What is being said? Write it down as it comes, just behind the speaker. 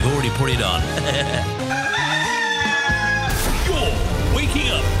Already put it on. You're waking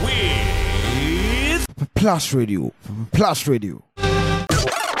up with Plus Radio. Plus Radio.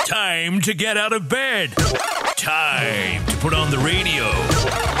 Time to get out of bed. Time to put on the radio.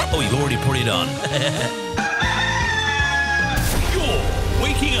 Oh, you already put it on. You're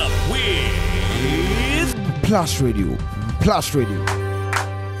waking up with Plus Radio. Plus Radio.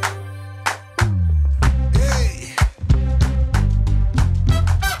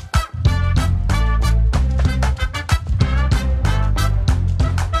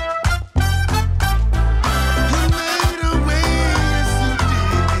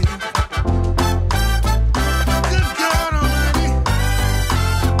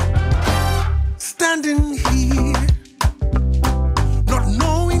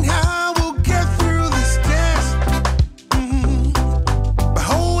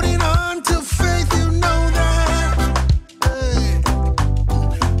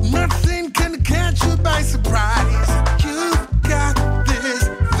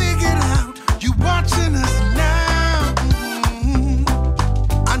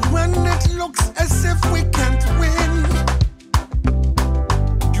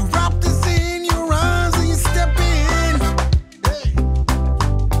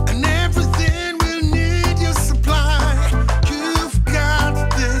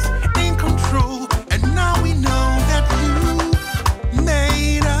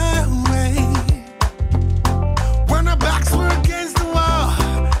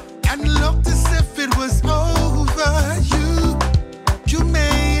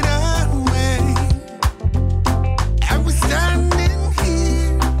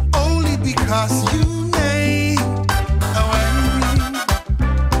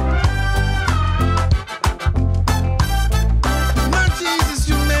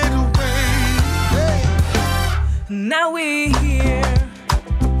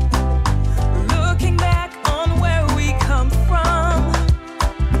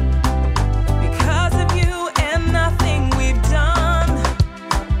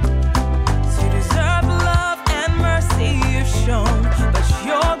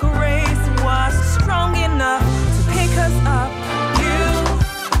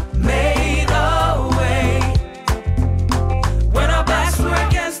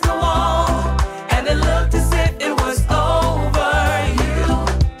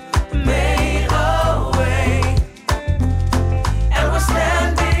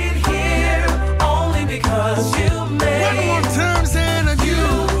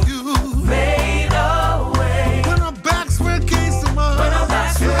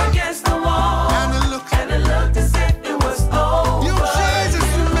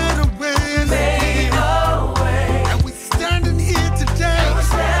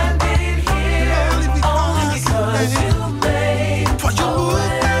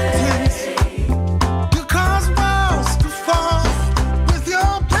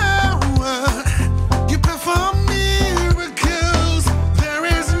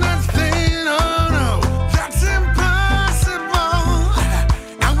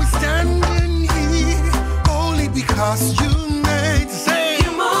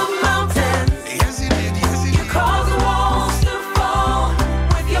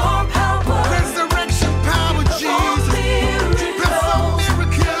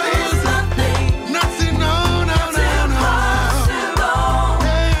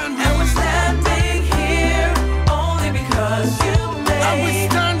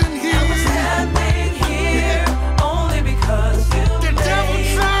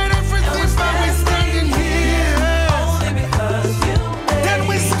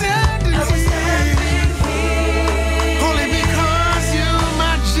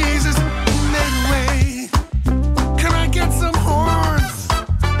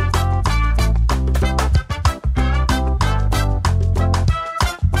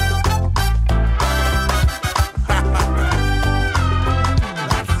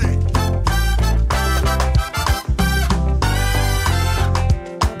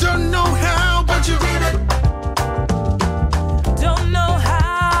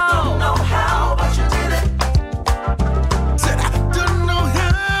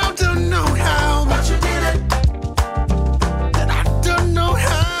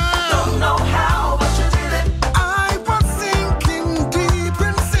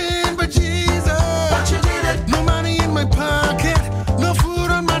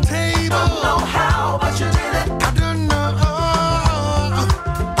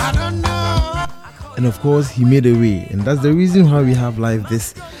 And of course, He made a way. And that's the reason why we have life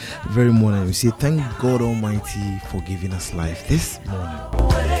this very morning. We say, thank God Almighty for giving us life this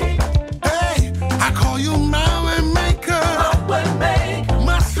morning. Hey, I call you my way maker,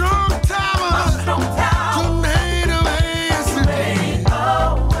 my strength.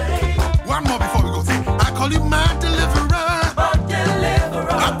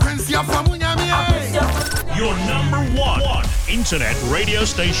 internet radio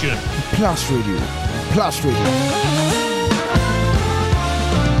station. Plus Radio. Plus Radio.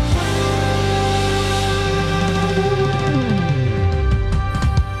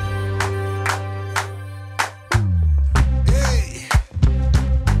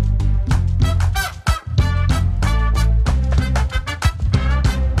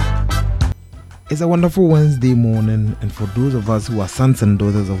 It's a wonderful Wednesday morning, and for those of us who are sons and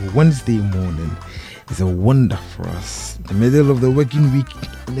daughters of Wednesday morning, it's a wonder for us. The middle of the working week,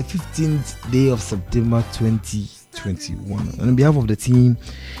 on the 15th day of September 2021. And on behalf of the team,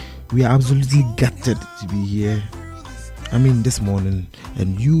 we are absolutely gutted to be here. This morning,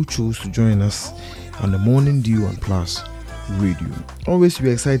 and you chose to join us on the Morning Dew on Plus Radio. Always we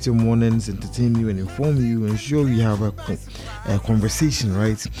excite your mornings, entertain you and inform you, and ensure we have a conversation,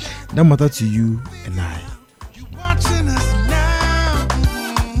 right? That matter to you and I. You watching us now,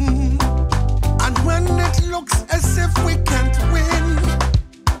 and when it looks as if we can't win,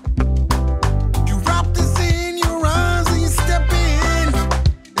 you wrap this in your arms and you step in,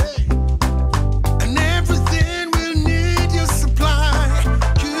 and everything will need your supply.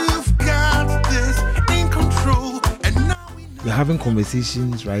 You've got this in control, and now we're having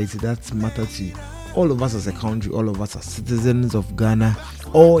conversations, right, that matter to all of us as a country, all of us as citizens of Ghana,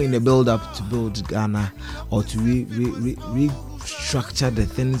 or in a build-up to build Ghana, or to restructure the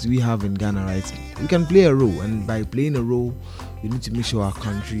things we have in Ghana, right? We can play a role, and by playing a role, we need to make sure our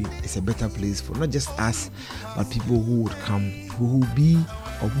country is a better place for not just us, but people who would come, who will be,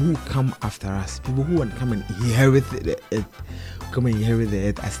 or who will come after us, people who will come and inherit the earth,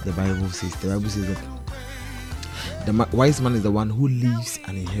 as the Bible says. The Bible says that the wise man is the one who leaves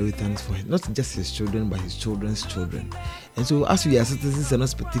an inheritance for him, not just his children, but his children's children. And so, as we are citizens and not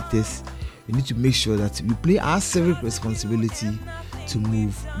spectators, we need to make sure that we play our civic responsibility to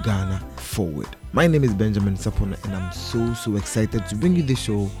move Ghana forward. My name is Benjamin Sapona, and I'm so excited to bring you the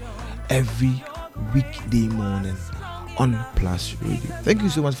show every weekday morning on Plus Radio. Thank you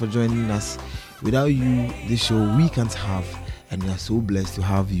so much for joining us. Without you, this show we can't have, and we are so blessed to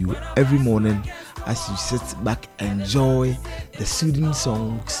have you every morning as you sit back and enjoy the soothing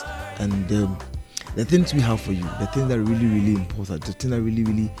songs and the things we have for you, the things that are really important, the things that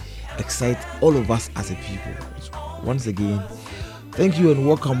really excite all of us as a people. Once again, thank you and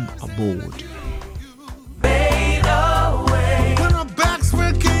welcome aboard.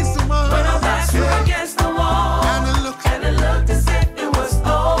 when our backs were against the wall, and it looked as if it was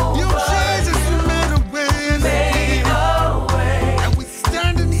over. You Jesus, you made a way, and we're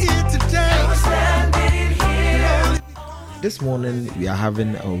standing here today. This morning we are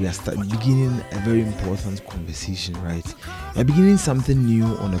beginning a very important conversation, right? We are beginning something new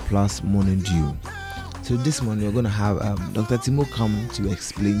on the Plus Morning Dew. So this morning we're going to have Dr. Timo come to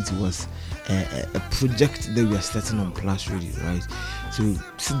explain to us a project that we are starting on Plus Radio, right? So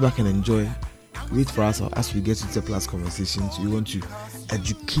sit back and enjoy. Wait for us as we get to the Plus conversations. We want to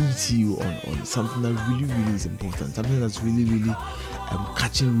educate you on something that really is important, something that's really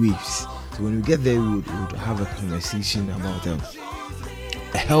catching waves. So when we get there, we would have a conversation about a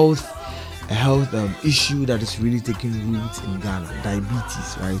health issue that is really taking root in Ghana,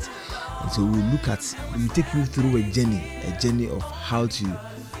 diabetes, right? And so we'll take you through a journey of how to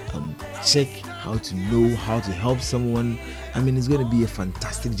check, how to know, how to help someone. It's going to be a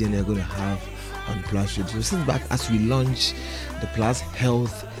fantastic journey we're going to have on Plus Radio. So sit back as we launch the Plus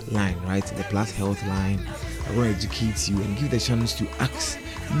Health line, right? The Plus Health line. I'm going to educate you and give the chance to ask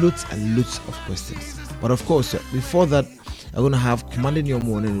loads and loads of questions. But of course, before that, I'm going to have Commanding Your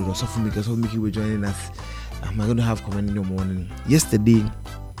Morning with Osofo Miki. Osofo Miki will joining us. I'm going to have Commanding Your Morning. Yesterday,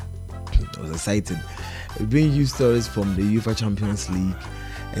 I was excited. We bring you stories from the UEFA Champions League,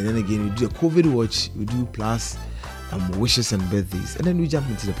 and then again we do a COVID watch. We do Plus wishes and birthdays, and then we jump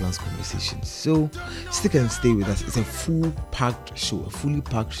into the Plus conversations. So stick and stay with us. It's a fully packed show.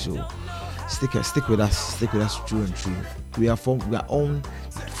 Stick with us through and through. We are on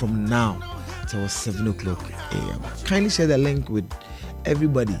from now till 7 o'clock a.m. Kindly share the link with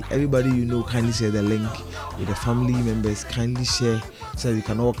everybody you know. Kindly share the link with the family members. Kindly share so that we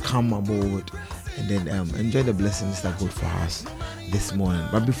can all come aboard and then enjoy the blessings that God for us this morning.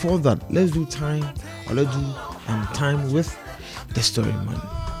 But before that, let's do time with the story man.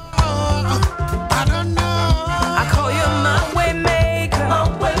 I don't know. I call you my way maker,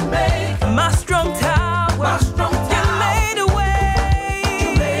 my strong tower. You made a way.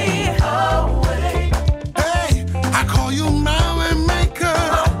 Hey, I call you my way maker,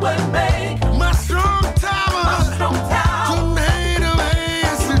 my strong tower. You made a way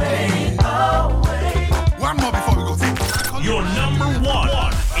yesterday. One more before we go. Your number one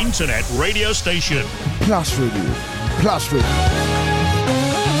internet radio station. Plus Radio. Plus Radio.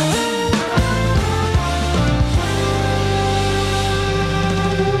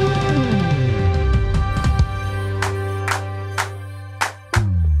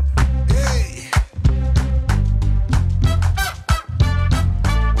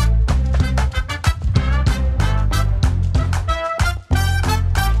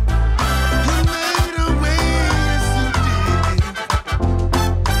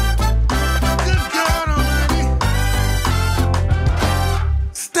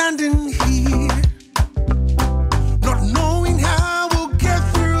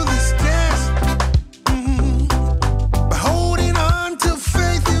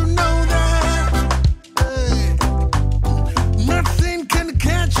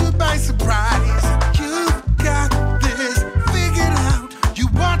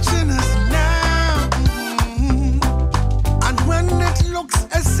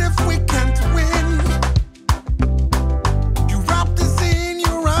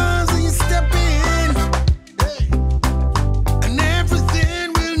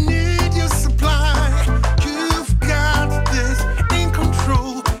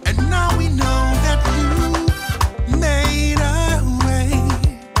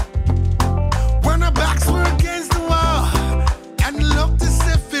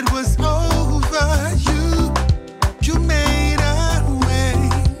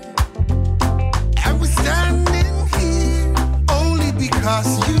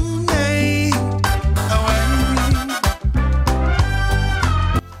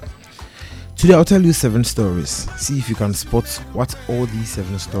 Today I'll tell you 7 stories. See if you can spot what all these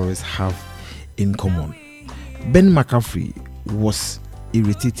 7 stories have in common. Ben McCaffrey was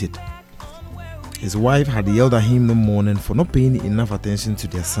irritated. His wife had yelled at him one morning for not paying enough attention to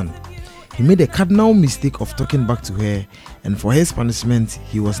their son. He made a cardinal mistake of talking back to her, and for his punishment,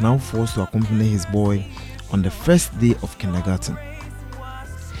 he was now forced to accompany his boy on the first day of kindergarten.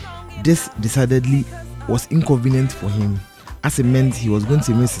 This decidedly was inconvenient for him, as it meant he was going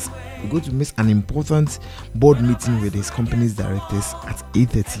to miss an important board meeting with his company's directors at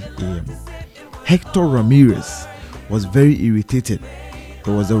 8:30 a.m. Hector Ramirez was very irritated. It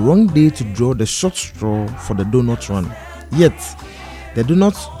was the wrong day to draw the short straw for the donut run. Yet, the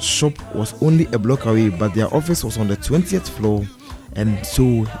donut shop was only a block away, but their office was on the 20th floor, and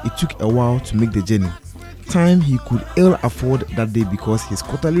so it took a while to make the journey. Time he could ill afford that day because his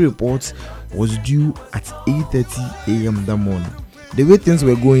quarterly report was due at 8:30 a.m. that morning. The way things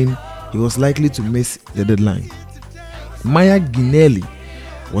were going, he was likely to miss the deadline. Maya Ginelli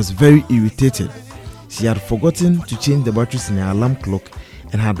was very irritated. She had forgotten to change the batteries in her alarm clock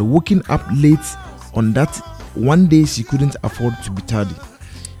and had woken up late on that one day she couldn't afford to be tardy.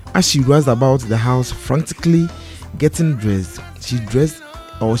 As she rushed about the house frantically getting dressed, she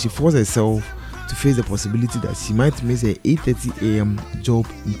forced herself to face the possibility that she might miss her 8:30 a.m. job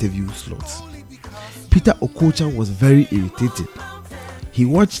interview slots. Peter Okocha was very irritated. He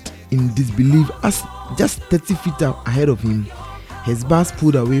watched in disbelief as just 30 feet ahead of him, his bus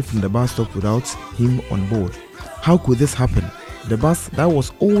pulled away from the bus stop without him on board. How could this happen? The bus that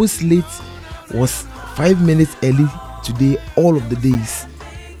was always late was 5 minutes early today all of the days.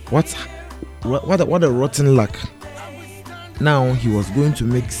 What a rotten luck. Now he was going to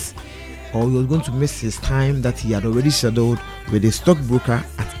miss his time that he had already scheduled with a stockbroker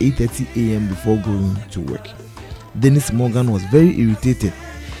at 8:30 a.m. before going to work. Dennis Morgan was very irritated.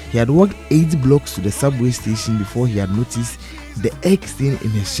 He had walked 8 blocks to the subway station before he had noticed the egg stain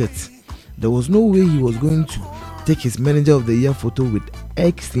in his shirt. There was no way he was going to take his manager of the year photo with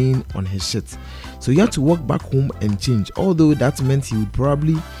egg stain on his shirt. So he had to walk back home and change, although that meant he would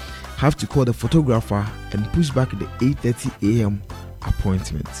probably have to call the photographer and push back the 8:30 a.m.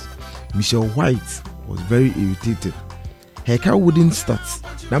 appointment. Michelle White was very irritated. Her car wouldn't start.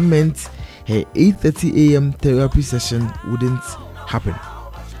 That meant her 8:30 a.m. therapy session wouldn't happen.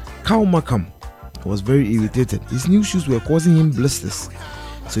 Carl Markham was very irritated. His new shoes were causing him blisters,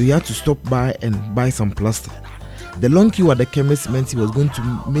 so he had to stop by and buy some plaster. The long queue at the chemist meant he was going to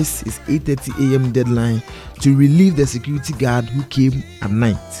miss his 8:30 a.m. deadline to relieve the security guard who came at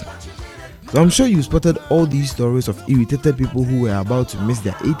night. So I'm sure you spotted all these stories of irritated people who were about to miss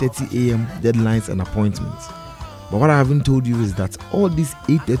their 8:30 a.m. deadlines and appointments. But what I haven't told you is that all these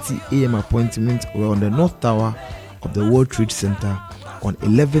 8:30 a.m. appointments were on the North Tower of the World Trade Center on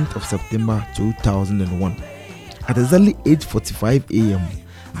 11th of September 2001. At exactly 8:45 a.m.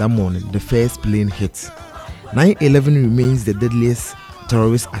 that morning, the first plane hit. 9/11 remains the deadliest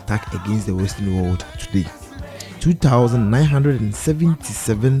terrorist attack against the Western world today.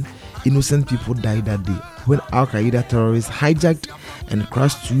 2,977 innocent people died that day when Al Qaeda terrorists hijacked and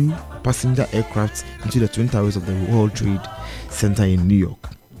crashed 2 passenger aircraft into the Twin Towers of the World Trade Center in New York.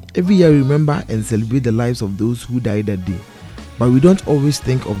 Every year we remember and celebrate the lives of those who died that day, but we don't always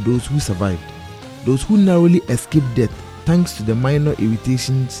think of those who survived, those who narrowly escaped death thanks to the minor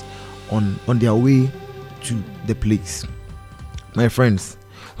irritations on their way to the place. My friends,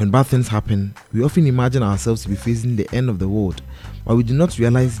 when bad things happen, we often imagine ourselves to be facing the end of the world, but we do not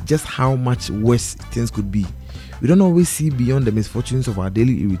realize just how much worse things could be. We don't always see beyond the misfortunes of our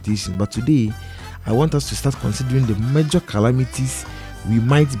daily irritations, but today, I want us to start considering the major calamities we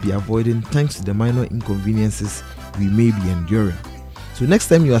might be avoiding thanks to the minor inconveniences we may be enduring. So next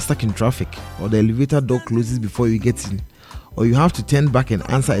time you are stuck in traffic, or the elevator door closes before you get in, or you have to turn back and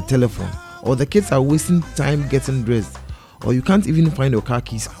answer a telephone, or the kids are wasting time getting dressed, or you can't even find your car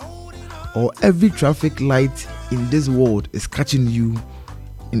keys, or every traffic light in this world is catching you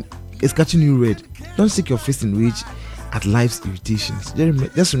red, don't stick your fist in rage at life's irritations.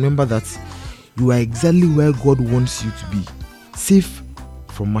 Just remember that you are exactly where God wants you to be, safe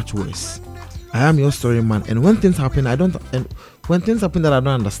from much worse. I am your story man, and when things happen that I don't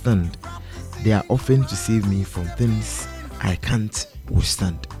understand, they are often to save me from things I can't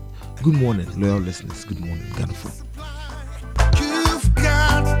withstand. Good morning, loyal listeners. Good morning, Ganfo. You've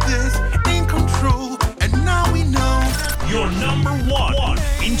got this in control, and now we know. Your number one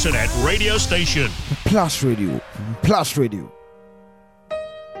internet radio station. Plus Radio. Plus Radio.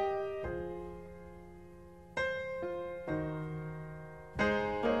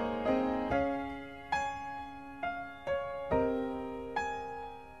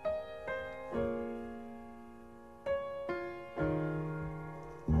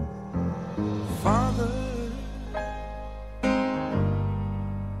 Father,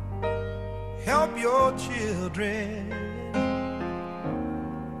 help your children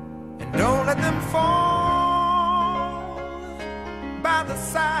and don't let them fall by the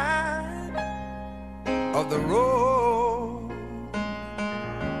side of the road.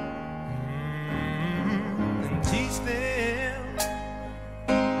 And teach them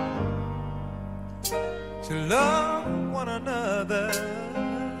to love one another,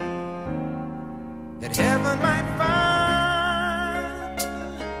 that heaven might find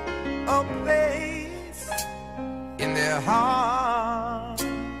a place in their hearts.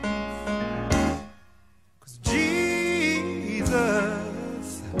 'Cause Jesus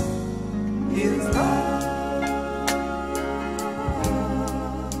is love.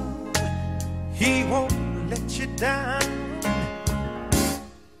 He won't let you down,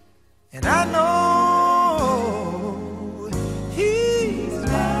 and I know He's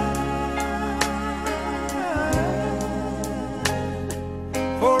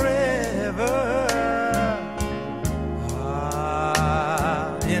forever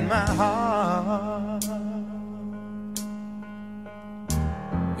in my heart.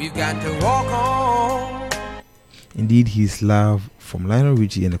 We've got to walk on. Indeed, He is love, from Lionel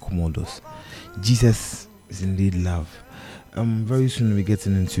Richie and the Commandos. Jesus is indeed love. Very soon we're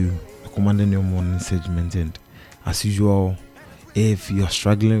getting into the Commanding Your Morning segment, and as usual, if you're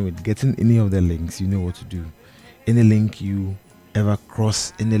struggling with getting any of the links, you know what to do. Any link you ever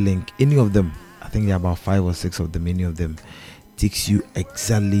cross, any link, any of them, I think there are about 5 or 6 of them, any of them takes you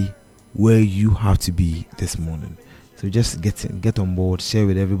exactly where you have to be this morning. So just get on board, share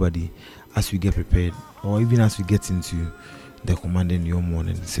with everybody as we get prepared, or even as we get into the Commanding Your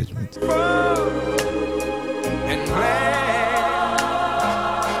Morning segment. And glad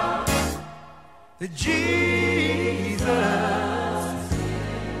that Jesus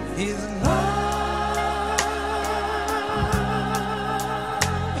is love.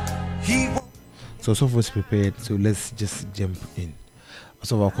 He won't. So far is prepared, so let's just jump in.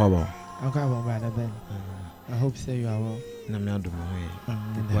 So Kwaba. Okay, well, Brother Ben. I hope so you are well.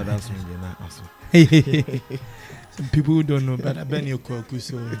 Some people who don't know, Brother Ben Yokoku,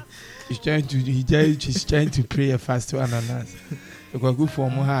 so he's trying to pray a fast to ananas. Yokoku for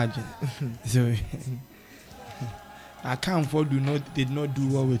Mohaj. So I can't for did not do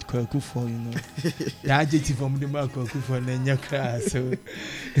well with Kwaku for, you know. The adjective from the mark Kwaku for Nenya class. So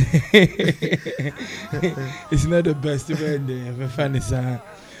it's not the best when the fan is.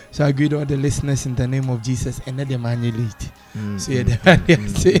 So I greet all the listeners in the name of Jesus and let them annihilate. So yeah,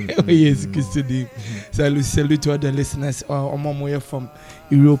 say, oh yes, Christ. Salute to all the listeners from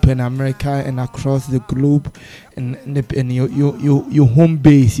Europe and America and across the globe, and your home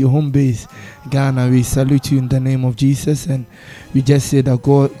base, Ghana. We salute you in the name of Jesus, and we just say that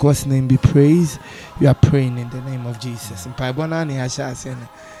God's name be praised. We are praying in the name of Jesus. And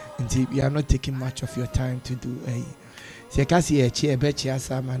we are not taking much of your time to do a. Se kasi echi ebechi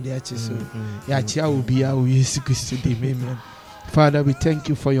asa mande achi so ya chi a obi a o Yesu Kristo de amen. Father, we thank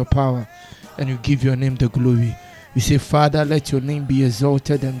you for your power and you give your name the glory. We say, Father, let your name be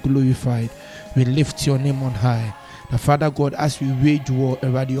exalted and glorified. We lift your name on high. Now, Father God, as we wage war,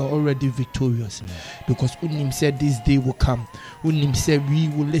 already you are already victorious. Because Unim said this day will come. Unim said we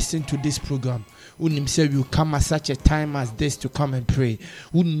will listen to this program. Unim said we will come at such a time as this to come and pray.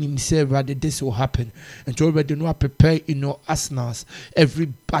 Unim said rather this will happen. And you already know prepare in your arsenals every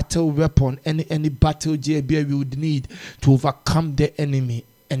battle weapon, any battle JB we would need to overcome the enemy.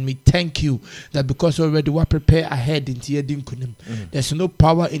 And we thank you that because already we prepare ahead into your dinkunim. There's no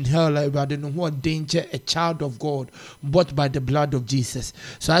power in hell like rather no more danger a child of God bought by the blood of Jesus.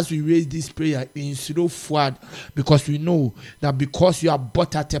 So as we raise this prayer in slow forward, because we know that because you are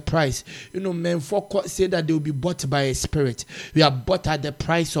bought at a price, you know, men for say that they will be bought by a spirit. We are bought at the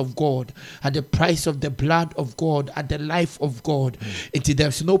price of God, at the price of the blood of God, at the life of God.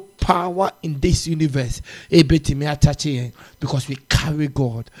 There's no power in this universe because we carry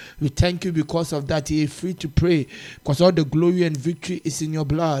God. We thank you because of that. He is free to pray because all the glory and victory is in your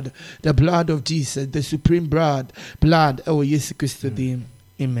blood, the blood of Jesus, the supreme blood. Oh, yes, Christ. Amen.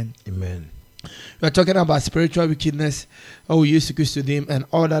 Amen. We are talking about spiritual wickedness. Oh, yes, Christ. And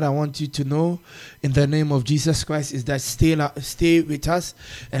all that I want you to know in the name of Jesus Christ is that stay with us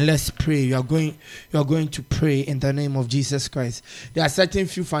and let's pray. You are going to pray in the name of Jesus Christ. There are certain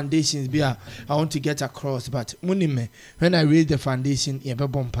few foundations I want to get across, but when I raise the foundation,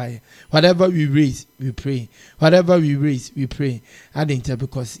 whatever we raise, we pray. Whatever we raise, we pray. I didn't tell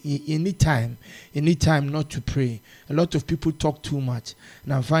because anytime not to pray. A lot of people talk too much.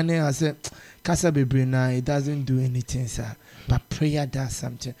 And I'm finding I said, Kasa Bebrina, it doesn't do anything, sir. But prayer does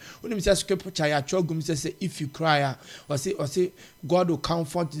something. When you say if you cry, or say God will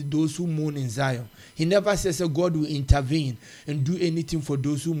comfort those who mourn in Zion. He never says God will intervene and do anything for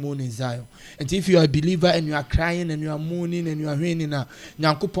those who mourn in Zion. And if you are a believer and you are crying and you are mourning and you are raining,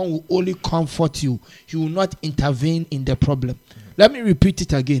 Nyankopon will only comfort you. He will not intervene in the problem. Let me repeat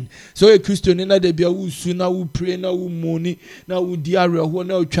it again. So a Christian na de bia wo su na wo pray na wo money na wo diare ho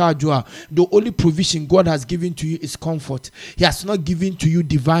na wo charge. The only provision God has given to you is comfort. He has not given to you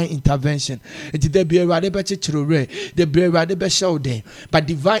divine intervention. It de bia rade be chechero de bia rade be show there. But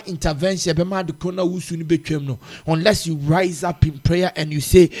divine intervention be ma de krona wo su ni betwam no. Unless you rise up in prayer and you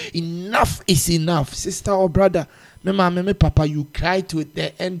say enough is enough. Sister or brother, me papa, you cry to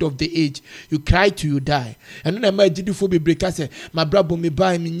the end of the age. You cry till you die. And when I did for break, I said, my brother me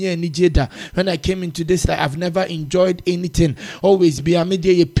buy me near Nijeda. When I came into this life, I've never enjoyed anything. Always be a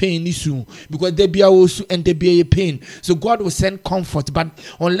media pain issue because there be also and there be a pain. So God will send comfort, but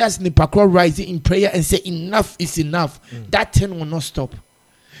unless Nipakro rising in prayer and say enough is enough, that thing will not stop.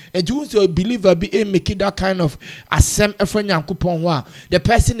 And you want to believer be making that kind of assem the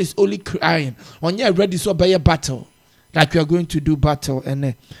person is only crying. When you are ready to obey a battle, like you are going to do battle,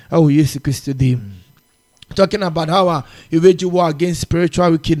 and oh yes, Christ today. Talking about how you wage war against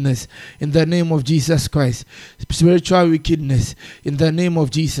spiritual wickedness in the name of Jesus Christ. Spiritual wickedness in the name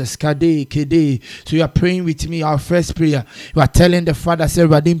of Jesus. Kade. So you are praying with me. Our first prayer. You are telling the Father, say,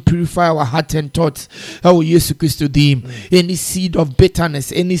 we didn't purify our heart and thoughts. Oh, Jesus Christ to them. Any seed of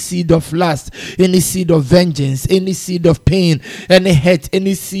bitterness, any seed of lust, any seed of vengeance, any seed of pain, any hate,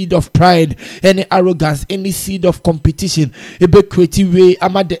 any seed of pride, any arrogance, any seed of competition. A big creative way,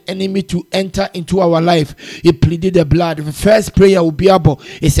 I'm at the enemy to enter into our life. He pleaded the blood. The first prayer will be able.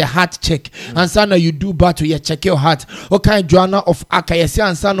 It's a heart check. And son, you do battle, you check your heart. Okay, Joanna of Aka, you say,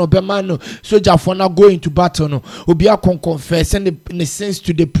 and son of Bemano, soldier for not going to battle. No, will be a confess and the sense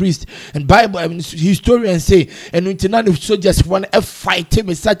to the priest. And Bible historians say, and international soldiers want to fight him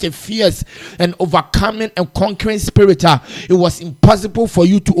with such a fierce and overcoming and conquering spirit. It was impossible for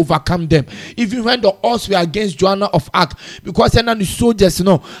you to overcome them. Even when the odds were against Joanna of Arc, because then the soldiers,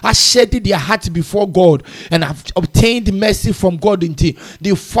 I shedded their heart before God. And have obtained mercy from God until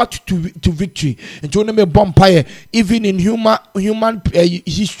they fought to victory. And to me, vampire, even in human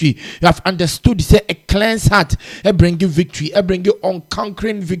history, you have understood. Say a cleansed heart, I bring you victory. I bring you on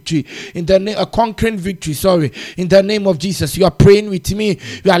conquering victory. In the name, conquering victory. Sorry, in the name of Jesus, you are praying with me.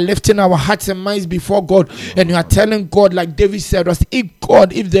 You are lifting our hearts and minds before God, and you are telling God, like David said,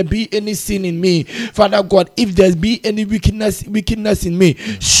 if there be any sin in me, Father God, if there be any wickedness in me,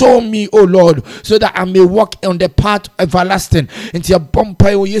 show me, oh Lord, so that I may walk on the path everlasting. Into your bumper,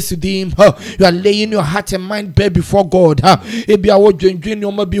 you are laying your heart and mind bare before God. It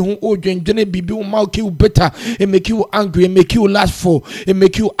make you angry, it make you lustful, it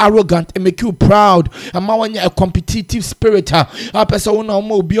make you arrogant, it make you proud. And when you're a competitive spirit, a person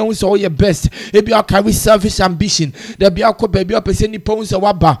will be on your best. If you carry selfish ambition, there be a baby up a person unsa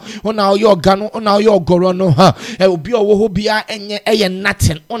waba ona oyo organo ona oyo ogoro no ha obi owo ho bia enye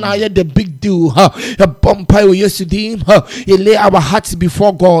nothing ona oyo the big deal ha a bumpy we used to dim ha you lay our hearts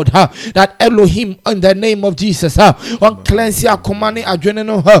before God ha that Elohim in the name of Jesus ha on cleanse your commanding adwene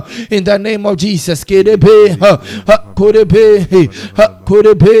no ha in the name of Jesus kedebe ha kodebe ha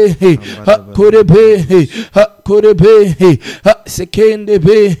kodebe ha kodebe ha kodebe ha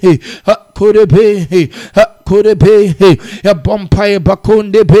sekendebe ha kodebe ha kodebe ya bumpy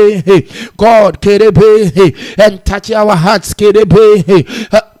bakunde be God kedebe and touch our hearts kedebe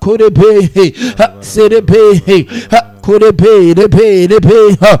ha kodebe ha sedebe ha kodebe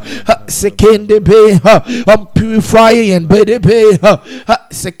debe ha sekendebe ha purifying and bedebe ha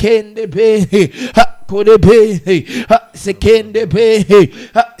sekendebe ha kodebe ha sekendebe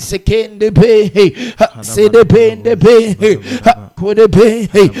ha sekendebe ha sedebe ha kodebe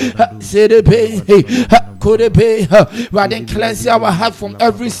ha sedebe ha kodebe rather cleanse our heart from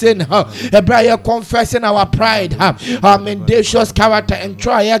every sin Hebraian confessing our pride our mendacious character and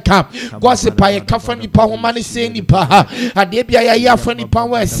try gossip I cover nipa humani say nipa adebia ya fa nipa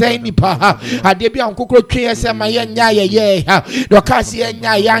wa say nipa adebia nkokro twe say ma ye nya ye do ka say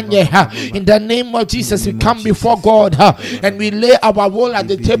nya ye in the name of Jesus we come before God and we lay our will at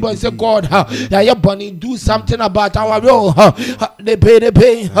the table and say God ya bunny do something about our will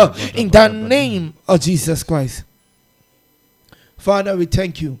in the name of Jesus Christ. Father, we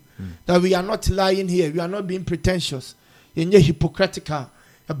thank you that we are not lying here, we are not being pretentious, and yet hypocritical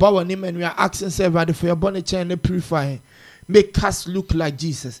about our name, and we are asking everybody for your bonnet chain and purifying. Make us look like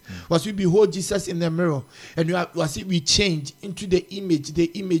Jesus. As we behold Jesus in the mirror, and we change into the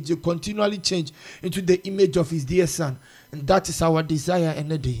image, continually change into the image of his dear son. And that is our desire in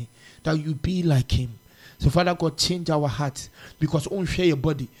the day, that you be like him. So Father God, change our hearts, because on share your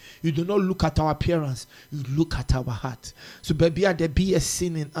body, you do not look at our appearance, you look at our heart. So baby, there be a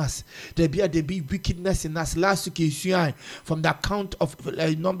sin in us, there be wickedness in us. Last week you from the account of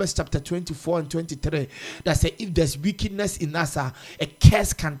Numbers chapter 24 and 23 that say if there's wickedness in us, a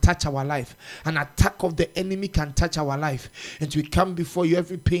curse can touch our life, an attack of the enemy can touch our life, and we come before you,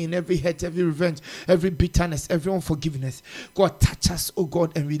 every pain, every hurt, every revenge, every bitterness, every unforgiveness. God, touch us, oh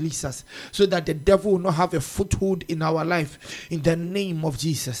God, and release us, so that the devil will not have a foothold in our life. In the name of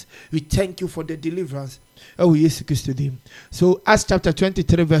Jesus, we thank you for the deliverance. Oh, yes, so Acts chapter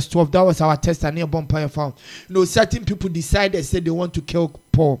 23 verse 12, that was our test and near bonfire found. Certain people decided, said they want to kill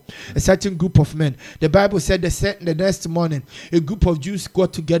Paul, a certain group of men. The Bible said the next morning a group of Jews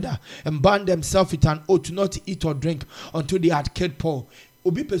got together and bound themselves with an oath not to eat or drink until they had killed Paul.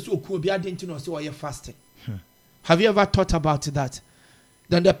 Fasting. Have you ever thought about that?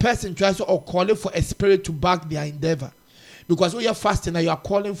 Then the person tries to call for a spirit to back their endeavor. Because when you're fasting, you are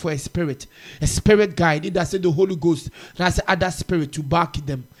calling for a spirit guide. It does say the Holy Ghost, and that's other spirit to back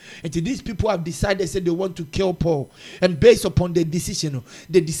them. And these people have decided, say they want to kill Paul, and based upon their decision,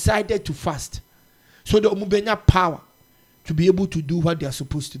 they decided to fast. So they have power to be able to do what they are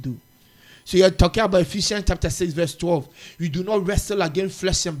supposed to do. So you're talking about Ephesians chapter 6 verse 12. You do not wrestle against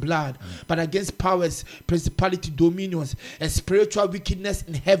flesh and blood, but against powers, principality, dominions, and spiritual wickedness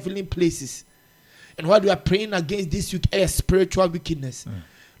in heavenly places. And what we are praying against this week is spiritual wickedness.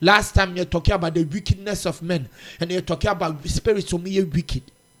 Last time you're talking about the wickedness of men, and you're talking about spirits who are wicked.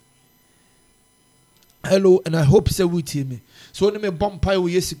 Hello, and I hope so with me. So when me bumpy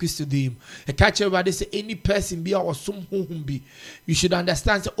with Jesus Christ to him, I catch everybody say any person be or some whom be. You should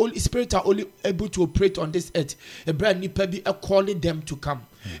understand that all spirits are only able to operate on this earth. A brand new be calling them to come.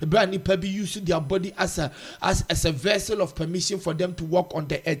 A brand new be using their body as a vessel of permission for them to walk on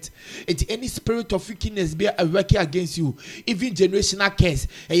the earth. It's any spirit of wickedness be working against you, even generational curse.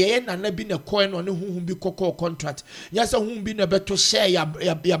 And na be a coin on whom be cocoa contract. Yes, whom be able to share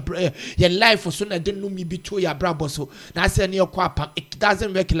your life for so that they know me be to your brabo. So that's any it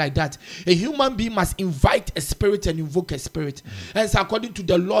doesn't work like that. A human being must invite a spirit and invoke a spirit. Hence, according to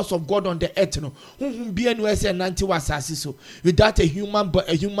the laws of God on the earth, whom be anywhere say nanti wasasi so without a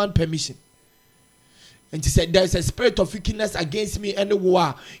human permission. And he said, there is a spirit of wickedness against me and the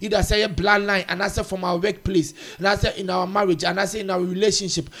war. Either say a bloodline, and I say from our workplace, and I say in our marriage, and I say in our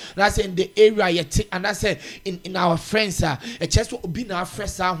relationship, and I say in the area, and I say in our friends. A church will be in our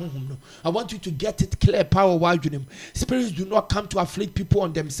friends. I want you to get it clear. Power, why you them? Spirits do not come to afflict people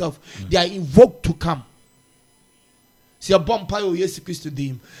on themselves. They are invoked to come. See a bumpire or yes, Christ to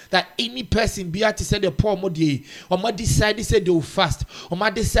them. That any person be at said the poor modi, or my decided said they will fast, or my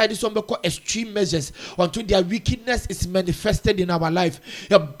decided some extreme measures until their wickedness is manifested in our life.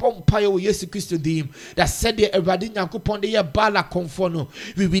 A bumpire or yes, Christ to them. That said the Eradina coupon the bala conforno.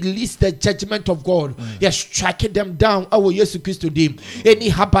 We release the judgment of God. Yes, striking them down. Our yes, Christ to them. Any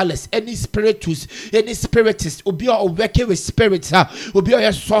herbalist, any spiritus, any spiritist, will be all working with spirits, will be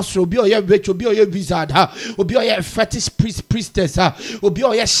all sorcerer, will be all witch, will be all wizard, will be all fetish priestess, obi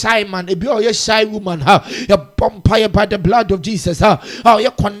or shy man, obi or shy woman, a vampire by the blood of Jesus,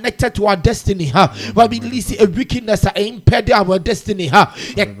 you're connected to our destiny, where we release a wickedness that impede our destiny,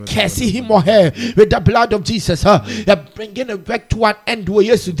 you curse him or her with the blood of Jesus, you're bringing it back to an end where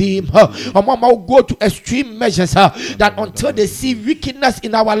you to him, or mama will go to extreme measures, that until they see wickedness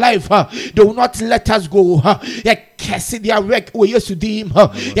in our life, they will not let us go, you curse their work where you to him,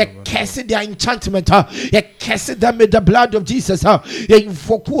 you curse their enchantment, you curse them with the blood of Jesus, you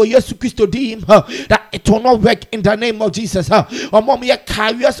invoke Jesus Christ to him, that it will not work in the name of Jesus, mom, you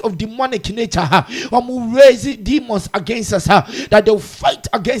carriers of demonic nature, who raise demons against us, that they will fight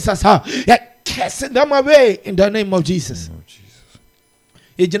against us, you curse them away in the name of Jesus.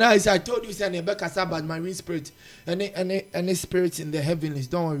 I told you, say, about marine spirit, any spirits in the heavens,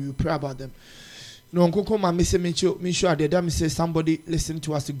 don't worry, we pray about them. No, make sure that say somebody listen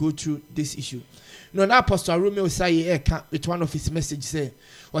to us to go through this issue. No, now Pastor Romeo say with one of his messages say,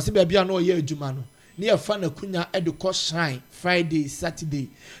 was it baby no year jumano near fan of kunya educo shrine Friday, Saturday,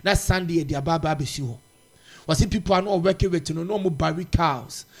 not Sunday, the ababa besio. Was it people are not working with no more bury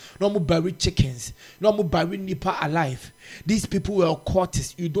cows, no more bury chickens, no more bury nipper alive. These people were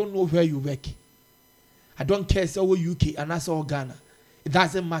quarters. You don't know where you work. I don't care so UK and that's all Ghana. It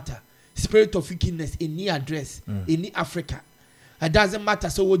doesn't matter. Spirit of wickedness in any address, in Africa. It doesn't matter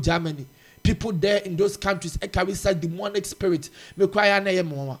so Germany. People there in those countries carry such demonic spirit.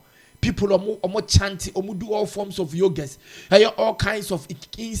 People are more chanting, do all forms of yogas, all kinds of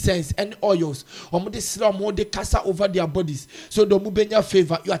incense and oils. They slum, they cast over their bodies. So don't move in your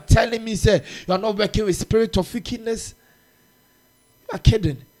favor. You are telling me, say, you are not working with spirit of wickedness. You are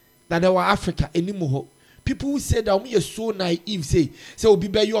kidding. That our Africa anymore. People who said that we are so naive say will be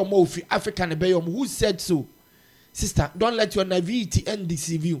by your mouth, African by your who said so? Sister, don't let your naivety and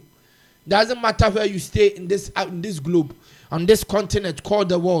deceive you. Doesn't matter where you stay in this globe, on this continent called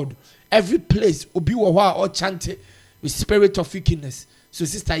the world. Every place will be or chanted with spirit of wickedness. So,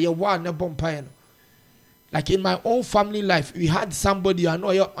 sister, you're one vampire. Like in my own family life, we had somebody I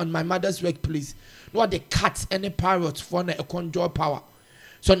know on my mother's workplace. No, the cats and the parrots for a conjure power.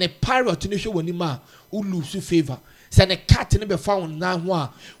 So the parrot in the show who lose favor. So the cat in the found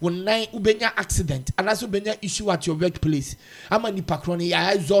now when nine ubenya accident and also benya issue at your workplace. I'm a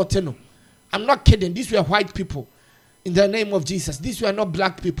nipacroni. I'm not kidding. These were white people. In the name of Jesus. These were not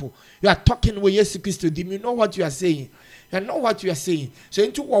black people. You are talking with Jesus Christ to them. You know what you are saying. You know what you are saying. So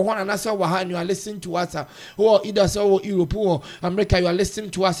into one and answer Wahan, you are listening to us. Or either so Europe or America, you are listening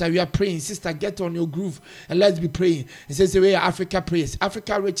to us and we are praying. Sister, get on your groove and let's be praying. It says the way Africa prays.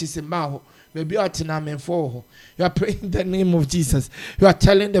 Africa riches in Maho. Maybe you are praying in the name of Jesus. You are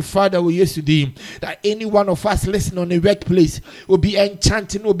telling the Father we used to him that any one of us listening on the workplace will be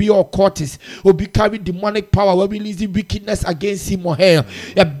enchanting, will be all courteous, will be carrying demonic power, will be releasing wickedness against him or her.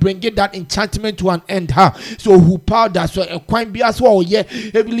 Bringing that enchantment to an end. So who power that so a quite be as well, yeah,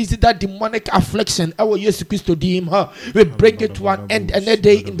 releasing that demonic affliction. Our Jesus Christ to him. We bring it to an end and a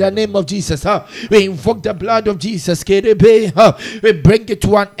day in the name of Jesus. We invoke the blood of Jesus. We bring it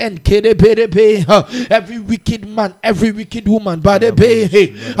to an end. Every wicked man, every wicked woman, by the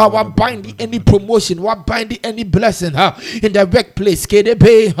bay, our binding any promotion, what binding any blessing in the workplace,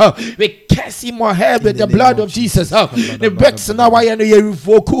 we curse him or her with the blood of Jesus. The works now I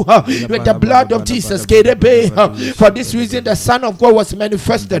revoke with the blood of Jesus. For this reason, the Son of God was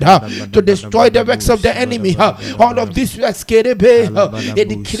manifested to destroy the works of the enemy. All of these works, they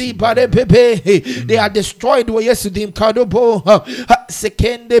decree by the baby, they are destroyed. Yesterday, Kadobo,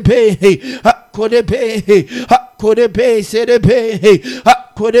 second day. Could it be? Could it be? Said it be?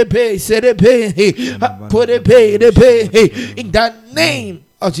 Could it be? Said it be? Could it be? In the name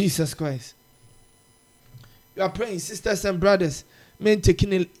of Jesus Christ. You are praying, sisters and brothers. Men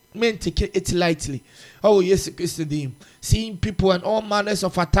taking it lightly. Oh, yes, Christ, seeing people and all manners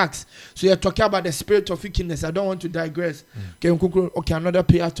of attacks. So you're talking about the spirit of wickedness. I don't want to digress. Okay, another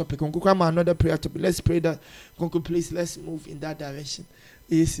prayer topic. Another prayer topic. Let's pray that. Please, let's move in that direction.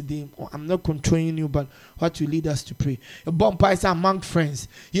 Yes, I'm not controlling you, but what you lead us to pray. A bonfire is among friends.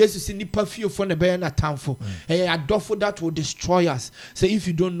 Yes, you see, nipa few from the bear na townful. A dofo that will destroy us. So if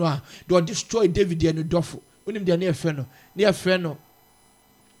you don't know, they will destroy David and the dofo. Unim dia near friend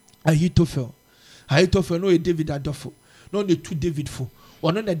Ahithophel no David adofo no the two David fo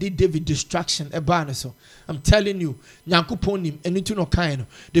one no the David distraction eba so I'm telling you Nyankopon nim enitu no kind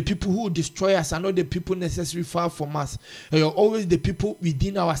the people who destroy us are not the people necessarily far from us. They are always the people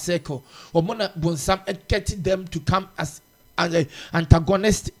within our circle. Omona bonsam get them to come as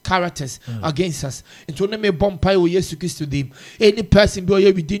antagonist characters against us. And so me bompai o Yesu Christ them. Any person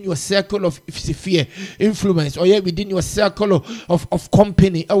be within your circle of fear, influence, or within your circle of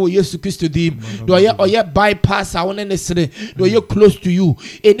company, o Yesu Christ them. Do you bypass our necessary? Do you close to you?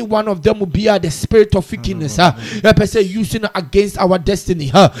 Any one of them will be the spirit of wickedness. A person using against our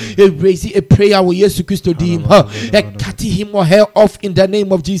destiny. Raising a prayer o Yesu Christ them. Cutting him or her off in the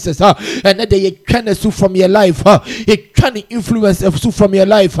name of Jesus. And then they can sue from your life. It can influence from your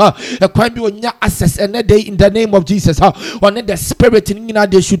life, a crime be on your access and a day in the name of Jesus, on the spirit in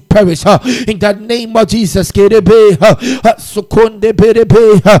they should perish, in the name of Jesus.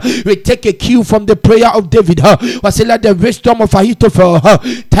 We take a cue from the prayer of David, was let the wisdom of Ahithophel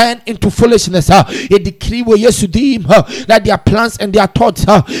turn into foolishness. A decree where yes to deem that their plans and their thoughts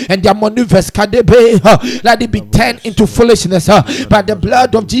and their maneuvers let it be turned into foolishness by the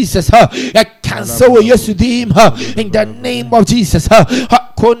blood of Jesus. A cancel where yes to deem in the name of Jesus. The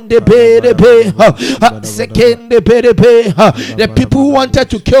people who wanted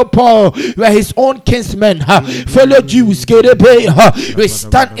to kill Paul were his own kinsmen, fellow Jews. We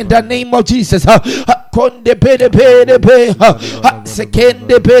stand in the name of Jesus. In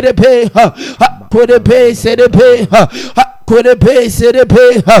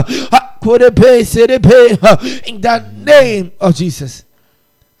the name of Jesus.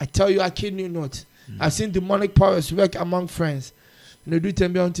 I tell you, I kid you not. I've seen demonic powers work among friends. And they do tell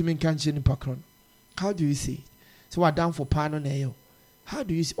me on to me can't in Pakron. How do you see it? So we're down for pan on air. How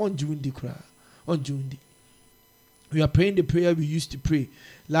do you see on June the cry? On June the. We are praying the prayer we used to pray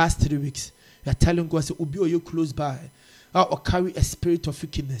last 3 weeks. We are telling God, say, Ubi, you close by. Or carry a spirit of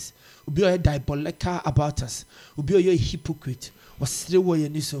wickedness. Ubi, you diabolical about us. Ubi, you a hypocrite. Or still where you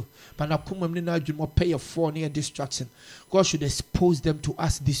need so. But now come in now, you must pay a for near distraction. God should expose them to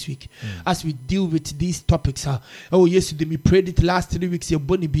us this week as we deal with these topics. Oh, yes, we prayed it last 3 weeks. Your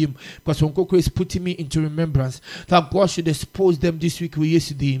bunny beam, because Onkoko is putting me into remembrance that God should expose them this week. We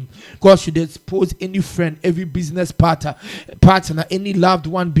yes, God should expose any friend, every business partner, any loved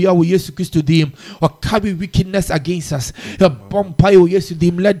one, be our yes, to them or carry wickedness against us. Yes,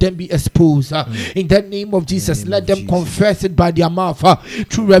 let them be exposed in the name of Jesus. Let them confess it by their mouth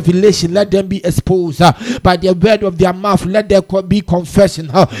through revelation. Let them be exposed by the word of their mouth. Let there be confession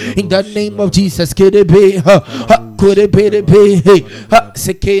in the name of Jesus. In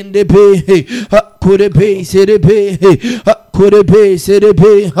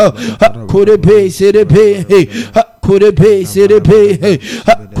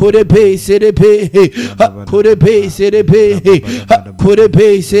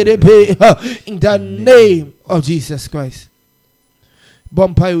the name of Jesus Christ.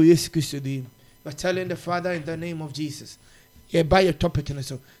 But telling the Father in the name of Jesus. Yeah, by your topic and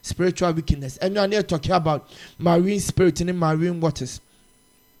so spiritual wickedness. And you are here talking about marine spirit in marine waters.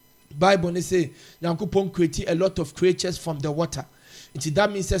 Bible they say Nyankopon created a lot of creatures from the water.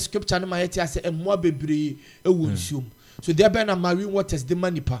 That means the scripture no ma say e mo bebre e wonsuom. So there be na marine waters the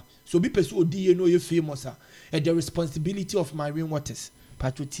manipa. So be person odi ye no ye famous and the responsibility of marine waters.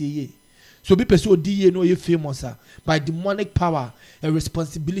 Patrotie. So be person odi ye no ye famous by demonic power and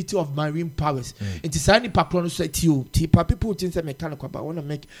responsibility of marine powers. It is any pakron so you people think say mechanical but want to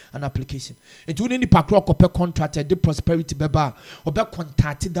make an application. And you need pakron copy contract the prosperity beba or be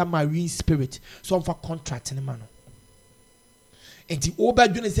contact that marine spirit so for contract in man. And the over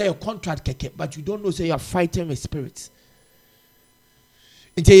you say your contract keke but you don't know say you are fighting with spirits.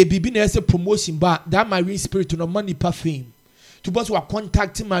 And you be na say promotion but that marine spirit no money per fame. To both who are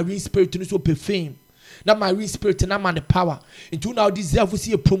contacting marine spirit to so pay fame. Now marine spirit na man the power. And you now deserve to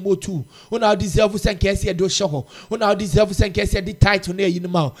see a promote too. You now deserve to say kesi a do show. You now deserve to say kesi the title near you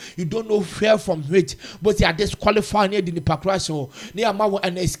know. You don't know fair from which, but you are disqualified near the crash or near ma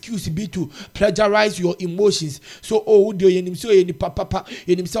an excuse be to plagiarize your emotions. So oh do you so any papa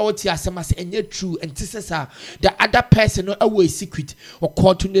you so what you say and yet true and this is the other person no away secret or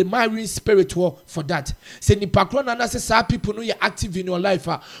call to the marine spirit for that. Say ni pakron and say people know you're active in your life.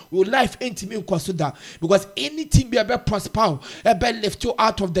 Your life ain't me consider. Because anything be able prosper, able lift you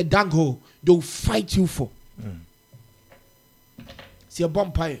out of the dangle, they'll fight you for. See a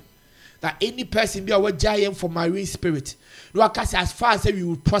vampire. that any person be a giant for marine spirit. No, as far as we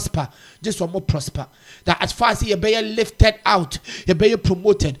will prosper, just one more prosper. That as far as you be lifted out, you be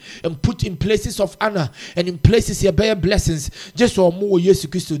promoted and put in places of honor and in places you be blessings. Just one more years to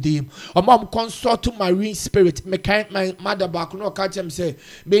Christ them. A mom consort to marine spirit. My mother back no catch him say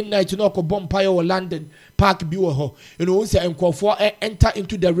midnight to knock a bonfire or London Park Bureau. You know, say and call for enter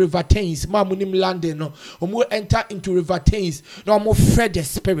into the river Thames. Mamunim London no. Or enter into river Thames. No more fed the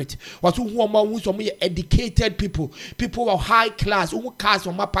spirit. What who are some educated people of high class who cast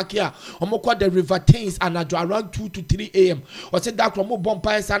on my pakia or the river Thames and around 2 to 3 a.m. or said that from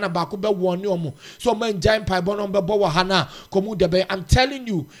bonfire sana bakuba one yomo. So man giant pibon on Bawa Hana komu debe. I'm telling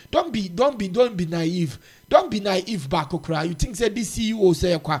you, don't be naive. Don't be naive bakokra. You think say this CEO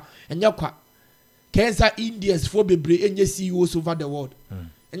say kwa and yakwa. Cancer Indians for be and CEOs over the world.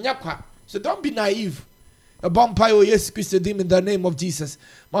 And yakwa. So don't be naive. A bonfire, yes, Christ, in the name of Jesus.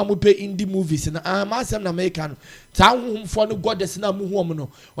 Mamu pay indie movies and I'm asking American. Town for no God that's not woman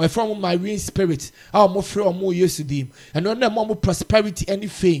or from my real spirit. I'll more from more years to them. And on that more prosperity, any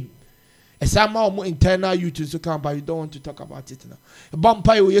fame. And some more internal YouTube to come, but you don't want to talk about it now. A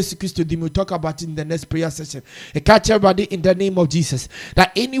bonfire, yes, Christ, we'll talk about it in the next prayer session. A catch everybody in the name of Jesus.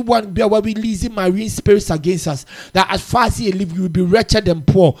 That anyone be releasing marine spirits against us. That as far as you live, you will be wretched and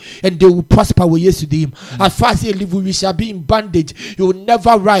poor, and they will prosper with yes to them. As far as you live, we shall be in bondage. You will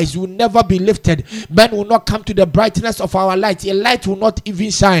never rise, you will never be lifted. Men will not come to the brightness of our light. A light will not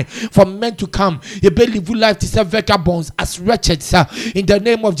even shine for men to come. You believe life to serve vagabonds as wretched, sir. In the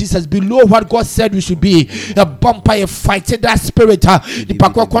name of Jesus, below what God said we should be. A vampire fighting that spirit. The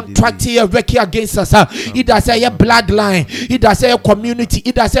Paco contract here working against us. It does say a bloodline. It does say a community.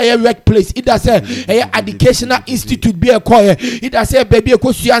 It does say a workplace. It does say a educational institute be a choir. It does say baby a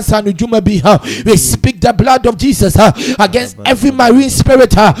Kosuan San Ujuma be her. We speak the blood of Jesus against every marine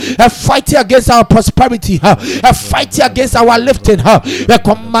spirit. A fighting against our prosperity. A fighting against our lifting. We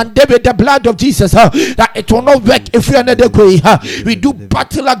command with the blood of Jesus that it will not work if we are not the we do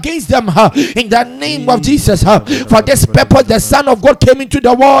battle against them in the name of Jesus. For this purpose, the Son of God came into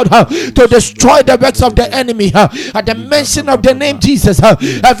the world to destroy the works of the enemy. At the mention of the name Jesus,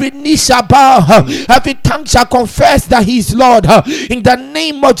 every knee shall bow, every tongue shall confess that He is Lord. In the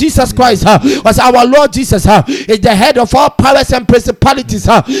name of Jesus Christ, was our Lord Jesus is the head of all powers and principalities.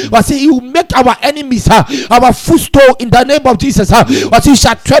 Was He will make our enemies our footstool in the name of Jesus. Was He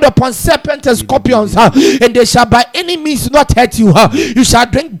shall tread upon serpents and scorpions, and they shall by any means not hurt you. You shall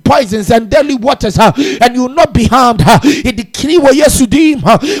drink poisons and deadly waters, and you will not be harmed. He decree what yes to do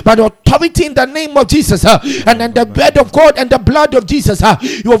by the authority in the name of Jesus, and in the word of God and the blood of Jesus,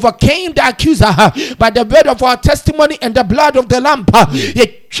 you overcame the accuser by the word of our testimony and the blood of the Lamb.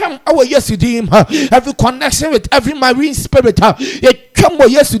 Our yes to him, every connection with every marine spirit,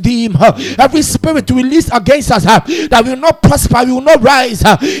 yes to him, every spirit released against us that will not prosper, will not rise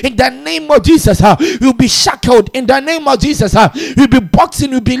in the name of Jesus, will be shackled in the name of Jesus, will be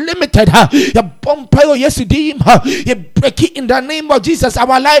boxing, will be limited. Yes to him, you break it in the name of Jesus,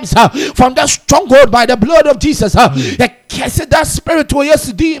 our lives from that stronghold by the blood of Jesus. Cast that spirit will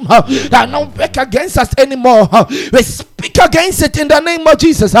yes to him that not work against us anymore. We speak against it in the name of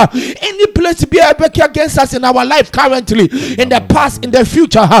Jesus. Any place to be working against us in our life currently, in the past, in the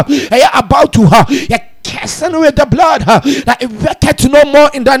future, about to casting with the blood that it record to no more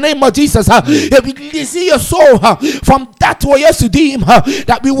in the name of Jesus. Release your soul from that way yes to him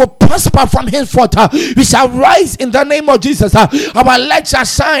that we will prosper from henceforth. We shall rise in the name of Jesus. Our light shall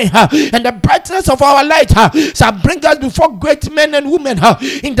shine, and the brightness of our light shall bring us before great men and women.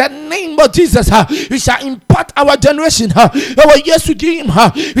 In the name of Jesus, we shall impart our generation. Yes to him,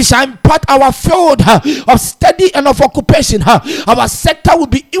 we shall impart our field of study and of occupation. Our sector will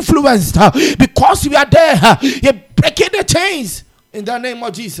be influenced because we are there. You're breaking the chains in the name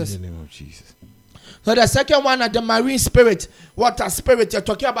of Jesus. In the name of Jesus. So the second one, the marine spirit, water spirit. You're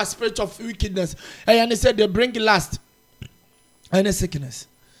talking about spirit of wickedness, and they said they bring lust, any sickness.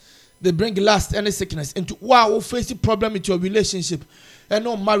 They bring lust, any sickness into wow, facing problem with your relationship. And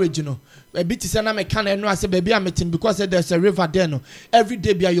no marriage, you know. A bit is an American and I say, baby, I'm meeting because there's a river there. No. Every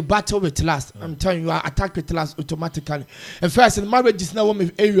day, you battle with lust. I'm telling you, you are attacked with lust automatically. And first, in marriage is now one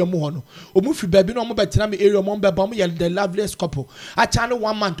area more. Omufi baby, no more better area more, but the loveliest couple. I channel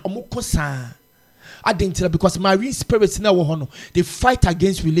 1 month, Omukosa. I didn't tell because marine spirits now, they fight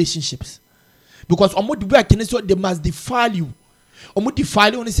against relationships. Because they must defile you. Omu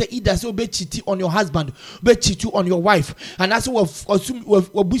defile only say either so be cheat on your husband, be cheat on your wife, and that's what assume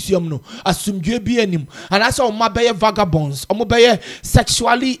no assume you be anim, and that's all my vagabonds, omu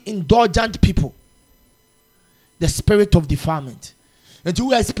sexually indulgent people. The spirit of defilement. And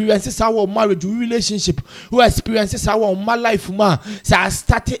who experiences our marriage relationship, who experiences our life, so I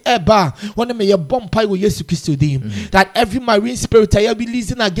started ever when me a bumpy with Jesus Christ that every marine spirit I be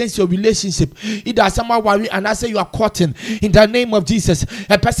releasing against your relationship, either some worry and I say you are caught in the name of Jesus.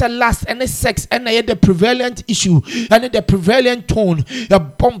 A person last any sex and the prevalent issue and the prevalent tone, a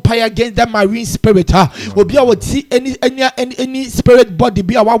bumpy against the marine spirit will be able to see any spirit body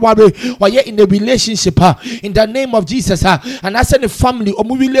be our worry or yet in the relationship in the name of Jesus and I said the family or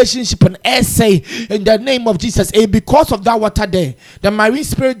relationship and essay in the name of Jesus. Because of that water there, the marine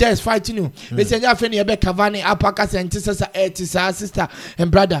spirit there is fighting you. They say you friend Cavani, Apakas and sister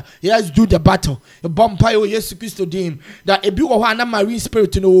and brother. Yes, do the battle. The bumpire yes Christo dim that a big marine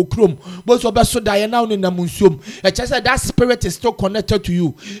spirit in the chrome. Both of us so die now in the museum. That spirit is still connected to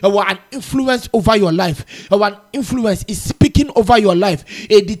you. An influence over your life. An influence is speaking over your life.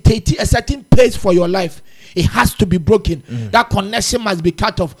 A dictating a certain pace for your life. It has to be broken. That connection must be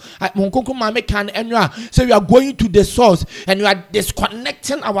cut off. So we are going to the source and we are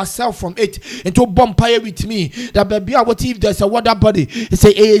disconnecting ourselves from it. Into bumpire with me. That baby, what if there's a water body?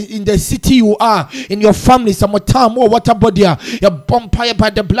 Say in the city you are, in your family, some time more water body. You're bumpire by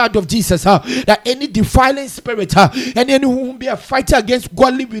the blood of Jesus. That any defiling spirit, and anyone who will be a fighter against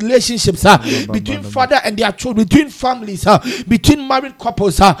godly relationships between father and their children, between families, between married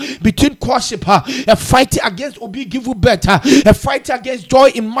couples, between courtship, a fighting against Obi give you better, a fight against joy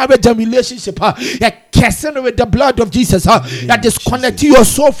in marriage and relationship, a cursing with the blood of Jesus, that disconnect your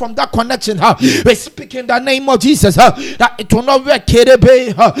soul from that connection. We speak in the name of Jesus, that it will not work,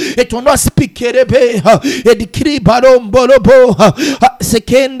 it will not speak, a decree barom bolobo,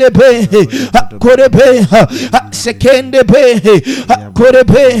 second be, korebe, second be,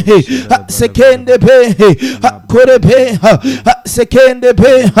 korebe, second be, korebe, second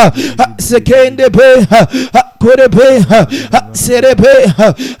be, second be, Korebe, serebe,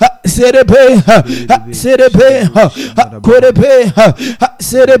 serebe, serebe, korebe,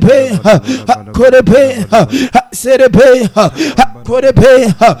 serebe, korebe, serebe,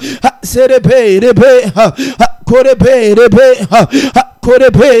 korebe, serebe, rebe, korebe, rebe,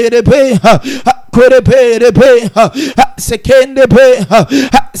 korebe, rebe, korebe, rebe, sekende be,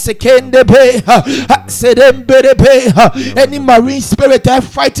 sekende be, sedembe rebe. Any marine spirit I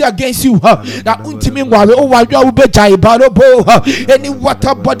fight against you, that ultimate wale o wale u be jaibarobo. Any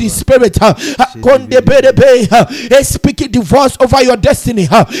water body spirit, konde berebe, speaking divorce over your destiny.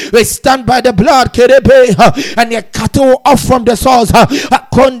 We stand by the blood, kerebe, and your cattle off from the source.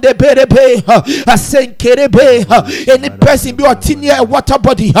 Konde berebe, saying kerebe. Any person be a near a water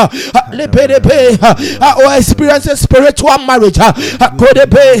body, or experiences spiritual marriage,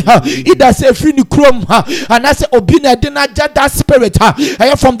 it does a free chrome, and I say obina dina that spirit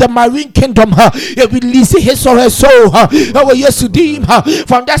from the marine kingdom, release his or her soul,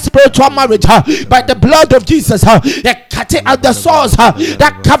 from that spiritual marriage by the blood of Jesus. Cut it at the source,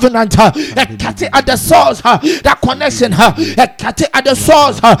 that covenant, cut it at the source, that connection, cut it at the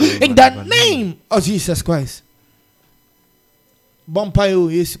source, in the name of Jesus Christ. Bumpire,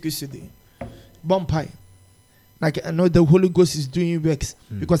 yes, bumpire. Like I know the Holy Ghost is doing works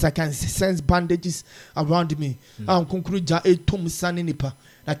because I can sense bandages around me. I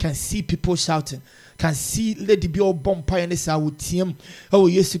can see people shouting. Can see Lady be all bumpire and this I would team. Oh,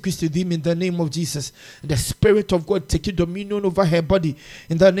 yes, Christ in the name of Jesus. The Spirit of God take dominion over her body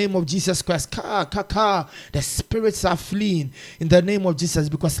in the name of Jesus Christ. The spirits are fleeing in the name of Jesus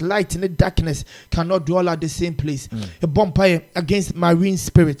because light and the darkness cannot dwell at the same place. A bumpire against marine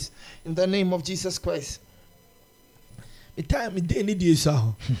spirits in the name of Jesus Christ. Because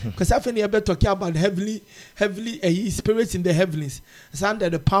I think you're talking about heavenly spirits in the heavens. It's under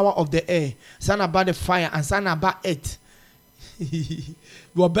the power of the air. It's about the fire and it's about it.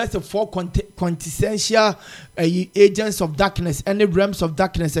 You are best of four quintessential agents of darkness, any realms of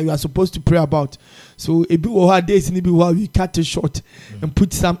darkness that you are supposed to pray about. So if you have days in we cut it short and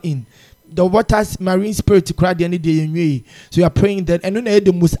put some in. The water's marine spirit cry any day in. So you are praying that, and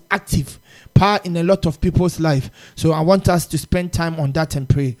the most active power in a lot of people's life. So I want us to spend time on that and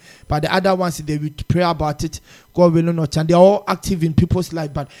pray. But the other ones, they will pray about it. God will not. And they're all active in people's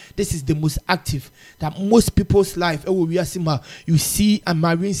life. But this is the most active. That most people's life, you see a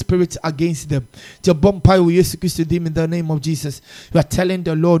marine spirit against them. The bumpire will use to them in the name of Jesus. You are telling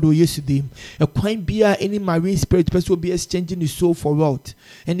the Lord will use to them. A quite be any marine spirit person will be exchanging his soul for wealth.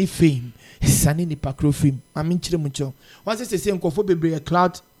 Any fame. Sunny Pakro fame. I mean, once it's the same, a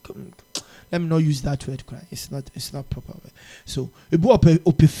cloud. Let me not use that word, cry. It's not proper word. So we go up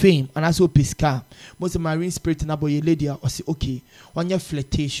fame and also up scar. Most of marine spirit and about your lady or say okay, when you're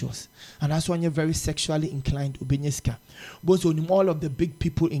flirtatious and that's when you're very sexually inclined, ubenyeska. But on all of the big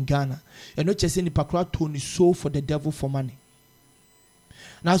people in Ghana, and not just in the pakra tone is so for the devil for money.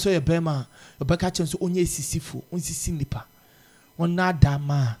 Now so your bema, your backachan so onye sisifu, unsisi nipa, on na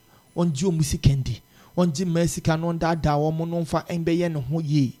dama, on jo musikendi, on Jim Mexican, on that da woman for embeyen ho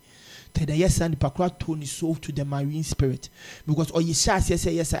ye. Then yes, and the pakra tone is sold to the marine spirit because or you shall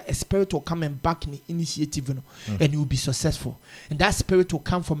say yes, a spirit will come and back in the initiative, and you will be successful. And that spirit will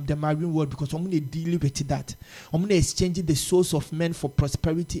come from the marine world because I'm going to deal with that. I'm going to exchange the souls of men for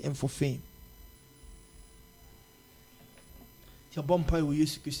prosperity and for fame. Your bumpy will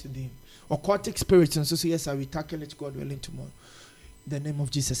use to them. Occultic spirits and so yes, I will tackle it God willing tomorrow. The name of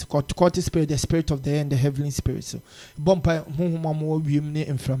Jesus. Occultic spirit, the spirit of the air and the heavenly spirit. So, bumpy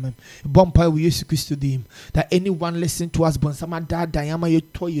in from him. Bumpy we use to them. That anyone listen to us, but some dad, Diana, you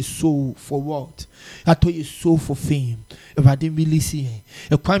told your soul for what? I told your soul for fame. If I didn't really see it,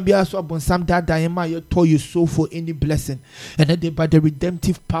 it can't be also about some dad, Diana, you told your soul for any blessing. And then by the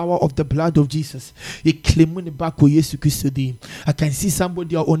redemptive power of the blood of Jesus, you claim money back with Jesus to them. I can see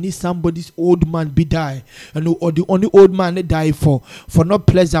somebody or only somebody's old man be die, and or the only old man they die for not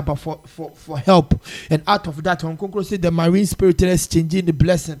pleasure but for help, and out of that when Concro said the marine spirit is changing the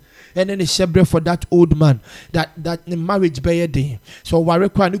blessing and then the shepherd for that old man that the marriage be a day. So we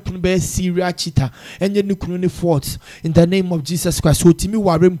require you can be a serial cheater and you can faults in the name of Jesus Christ. So to me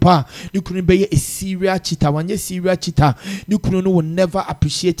warimpa you can be a serial cheater. When you serial cheater you can will never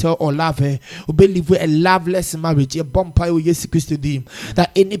appreciate her or love her or believe a loveless marriage. A bumpy with Jesus Christ to them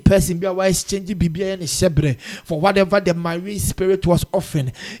that any person be always changing BBA and a shepherd for whatever the marine spirit was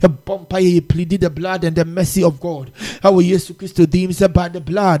offering. A bumpy pleaded the blood and the mercy of God. How will Jesus Christ to them said by the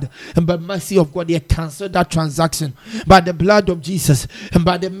blood and by mercy of God, he cancelled that transaction. By the blood of Jesus and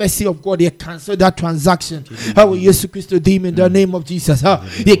by the mercy of God, he cancelled that transaction. How will Jesus Christ to them in the name of Jesus?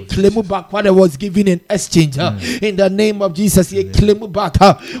 He claimed back what was given in exchange. In the name of Jesus, he claimed back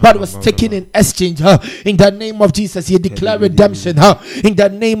what was taken in exchange. In the name of Jesus, he declared redemption. In the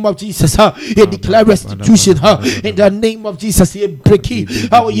name of Jesus, he declared restitution. In the name of Jesus, he break it.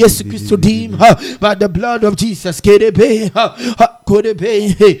 How will Jesus Christ to them by the blood of Jesus? Could it be? Could it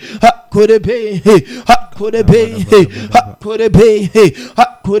be? Could it be? Could it be? Could it be?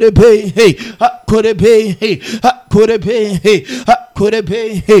 Could it be? Could it be? Could it be? Could it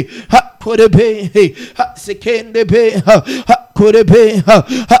be? Could it be? Second be? Could it be?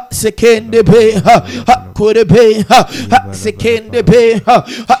 Second be? Could it be? Second be?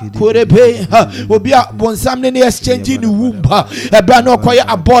 Could it be? Will be a one something exchanging the womb. A brand no quiet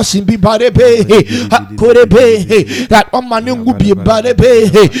abortion be body be. Could it be that one man will be body be?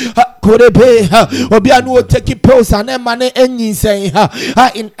 Could it be? Will be a no taking pills and then money and saying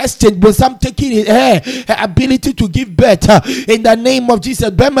in exchange, but some taking her ability to give birth in the name of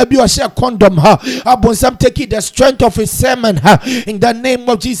Jesus. There may be a share condom, but some taking the strength of his sermon in the name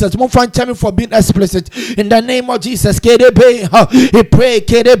of Jesus. Move on, tell me for being explicit. In the name of Jesus, KDB, he pray,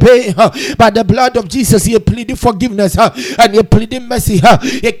 KDB, by the blood of Jesus, he pleaded forgiveness and he pleaded mercy.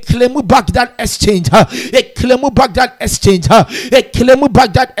 He claim back that exchange. He claim back that exchange. He claim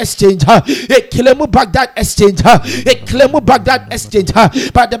back that exchange. He claim back that exchange. He claim back that exchange.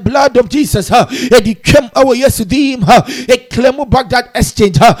 By the blood of Jesus, he came over yesterday. He claim back that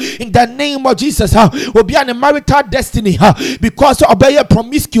exchange. In the name of Jesus, will be an marital destiny because of being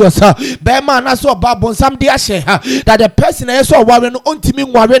promiscuous. Beman also about some dear share that the person is so warren ultimate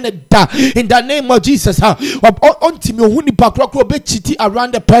warren in the name of Jesus. Ultimate huni pakro be chiti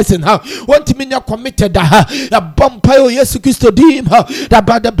around the person. Ultimate committed that bumpire yes Christo dim that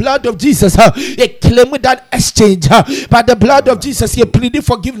by the blood of Jesus he claimed that exchange by the blood of Jesus he pleaded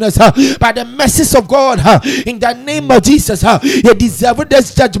forgiveness by the mercies of God in the name of Jesus he deserved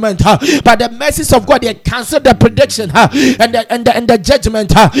this judgment by the mercies of God he cancelled the prediction and the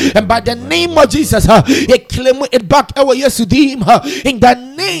judgment and by the name of Jesus he claimed it back our yesterday in the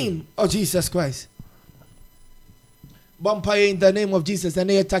name of Jesus Christ. Vampire in the name of Jesus, and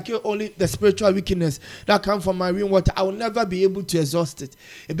they attack you only the spiritual wickedness that come from marine water. I will never be able to exhaust it.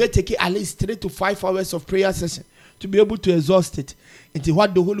 It better take at least 3 to 5 hours of prayer session to be able to exhaust it into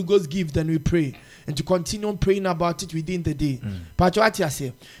what the Holy Ghost gives. Then we pray and to continue praying about it within the day. But what I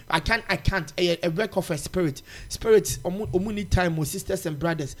say, I can't. A work of a spirit. Spirits, omuni time, with sisters and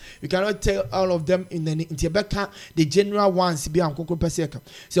brothers. You cannot tell all of them in the general ones. Be on Coco Peseka.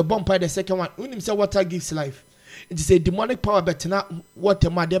 So, vampire the second one. When him say water gives life. It is a demonic power, but now water,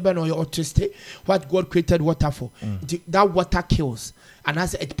 my dear, or autistic, what God created water for. That water kills, and I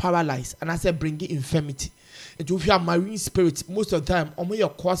said it paralyzes, and I said bring infirmity. And if you have marine spirits, most of the time, only your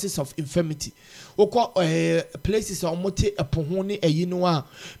causes of infirmity. Places are almost a pohoni a yinoa.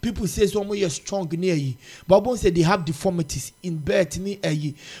 People say so you're strong near ye. But once they have deformities in bed near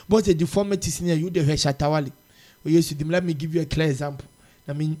ye. Once the deformities near you, they have shatawali. Let me give you a clear example.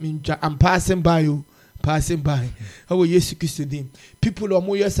 I'm passing by you. How will you to them? People are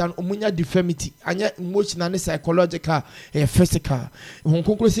more and omunya deformity, and emotional and psychological and physical. When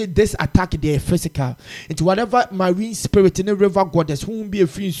conclude say this attack they are physical. Into whatever marine spirit in the river goddess who will be a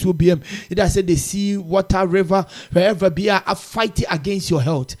free so be either say the sea, water, river, wherever be a fight against your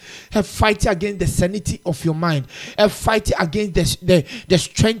health, a fight against the sanity of your mind, a fight against the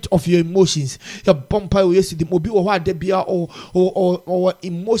strength of your emotions. Your bumper will use the mobile or what they be or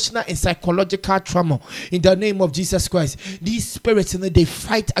emotional and psychological trauma. In the name of Jesus Christ, these spirits they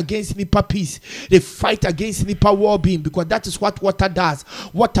fight against nipa peace, they fight against nipa well-being, because that is what water does.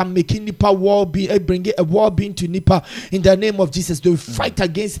 Water making nipa well-being, bringing a well-being to nipa. In the name of Jesus, they fight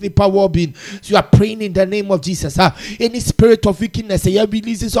against nipa well-being. So you are praying in the name of Jesus. Any spirit of wickedness,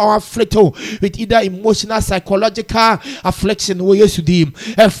 releases or afflict with either emotional, psychological affliction, or yes,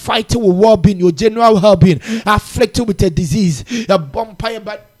 a fight with well-being, your general well-being, afflicted with a disease, a vampire,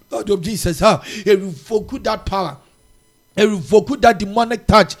 but God of Jesus, he revoke that power. He revoke that demonic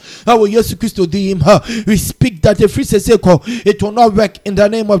touch. How will Jesus Christ do him? We speak that the free it will not work in the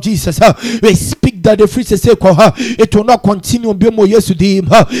name of Jesus. We speak that the free it will not continue. Be more yes to him.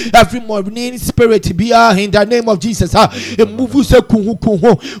 Every morning spirit be in the name of Jesus. A move say kuhu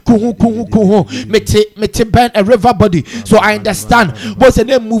mete burn a river body. So I understand. What's the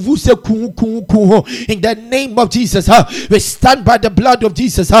name? Move say kuhu in the name of Jesus. We stand by the blood of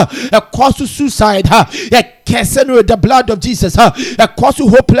Jesus. A cause to suicide. Cursing with the blood of Jesus, a cause of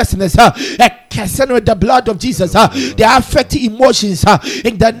hopelessness, a cursing with the blood of Jesus, they are affecting emotions,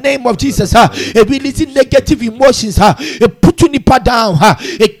 in the name of Jesus, releasing negative emotions, put nipa down, a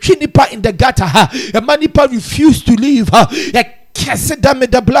nipa in the gutter, a manipa refuse to leave, cast them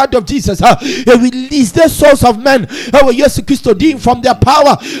with the blood of Jesus. Release the souls of men. Jesus Christ from their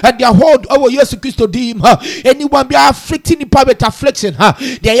power and their hold. Jesus Christ anyone be afflicting with affliction.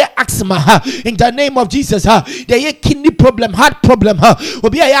 They are asthma in the name of Jesus. They are kidney problem, heart problem. Will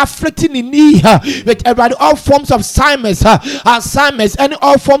be afflicting in knee with about all forms of Alzheimer's, and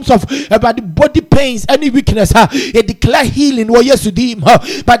all forms of about the body pains, any weakness. They declare healing.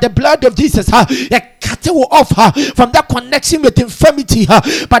 By the blood of Jesus. Cut off from that connection with infirmity,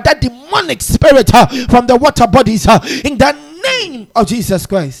 but that demonic spirit from the water bodies in the name of Jesus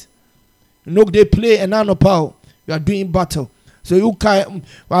Christ. No, they play and no power. We are doing battle. So you can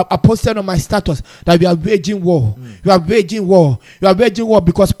I posted on my status that we are waging war. You are waging war. You are waging war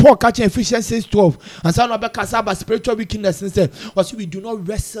because Paul catching Ephesians 6:12 and some about Kasaba spiritual wickedness and said, we do not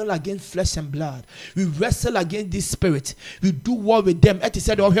wrestle against flesh and blood. We wrestle against this spirit. We do war with them. It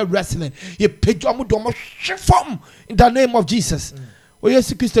said all here wrestling. You in the name of Jesus.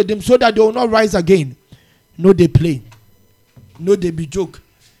 Yes, Christ them so that they will not rise again. No, they play. No, they be joke.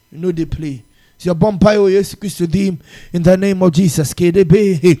 No, they play. Your bumpire, yes, Christ in the name of Jesus.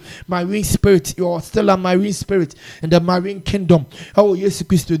 KDB, marine spirit, you are still a marine spirit in the marine kingdom. Oh, yes,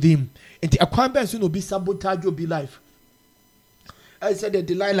 Christ him. And the acquaintance will be sabotage your be life. I said the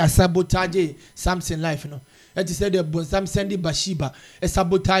Delilah sabotage Samson life, you know. And he said the Sam sending Bathsheba a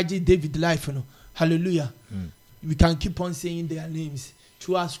sabotage David life, you know. Hallelujah. We can keep on saying their names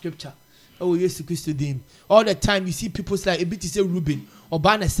through our scripture. Oh, yes, Christ him. All the time you see people like a bit to say Reuben or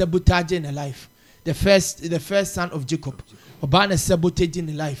ban a sabotage in a life. The first son of Jacob. Obana sabotaging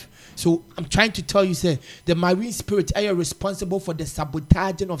in life. So I'm trying to tell you, say the marine spirit are responsible for the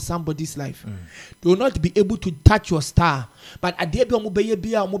sabotaging of somebody's life. They will not be able to touch your star. But at the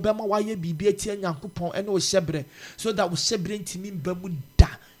so that was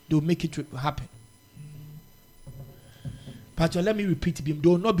they will make it happen. But let me repeat to them. They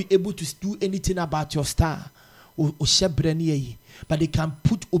will not be able to do anything about your star. But they can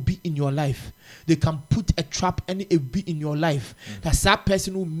put obi in your life. They can put a trap and a bee in your life. That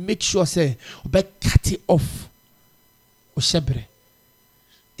person will make sure say obi cut it off. Oshebre.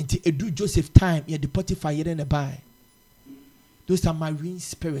 Until edu Joseph time, you deport fire in a buy. Those are marine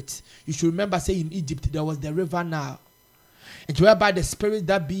spirits. You should remember, say in Egypt there was the river Nile. And whereby the spirit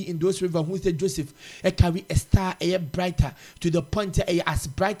that be in those rivers, who said Joseph, carry a star brighter to the point as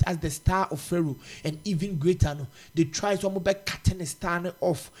bright as the star of Pharaoh and even greater. No, they tried some by cutting the star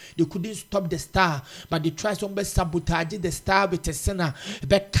off. They couldn't stop the star, but they tried some by sabotaging the star with a sinner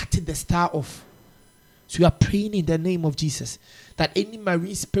by cutting the star off. So we are praying in the name of Jesus that any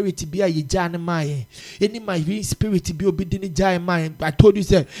marine spirit be a yijana, any marine spirit be obedient giant. I told you,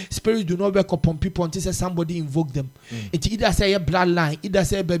 say spirits do not work upon people until somebody invoke them. It either say a bloodline, either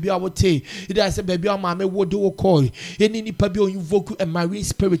say baby I would say, either say baby I mama what do call any people invoke a marine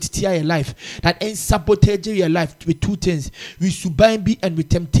spirit to your life that ends sabotage your life with two things: with sublime be and with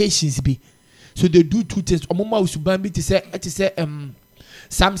temptations be. So they do two things. Omoma with sublime be to say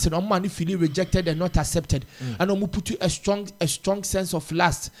Samson, on man feeling rejected and not accepted, and I'm put you a strong sense of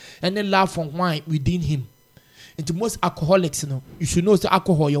lust and then love for wine within him. Into most alcoholics, you should know the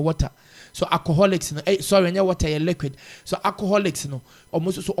alcohol your water. So alcoholics, sorry, your water your liquid. So alcoholics,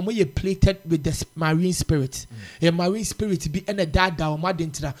 almost so almost plated with the marine spirit. A marine spirit be and a dad down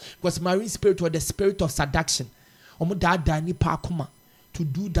because marine spirit was the spirit of seduction. Almost dad ni pa to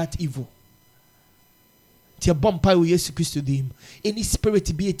do that evil. Tia bompa we Yesu Christo dim. Any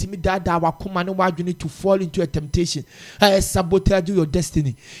spirit be a timid dad wakuma no why you need to fall into a temptation. Sabotage your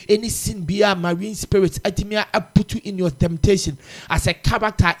destiny. Any sin be a marine spirit. Atimia I put you in your temptation as a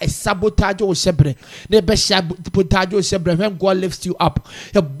character, a sabotage or shebre. Never sabotage or shebre when God lifts you up.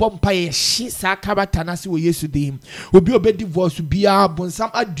 A bompa a shisa character nasi we Yesu dim. Will be obey divorce to be a bon some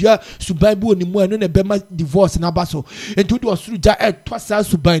adia subaibu ni mo no ne bema divorce na baso. Into do suja twasa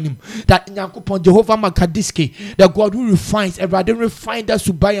subainim that Nyankopon Jehovah Makadis. That God will refine everybody, refine that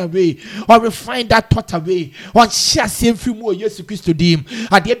subaya way, or refine that thought away, or share same few more years to Christ to him.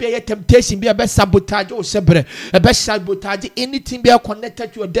 At the be a temptation, be a best sabotage or sebre, a best sabotage, anything be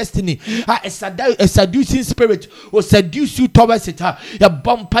connected to your destiny. A seducing spirit will seduce you towards it. A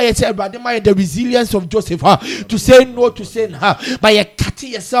vampire, everybody, the resilience of Joseph to say no to sin, by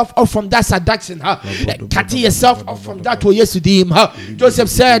cutting yourself off from that seduction, cutting yourself off from that way yes to him. Joseph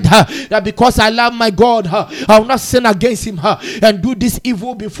said that because I love my God, I will not sin against him and do this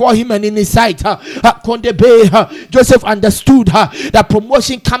evil before him and in his sight. Joseph understood that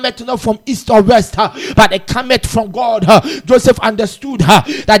promotion cometh not from east or west, but it cometh from God. Joseph understood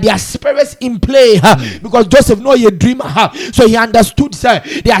that there are spirits in play because Joseph know a dreamer, so he understood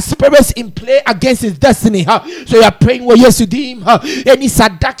there are spirits in play against his destiny. So you are praying with Yesudim, any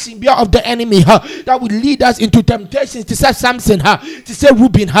seduction of the enemy that will lead us into temptations to say Samson, to say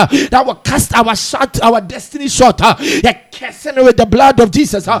Reuben, that will cast our destiny short, cursing with the blood of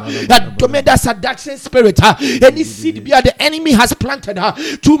Jesus, that domain that seduction spirit, any seed be the enemy has planted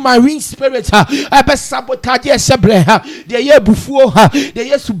to marine spirits, sabotage the year before, the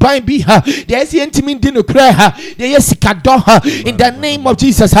year subain be, the year intimate dinner prayer, the year sikado, in the name of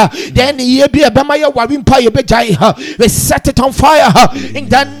Jesus, then the year be a bamaya warin pie, we set it on fire, in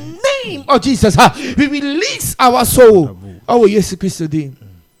the name of Jesus, we release our soul. Oh, yes, Christ,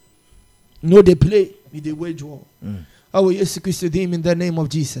 no, they play. They wage war. Oh, yes, Christ, in the name of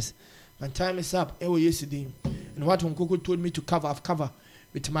Jesus. My time is up. Oh, yes, and what Unkoko told me to cover, I've covered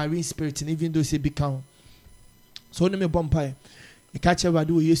with my marine spirit, and even though say become so, no me bumpire. The catcher will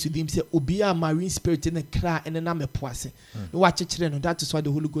do yes to him say, Obia marine spirit in a cry and then I'm a poisse. No watch it, that is why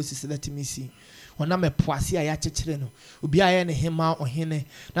the Holy Ghost is letting me see. When I'm a poisse, I catch it. Ubia and him out or hene.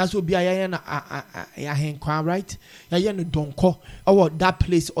 That's what be a hen crown, right? Yayan don't call or that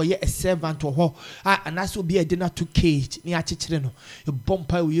place or yet a servant or her. And that's will be a dinner to cage near Chicheno. A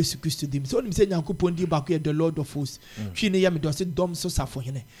bumpire we used to Christ to them. So I'm saying, Yankupondi back here, the Lord of hosts. She near me does it dumb so suffer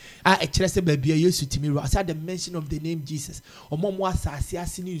him. I expressed baby, I used to me. I said the mention of the name Jesus. Or mom was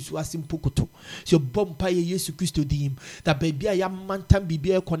assassinating you as in Pokoto. So bumpire used to Christ to them. That baby, I am mantam be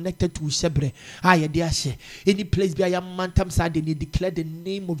connected to Shebre. Any place be I am mantam side and he declared the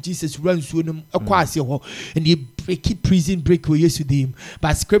name of Jesus runs with him across your and he break prison break with Yesudim.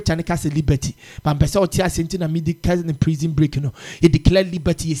 By script and cast liberty. But Bessotia sent in a medical prison break. He declared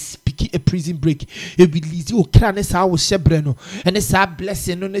liberty, he speaking a prison break. He release you cranes our Shebreno and it's a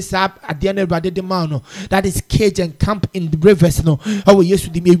blessing on this app at the end of the man that is cage and camp in the rivers. No, our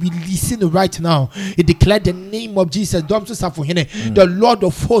Yesudim may release it right now. He declared the name of Jesus. The Lord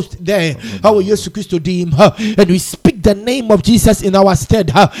of hosts there. Our Yesu Christ dim, and we speak the name of Jesus in our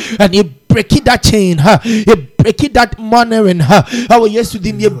stead, and he break it that chain, he break it that monitoring, oh yes,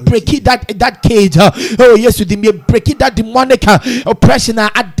 you break it that cage, oh yes, you break it that demonic oppression,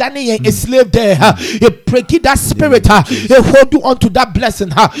 Adani a slave there, you break it that spirit, you hold you onto that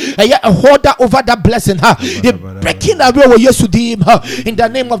blessing, a hold that over that blessing, you breaking away, oh yes, you in the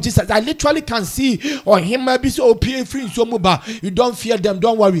name of Jesus. I literally can see on him maybe so free so mobile. You don't fear them,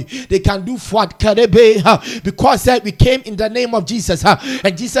 don't worry, they can do what because we came in the name of Jesus,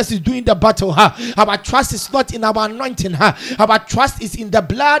 and Jesus is doing the battle. Our trust is not trust in our anointing. Our trust is in the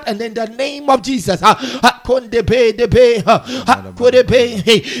blood and in the name of Jesus.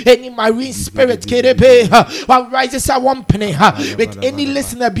 Any marine spirit rises at one penny with any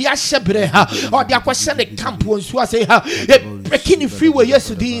listener be a shepherd or the question the camp was say breaking free where yes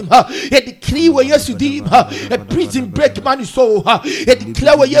to deem a decree where yes to deem a prison break man soul a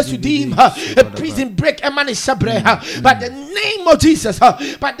declare where yes to deem a prison break a man is shepherd by the name of Jesus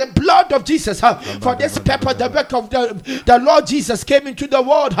by the blood of Jesus for this purpose the work of the Lord Jesus came into the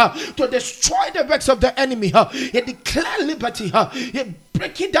world to destroy the works of the enemy. He declare liberty. He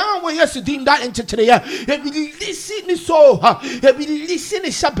break it down when you to deem that into today. He release in the soul. He release in the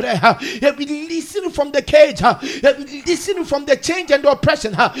shabre. He release from the cage. He release from the change and the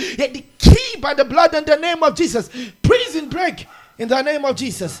oppression. He decree by the blood and the name of Jesus. Prison break in the name of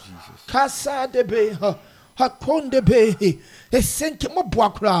Jesus. Kasa debe. Hakonde be. By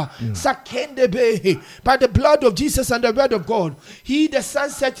the blood of Jesus and the word of God, he the Son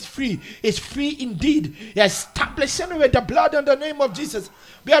sets free is free indeed. Establishing with the blood and the name of Jesus.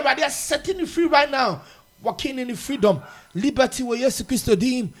 We are already setting you free right now. Walking in the freedom, liberty with Jesus Christ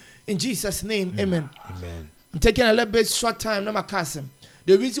in Jesus' name. Amen. Amen. I'm taking a little bit short time. No,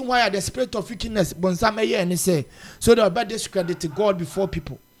 the reason why the spirit of wickedness, and say, so that I discredit to God before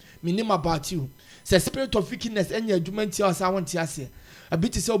people. Meaning about you. Say spirit of wickedness and your judgment I want to say. A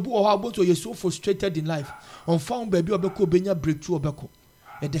bit is so about you're so frustrated in life. On found baby obeko benya breakthrough obeko.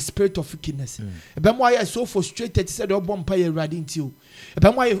 The spirit of wickedness. About why you're so frustrated, said oh bompire riding to you.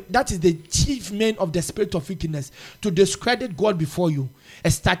 About why that is the chief main of the spirit of wickedness to discredit God before you.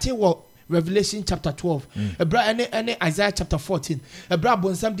 Starting what Revelation chapter 12. And Isaiah chapter 14.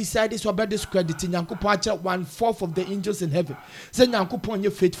 Some decided to about discrediting Yankupon 1/4 of the angels in heaven. Say Yankupon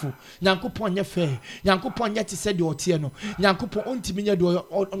you're faithful. Yankupon you're fair. Yankupon yet said your tiano. Yankupon untimina do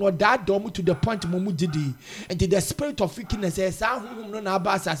or that domu to the point Mumu didi. And the spirit of wickedness says, I whom no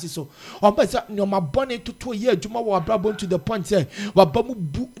abas so. Or but no my bonnet to 2 years, Juma were brabon to the point say, Wabamu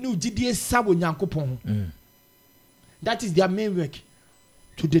new didi saw Yankupon. That is their main work.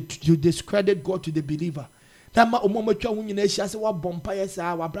 To discredit God to the believer. That ma omometwa wunyina ehia se wa bompire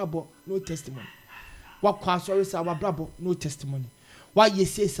sa wa brabo no testimony. Wa kwasori sa wa brabo no testimony. Wa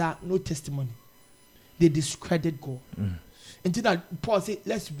yese sa no testimony. They discredit God. Until that Paul say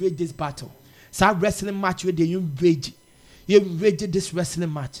let's wage this battle. Sa wrestling match where they wage. You wage this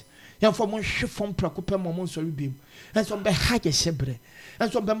wrestling match. Yan for mon hwe from prakope momon sori bim. And some be hage shebre.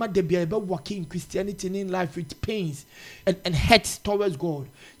 And some bema de be walking in Christianity in life with pains and hurts towards God.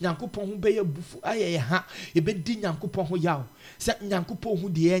 Nyankopon hu be bufu aye ha e be di nyankopon ho yaw. Say nyankopon hu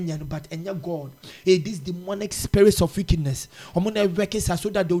de enya no but enya God. This demonic spirits of wickedness. Omo na work so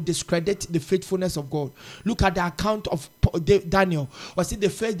that they will discredit the faithfulness of God. Look at the account of Daniel. Was it the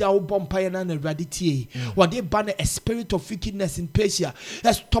first that bompire na radity? Or they ban a spirit of wickedness in Persia.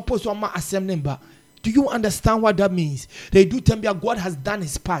 Let's top us on my assembly. Do you understand what that means? They do tell me God has done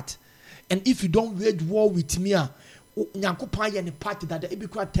his part. And if you don't wage war with me, Nyankopon any party that it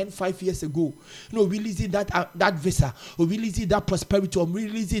became 5 years ago. No, releasing that visa, or releasing that prosperity, or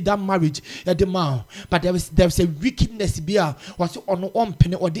releasing that marriage at the man. But there's a wickedness here. Was on one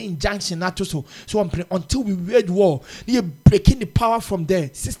penny or the injunction not so until we wage war. You're breaking the power from there,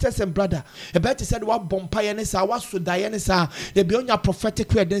 sisters and brother. A better said what bompire sa what so Diana sa the beyond your prophetic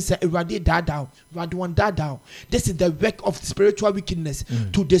credence eradicate that down. Radwan that down. This is the work of spiritual wickedness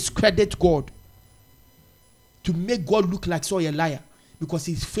to discredit God. To make God look like so a liar because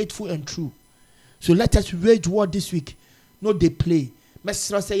he's faithful and true. So let us wage war this week. No, they play.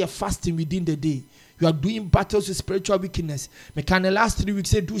 Messenger say you're fasting within the day. You are doing battles with spiritual wickedness. Me can the last 3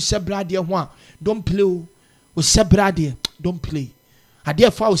 weeks say do shebradia one. Don't play. O shebradia. Don't play. I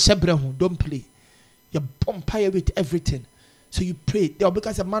therefore shebra don't play. You bombard with everything. So you pray. There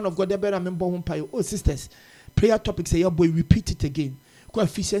because a man of God they better remember umpire. Oh sisters, prayer topic say your boy repeat it again. Go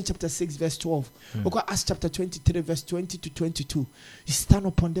Ephesians chapter 6 verse 12. Go Acts chapter 23 verse 20 to 22. You stand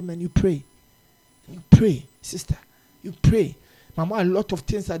upon them and you pray. You pray, sister. You pray. Mama, a lot of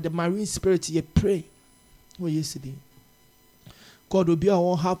things like the marine spirit, you pray. Oh, yesterday. God will be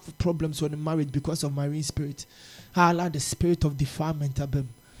all have problems on the marriage because of marine spirit. I allow the spirit of defilement abem.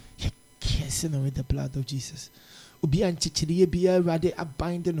 You're cursing away the blood of Jesus. Ubi anchichiri be a rather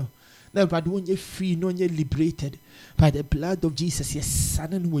abinding. Now, but when you're free, no, you're liberated by the blood of Jesus. Yes,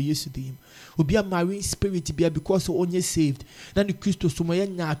 son, and we used to him. Will be a marine spirit be because of only saved. Then the Christos to my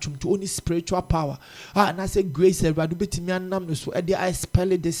natural to only spiritual power. And I said, grace, and Radubit me and Namno, so I spell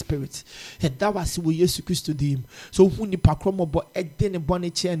the spirit. And that was we used to Christ to him. So who ni pakromo but Eden and Bonnie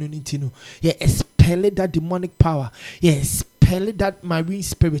Chen and Intino. Yeah, expel that demonic power. Yes. That marine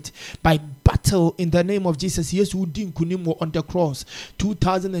spirit by battle battle in the name of Jesus. Yes, we did kunimo on the cross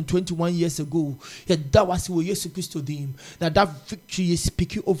 2021 years ago. Yeah, that was what Jesus Christ to them. That victory is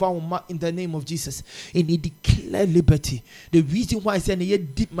speaking over our in the name of Jesus. And he declare liberty. The reason why I say a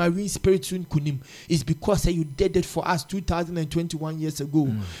deep marine spirit in kunim is because you did it for us 2021 years ago.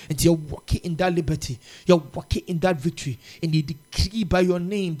 And you're walking in that liberty. You're walking in that victory. And you decree by your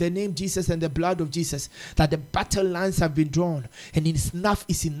name, the name Jesus and the blood of Jesus, that the battle lines have been drawn. And enough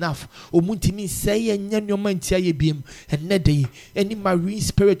is enough. Omuntimi say and any marine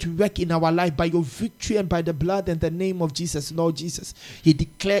spirit work in our life by your victory and by the blood and the name of Jesus, Lord Jesus. He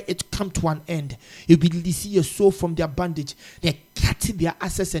declare it come to an end. You release your soul from their bondage. They're cutting their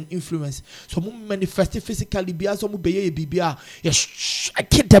access and influence. So manifest physically, you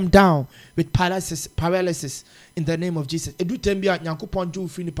strike them down with paralysis in the name of Jesus. Edu tembia nyankopon ju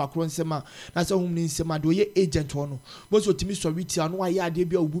free ni pakro nsema na se hum ni nsema do ye agent wono most otimi soriti anu aye ade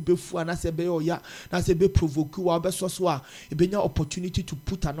bia obu befu ana se be oya na se be provoke wa be so so a e benya opportunity to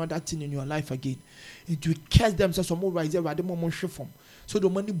put another thing in your life again. And to curse them so some rise every mo hwe form so the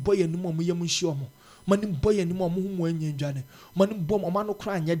money boy animo mo yam hye omo money boy animo mo hu mo anyanjane money bom o ma no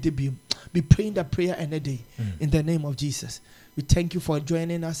kra anya de biem. Be praying that prayer any day in the name of Jesus. We thank you for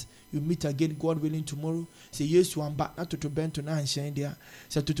joining us. You meet again, God willing, tomorrow. Say yes to one back, not to bend to nine shine there.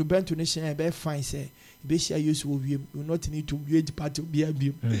 Say to bend to nation, be fine. Say, be sure you will not need to wait part of be a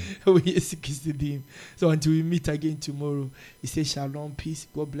beam. So until we meet again tomorrow, we say shalom, peace.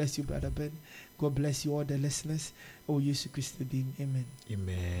 God bless you, Brother Ben. God bless you, all the listeners. Oh, Jesus Christ, amen.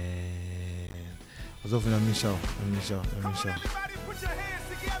 Amen. Michelle. Everybody put your hands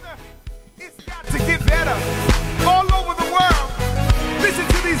together. It's got to get better. All over the world. Listen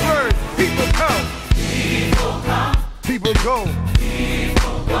to these words. People come. People go.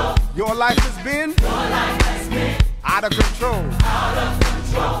 Your life has been out of control.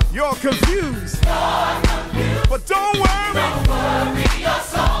 You're confused. But don't worry. Your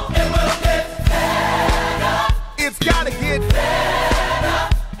soul, it will get better. It's got to get better.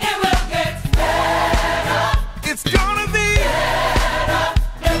 It will get better. It's gonna be better.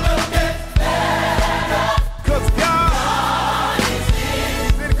 It will get better. 'Cause God is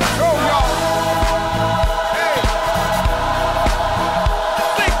in control, y'all. Hey.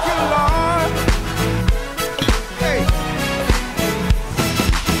 Thank you, Lord. Hey.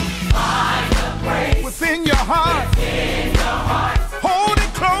 Find the praise within your heart.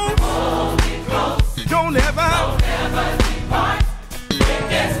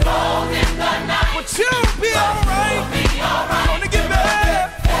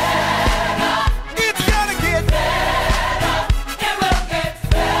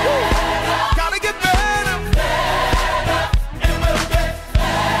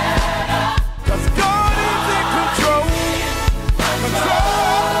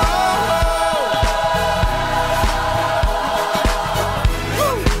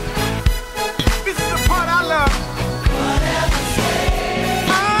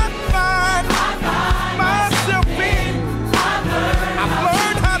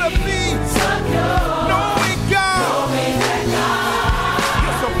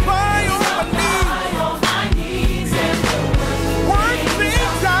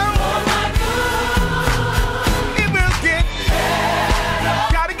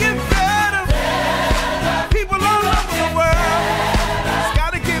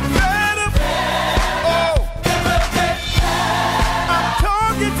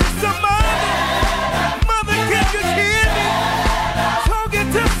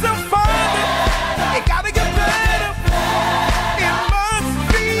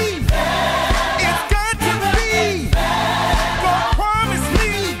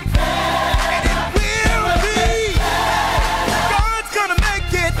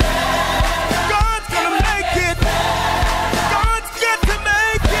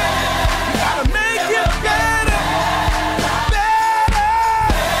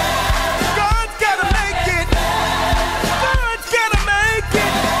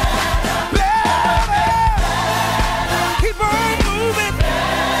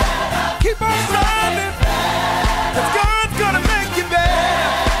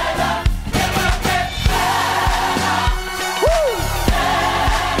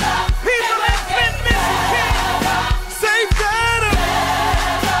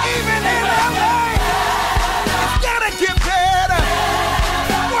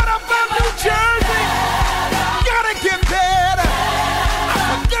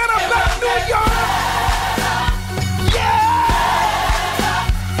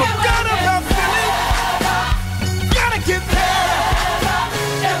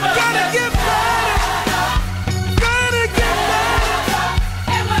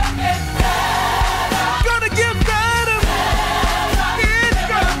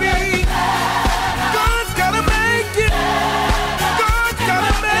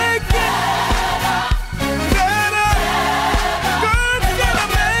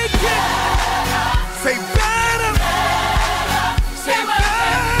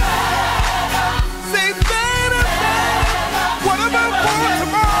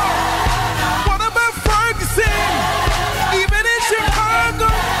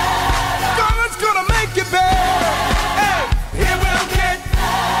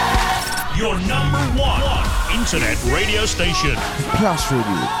 Your number one internet radio station. Plus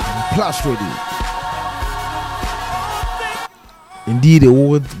Radio. Plus Radio. Indeed, the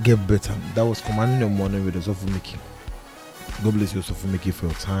world get better. That was Commanding the Morning with Osofumiki. God bless you, Osofumiki, for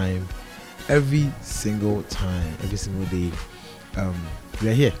your time. Every single time, every single day, we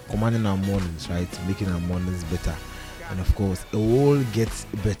are here commanding our mornings, right? Making our mornings better. And of course, it all gets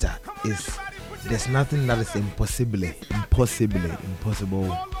better. There's nothing that is impossible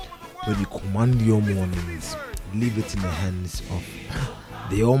when you command your mornings. Leave it in the hands of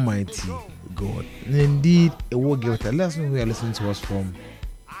the Almighty God. And indeed, it will get better. Let us know who you are listening to us from.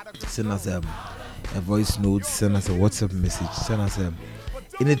 Send us a voice note, send us a WhatsApp message, send us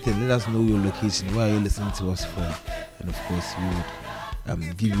anything. Let us know your location, where are you listening to us from, and of course we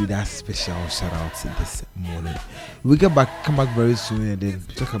would give you that special shout out this morning. We'll come back very soon and then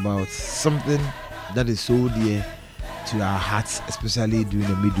talk about something that is so dear to our hearts, especially during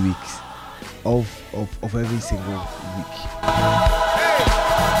the midweeks of every single week.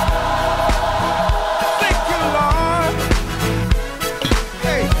 Thank you, Lord.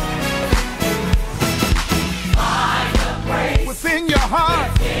 Hey. Within your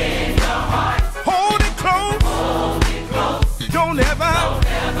heart. Hold it close. Don't ever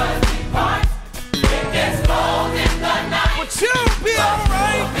depart. It gets cold in the night. But you'll be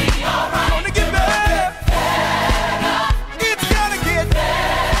alright. Gonna get better. It's gotta get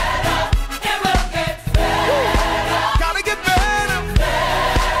better. It will get better. Gotta get better.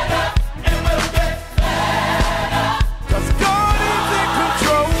 It will get better. 'Cause God is in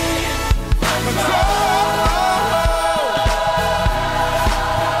control.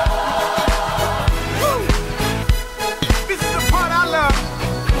 Woo. This is the part I love.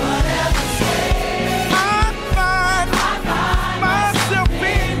 I find myself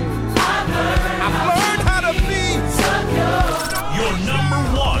being. I've learned how to be. Your number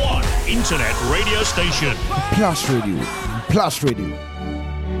one internet radio station. Plus Radio. Plus Radio.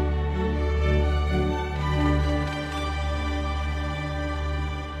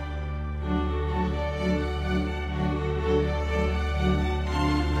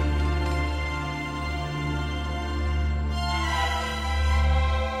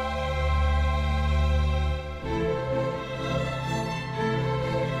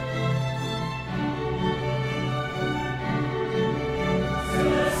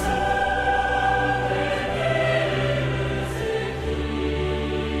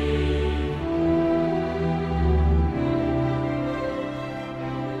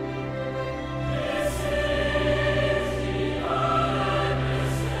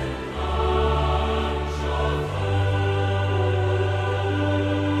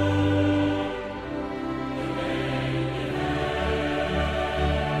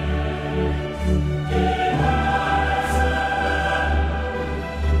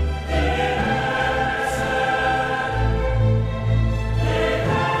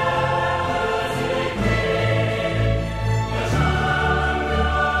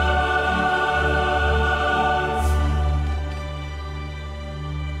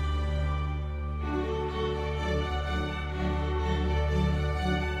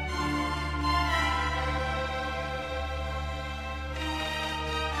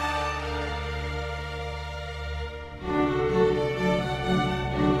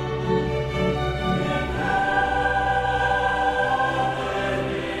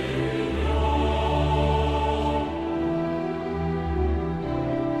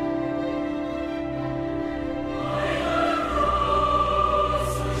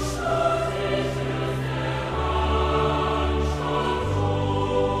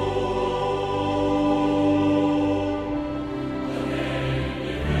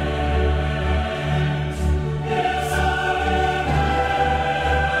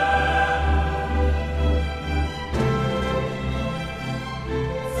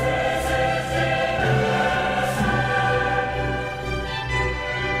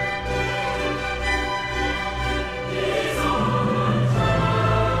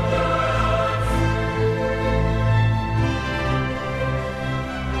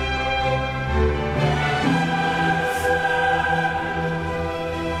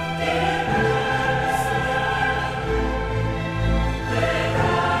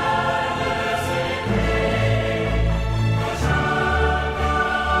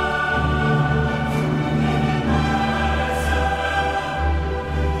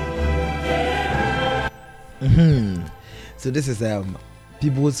 So this is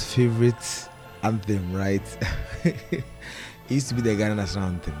people's favorite anthem, right? It used to be the Ghana national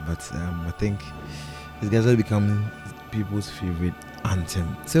anthem, but I think it's gradually becoming people's favorite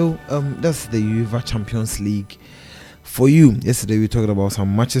anthem. So that's the UEFA Champions League For you, yesterday we talked about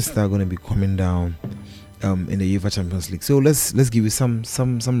some matches that are going to be coming down in the UEFA Champions League. So let's give you some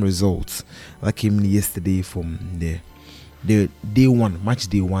results that came in yesterday from the match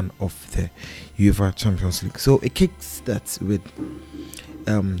day one of the UEFA Champions League. So it kicks that with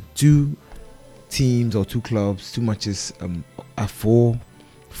two teams or two clubs, two matches at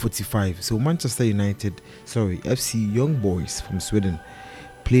 4:45. So FC Young Boys from Sweden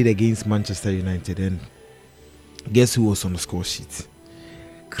played against Manchester United, and guess who was on the score sheet?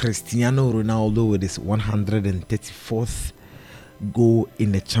 Cristiano Ronaldo with his 134th goal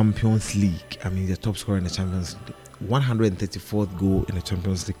in the Champions League. I mean, the top scorer in the Champions League. 134th goal in the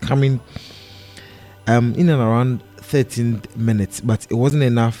Champions League, coming in and around 13th minutes, but it wasn't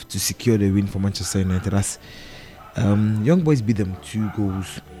enough to secure the win for Manchester United, as Young Boys beat them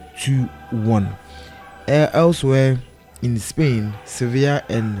 2-1. Elsewhere in Spain, Sevilla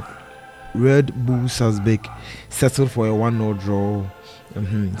and Red Bull Salzburg settled for a 1-0 draw.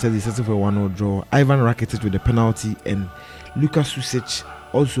 Settled for a 1-0 draw. Ivan Rakitic with a penalty, and Lukas Susic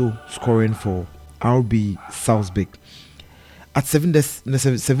also scoring for RB Salzburg. At 7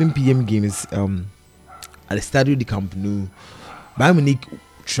 p.m. games at the Stadio de Camp Nou, Bayern Munich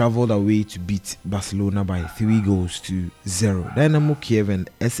travelled away to beat Barcelona by 3-0. Dynamo Kiev and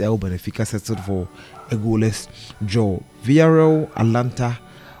SL Benfica settled for a goalless draw. Villarreal Atlanta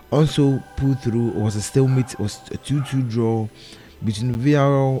also pulled through. It was a stalemate. It was a 2-2 draw between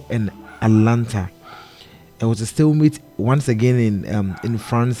Villarreal and Atlanta. It was a stalemate once again in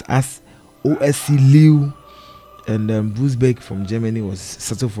France, as OSC Lille and Wolfsburg from Germany was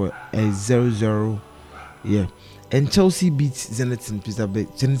settled for a 0-0. Yeah, and Chelsea beat Zenit St.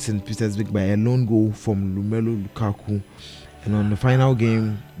 Petersburg by a lone goal from Romelu Lukaku. And on the final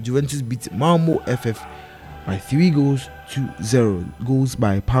game, Juventus beat Malmo FF by 3-0. Goals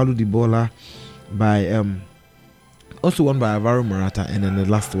by Paulo Dybala, by also one by Alvaro Morata, and then the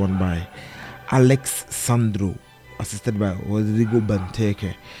last one by Alex Sandro, assisted by Rodrigo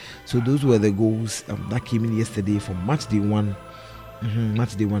Benteke. So those were the goals that came in yesterday from match day one.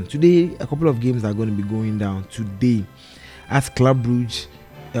 Today, a couple of games are going to be going down today, as Club Brugge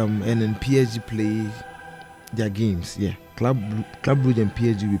and then PSG play their games. Yeah, Club Brugge and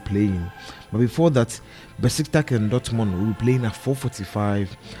PSG will be playing. But before that, Besiktas and Dortmund will be playing at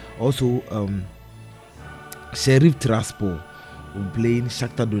 4:45. Also, Sheriff Tiraspol will be playing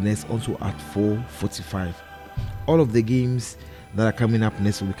Shakhtar Donetsk also at 4:45. All of the games that are coming up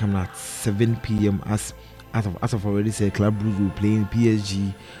next will be coming at 7 p.m. as I've already said. Club Brugge will be playing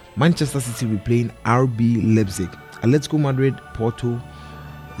PSG, Manchester City will be playing RB Leipzig, Atletico Madrid, Porto,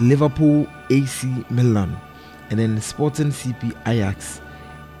 Liverpool, AC Milan, and then Sporting CP Ajax,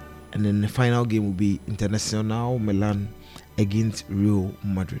 and then the final game will be Internacional Milan against Real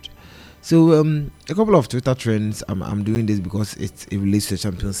Madrid. So a couple of Twitter trends. I'm doing this because it relates to the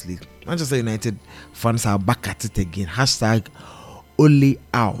Champions League. Manchester United fans are back at it again. Hashtag Ole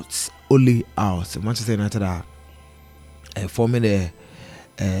out. Manchester United are forming a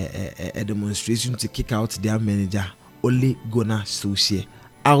demonstration to kick out their manager Ole Gunnar Solskjaer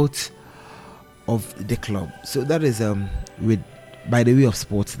out of the club. So that is by the way of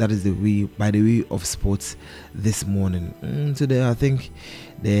sports. That is by the way of sports this morning. Today, I think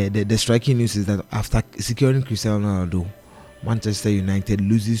the striking news is that after securing Cristiano Ronaldo, Manchester United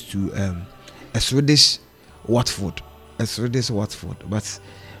loses to a Swedish Watford. But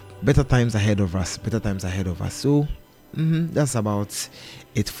better times ahead of us. So that's about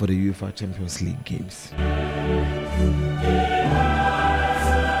it for the UEFA Champions League games.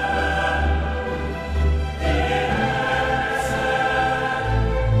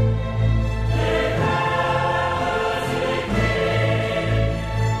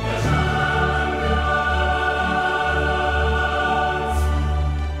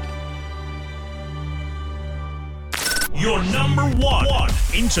 Your number one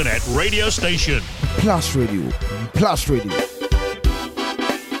internet radio station. Plus Radio. So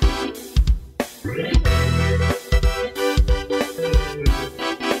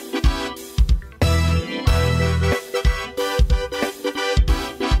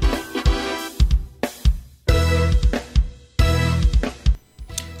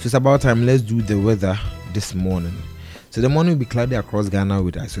it's about time. Let's do the weather this morning. So the morning will be cloudy across Ghana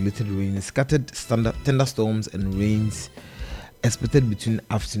with isolated rain, scattered thunderstorms and rains expected between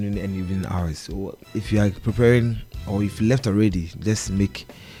afternoon and evening hours. So if you are preparing or if you left already, just make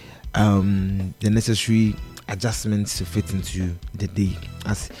the necessary adjustments to fit into the day,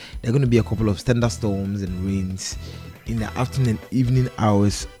 as there are going to be a couple of thunderstorms and rains in the afternoon and evening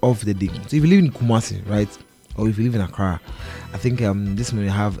hours of the day. So if you live in Kumasi, right, or if you live in Accra, I think this may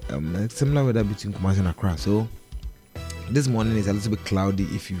have similar weather between Kumasi and Accra. So This morning is a little bit cloudy.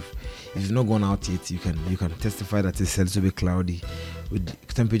 If you've not gone out yet, you can testify that it's a little bit cloudy,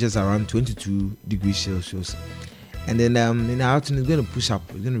 with temperatures around 22 degrees Celsius. And then in the afternoon, it's going to push up.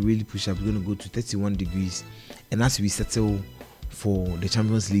 It's going to really push up. It's going to go to 31 degrees. And as we settle for the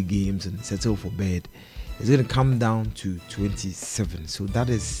Champions League games and settle for bed, it's going to come down to 27. So that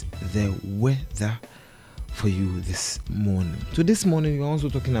is the weather for you this morning. So this morning, we're also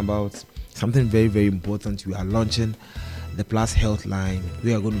talking about something very, very important. We are launching the Plus Health Line.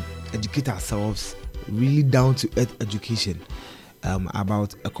 We are going to educate ourselves, really down to earth education,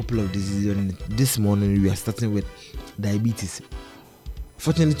 about a couple of diseases. And this morning we are starting with diabetes.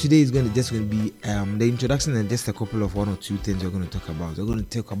 Fortunately, today is just going to be the introduction and just a couple of one or two things we're going to talk about. We're going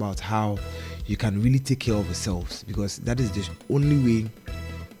to talk about how you can really take care of yourselves, because that is the only way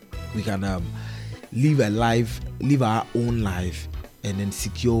we can live our own life and then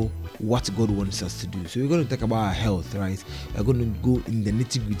secure what God wants us to do. So we're going to talk about our health, right? We're going to go in the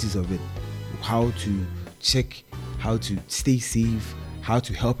nitty-gritties of it, how to check, how to stay safe, how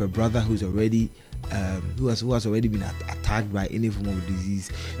to help a brother who's already who has already been attacked by any form of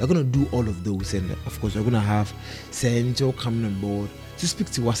disease. We're going to do all of those, and of course we're going to have Central coming on board to speak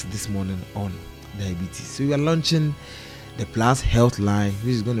to us this morning on diabetes. So we are launching the Plus Health Line,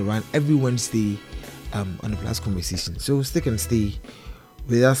 which is going to run every Wednesday on the Plus Conversation. So stick and stay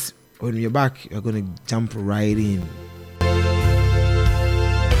with us. When we're back, we're going to jump right in.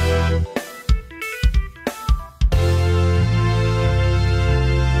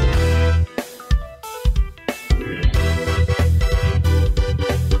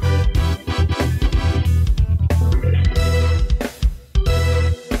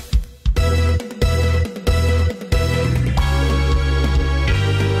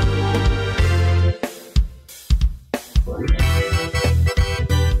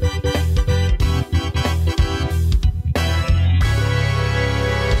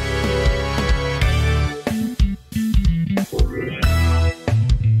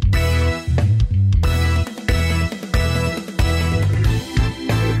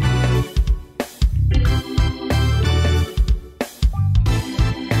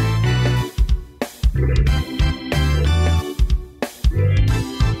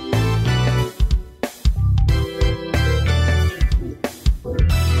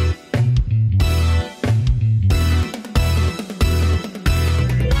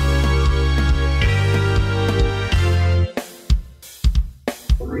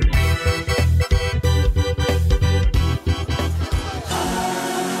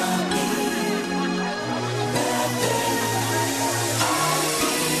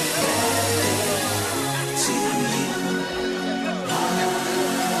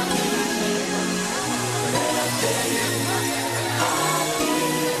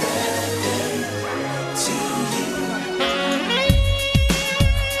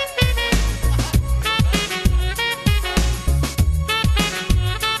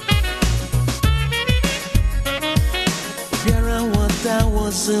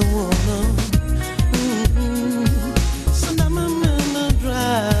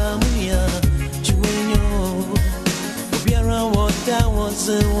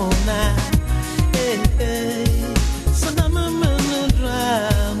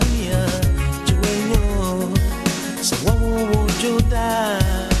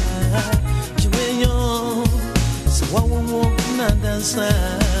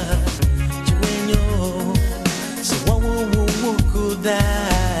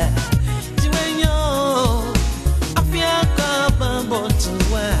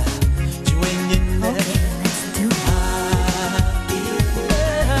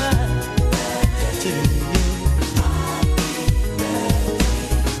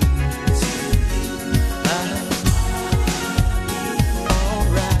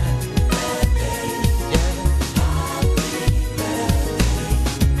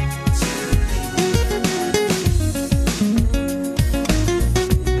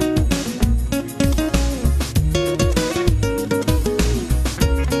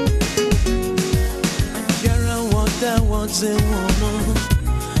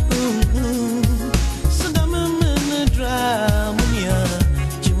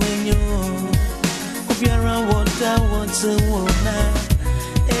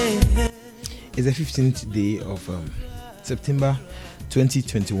 It's the 15th day of September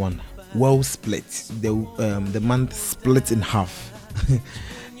 2021. Well split. The month split in half.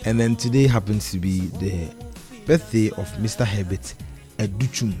 And then today happens to be the birthday of Mr. Herbert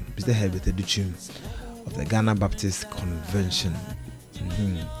Educhum. Mr. Herbert Educhum of the Ghana Baptist Convention.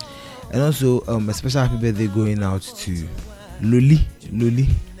 And also a special happy birthday going out to Loli.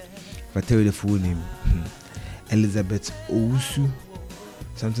 If I tell you the full name. Elizabeth Owusu,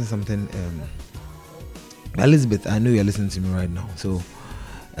 something. Elizabeth, I know you're listening to me right now. So,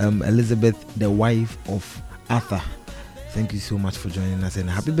 Elizabeth, the wife of Arthur, thank you so much for joining us, and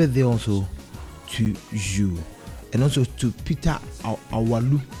happy birthday also to you, and also to Peter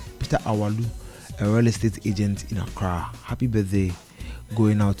Awalu, a real estate agent in Accra. Happy birthday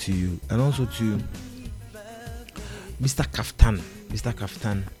going out to you, and also to Mr. Kaftan,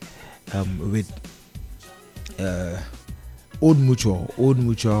 with Old Mutual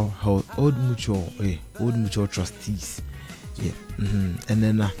trustees, yeah, and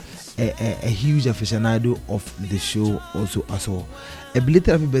then a huge aficionado of the show also as well. A belated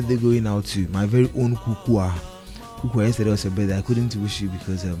happy birthday going out to my very own Kukua. Yesterday was a birthday. I couldn't wish you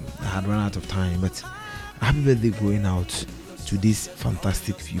because I had run out of time, but a happy birthday going out to these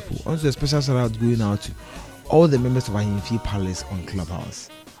fantastic people. Also a special shout out going out to all the members of Ahimfi Palace on Clubhouse,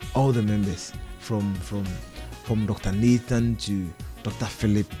 all the members from Dr. Nathan to Dr.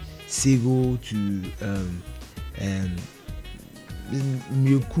 Philip Sego to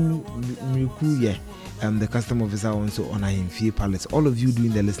Miuku, yeah, the custom officer also on Ahimfi Palace. All of you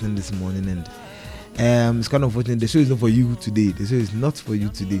doing the listening this morning, and it's kind of unfortunate the show is not for you today. The show is not for you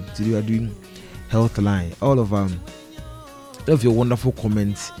today. Today we are doing Healthline. All of your wonderful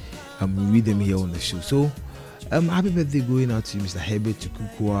comments, we read them here on the show. So happy birthday going out to Mr. Herbert, to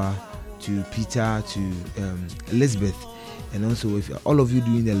Kukua, to Peter, to Elizabeth, and also if all of you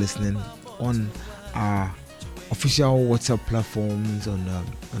doing the listening on our official WhatsApp platforms, on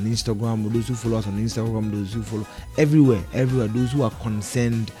Instagram, those who follow us on Instagram, those who follow everywhere, those who are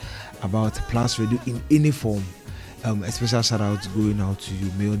concerned about Plus Radio in any form, a special shout out going out to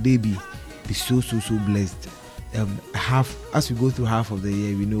you. May your day be so blessed. As we go through half of the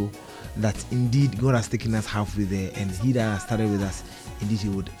year, we know that indeed God has taken us halfway there, and He that has started with us, indeed He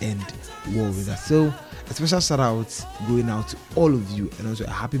would end well with us. So a special shout out going out to all of you, and also a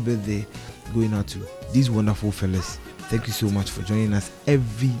happy birthday going out to these wonderful fellas. Thank you so much for joining us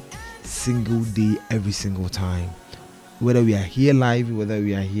every single day, every single time. Whether we are here live, whether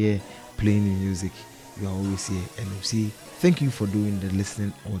we are here playing the music, you are always here, and we say thank you for doing the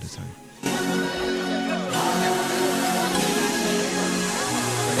listening all the time.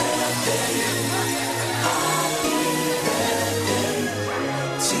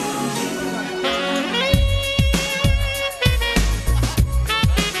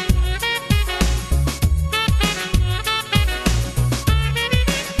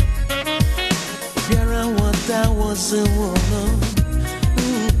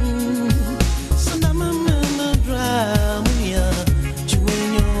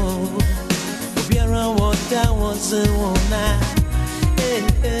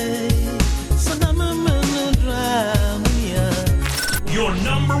 Your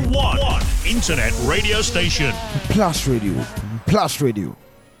number one internet radio station. Plus Radio.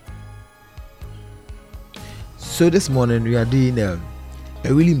 So this morning we are doing a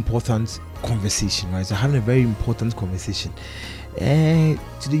really important conversation, right? So having a very important conversation. Today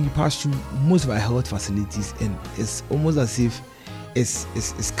you pass through most of our health facilities, and it's almost as if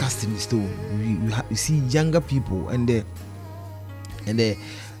it's cast in stone. You see younger people, and the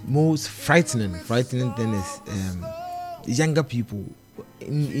most frightening thing is younger people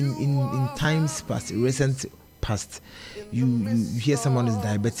in times past, recent past. You hear someone is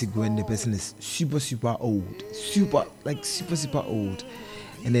diabetic when the person is super old, super old,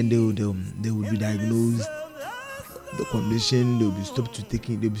 and then they will be diagnosed the condition. They'll be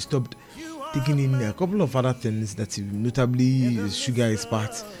stopped taking in a couple of other things, that notably sugar is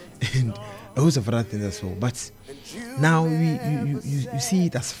part, and a host of other things as well. But now you see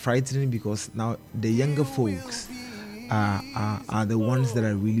it as frightening, because now the younger folks are the ones that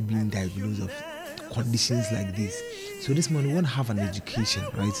are really being diagnosed of conditions like this. So this morning we want to have an education,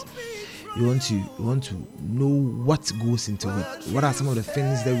 right? We want to know what goes into it. What are some of the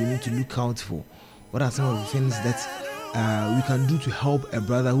things that we need to look out for? What are some of the things that we can do to help a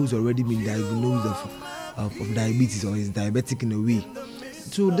brother who's already been diagnosed of diabetes, or is diabetic in a way?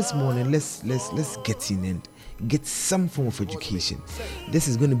 So this morning, let's get in and get some form of education. This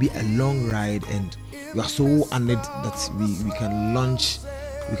is going to be a long ride, and we are so honored that we can launch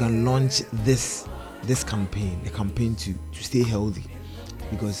this campaign, the campaign to stay healthy,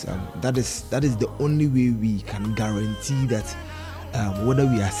 because that is the only way we can guarantee that whether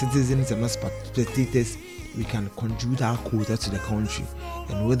we are citizens or not spectators, we can contribute our quota to the country,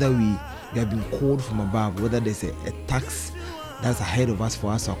 and whether we have been called from above, whether there's a tax that's ahead of us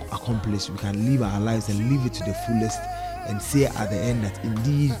for us to accomplish, we can live our lives and live it to the fullest, and say at the end that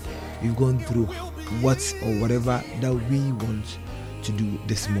indeed we've gone through what or whatever that we want to do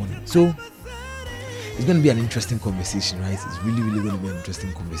this morning. So it's going to be an interesting conversation, right? It's really, really going to be an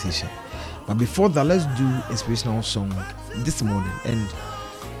interesting conversation. But before that, let's do inspirational song this morning, and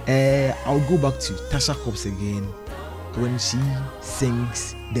I'll go back to Tasha Cobbs again when she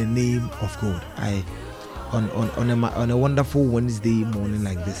sings the name of God. On a wonderful Wednesday morning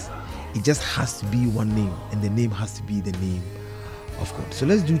like this, it just has to be one name, and the name has to be the name of God. So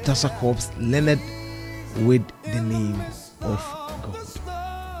let's do Tasha Cobbs, Leonard, with the name of God.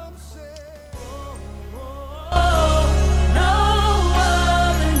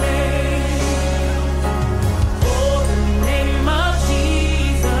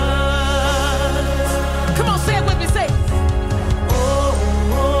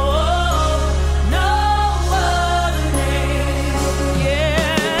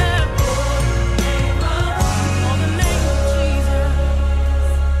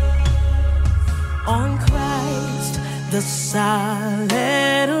 The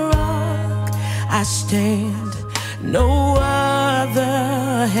solid rock I stand, no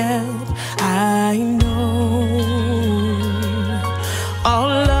other help I know.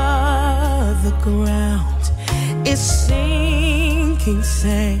 All of the ground is sinking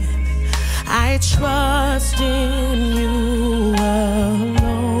sand. I trust in you alone.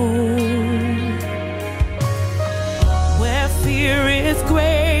 Where fear is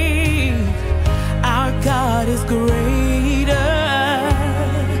great, our God is great.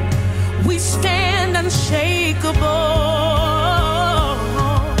 We stand unshakable.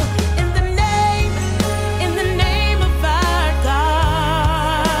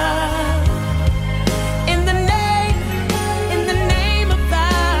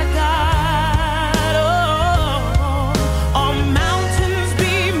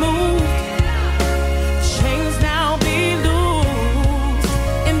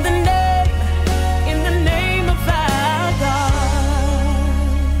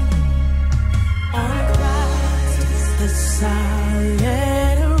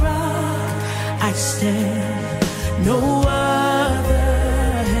 No other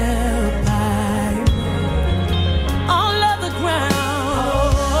help I know. All of the ground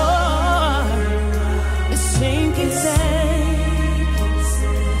is sinking sand.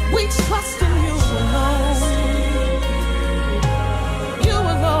 We trust in you alone. You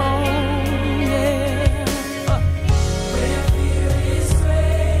alone, yeah. Where fear is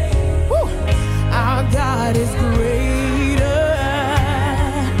great, our God is greater.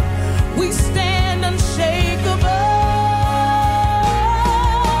 We stand unshakable.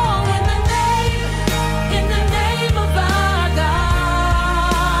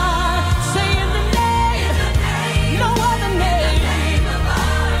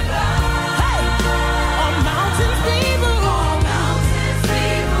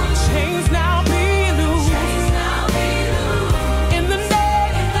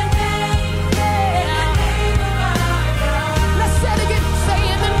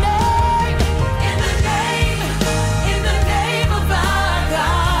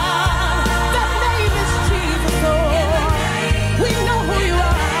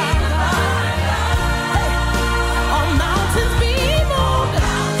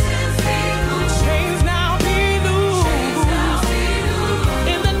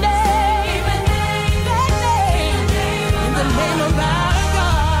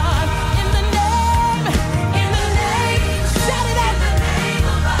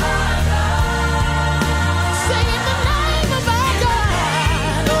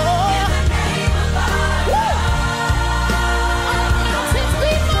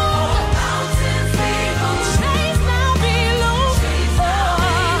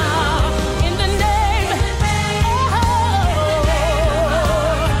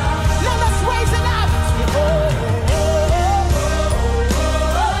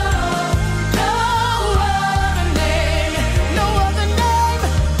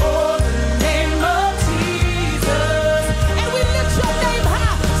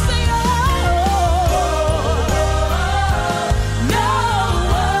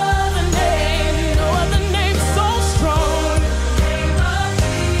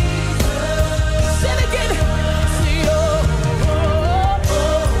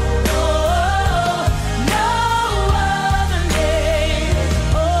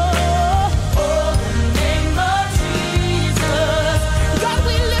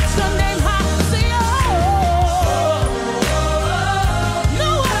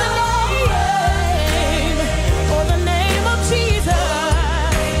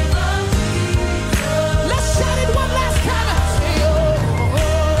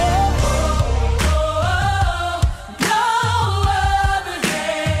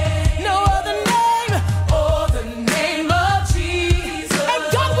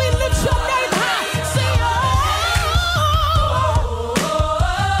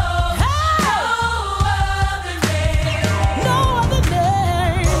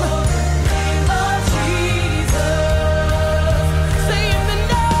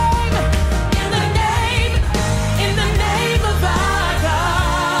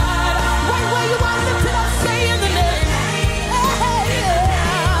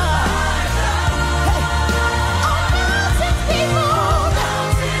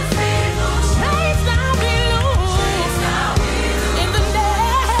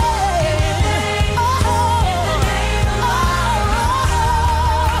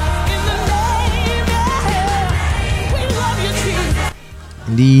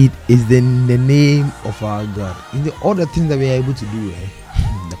 Indeed, it's in the name of our God. In all the things that we are able to do,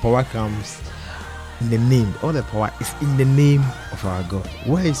 the power comes in the name. All the power is in the name of our God.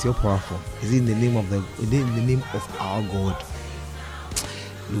 Where is your power from? Is it in the name of our God?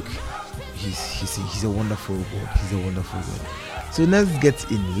 Look, he's a wonderful God. He's a wonderful God. So let's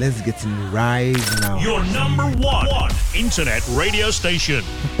get in right now. Your number one internet radio station.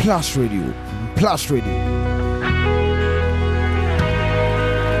 Plus Radio.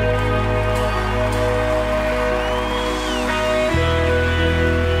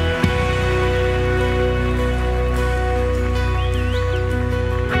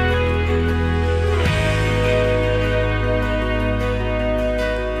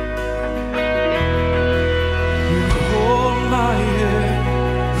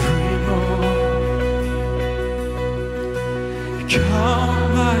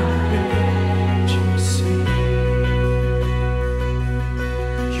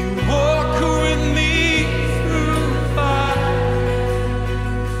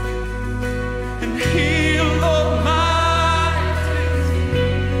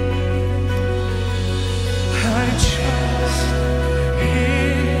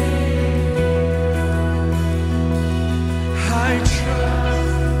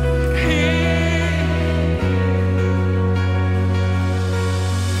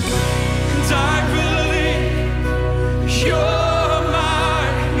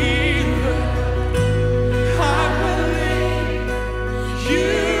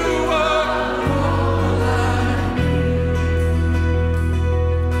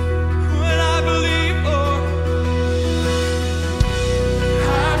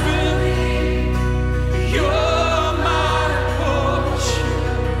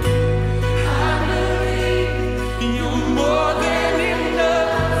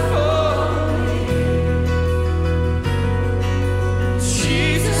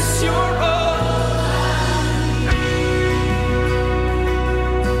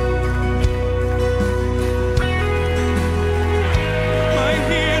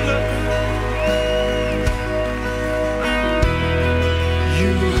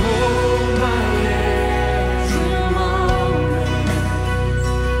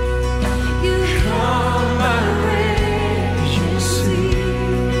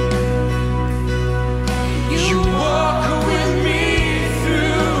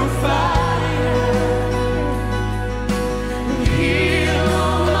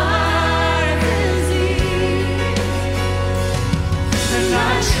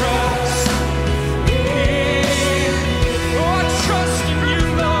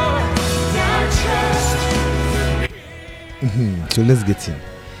 So let's get in.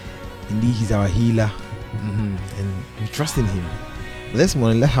 Indeed, he's our healer, and we trust in him. This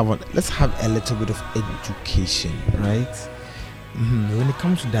morning, let's have a little bit of education, right? When it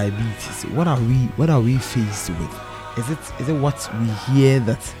comes to diabetes, what are we faced with? Is it what we hear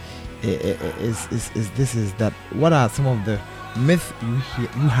that is that? What are some of the myths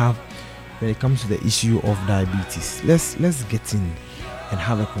you have when it comes to the issue of diabetes? Let's get in and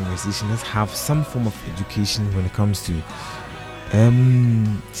have a conversation. Let's have some form of education when it comes to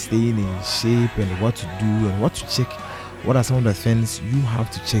staying in shape and what to do and what to check. What are some of the things you have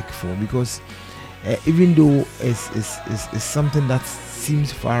to check for? Because even though it's something that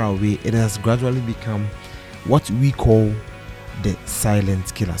seems far away, it has gradually become what we call the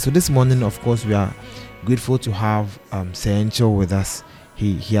silent killer. So this morning, of course, we are grateful to have Seyencho with us.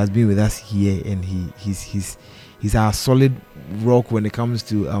 He has been with us here, and he's our solid rock when it comes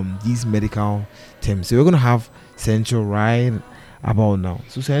to these medical terms. So we're going to have Seyencho right about now.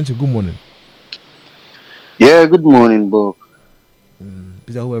 So Seyencho, good morning. Yeah, good morning, Bob.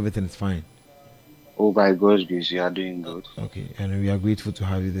 Please, I hope everything is fine. Oh, by God's grace, you are doing good. Okay, and we are grateful to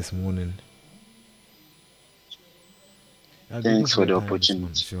have you this morning. Thanks for the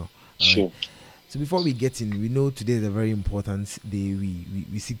opportunity. Sure. Sure. Right. So before we get in, we know today is a very important day.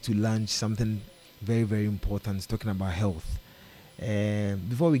 We seek to launch something very, very important, talking about health.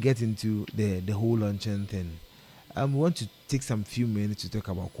 Before we get into the whole launching thing, we want to take some few minutes to talk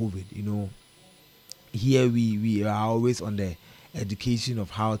about COVID. You know, here we are always on the education of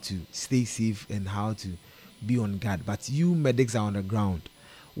how to stay safe and how to be on guard. But you medics are on the ground.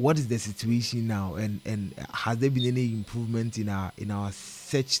 What is the situation now, and has there been any improvement in our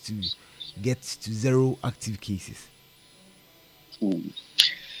search to get to zero active cases?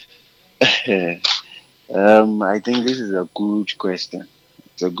 I think this is a good question.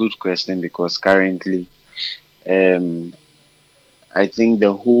 It's a good question because currently, I think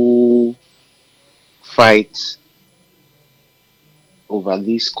the whole fight over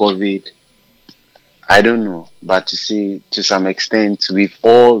this COVID, I don't know, but to see to some extent we've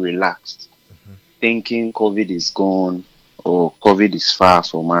all relaxed, thinking COVID is gone or COVID is far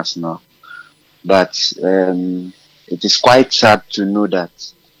from us now. But it is quite sad to know that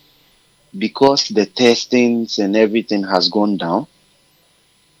because the testings and everything has gone down,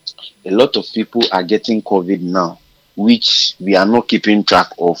 a lot of people are getting COVID now, which we are not keeping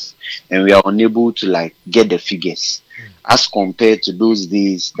track of, and we are unable to like get the figures as compared to those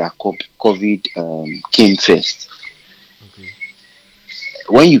days that COVID came first.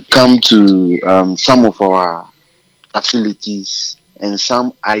 When you come to some of our facilities and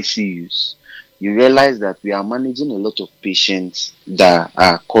some ICUs, you realize that we are managing a lot of patients that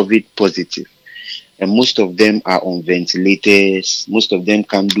are COVID positive. And most of them are on ventilators. Most of them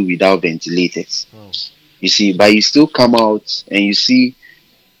can do without ventilators. You see, but you still come out and you see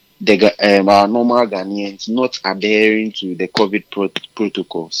our normal Ghanaians not adhering to the COVID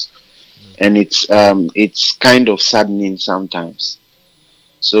protocols, and it's kind of saddening sometimes.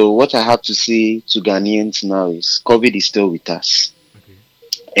 So what I have to say to Ghanaians now is COVID is still with us,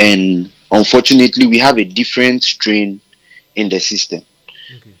 and unfortunately we have a different strain in the system,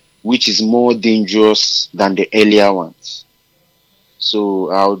 which is more dangerous than the earlier ones. So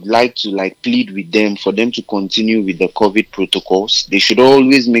I would like to like plead with them for them to continue with the COVID protocols. They should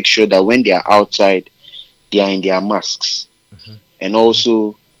always make sure that when they are outside, they are in their masks. And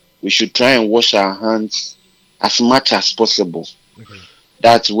also, we should try and wash our hands as much as possible.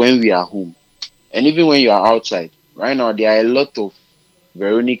 That's when we are home. And even when you are outside, right now there are a lot of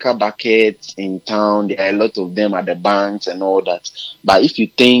Veronica buckets in town. There are a lot of them at the banks and all that. But if you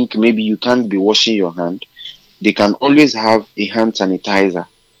think maybe you can't be washing your hand, they can always have a hand sanitizer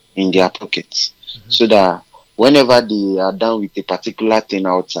in their pockets, so that whenever they are done with a particular thing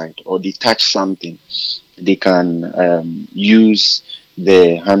outside or they touch something, they can use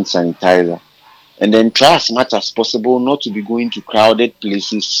the hand sanitizer. And then try as much as possible not to be going to crowded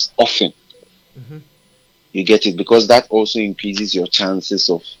places often. You get it? Because that also increases your chances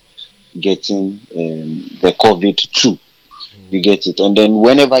of getting the COVID too. You get it? And then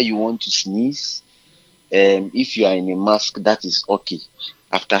whenever you want to sneeze, if you are in a mask, that is okay.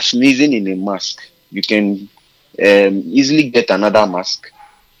 After sneezing in a mask, you can easily get another mask,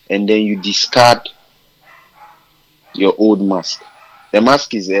 and then you discard your old mask. The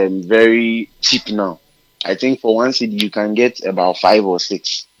mask is very cheap now. I think for one CD you can get about 5 or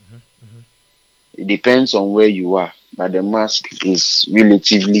 6. It depends on where you are, but the mask is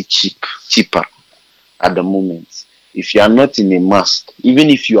relatively cheaper at the moment. If you are not in a mask, even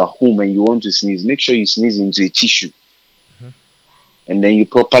if you are home and you want to sneeze, make sure you sneeze into a tissue. And then you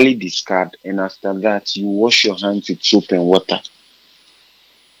properly discard, and after that you wash your hands with soap and water.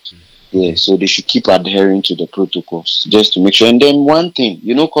 Yeah, so they should keep adhering to the protocols just to make sure. And then one thing,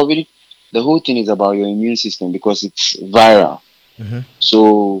 COVID, the whole thing is about your immune system because it's viral.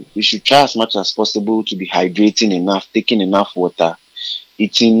 So we should try as much as possible to be hydrating enough, taking enough water,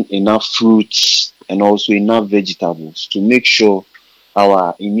 eating enough fruits, and also enough vegetables to make sure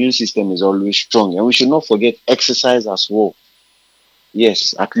our immune system is always strong. And we should not forget exercise as well.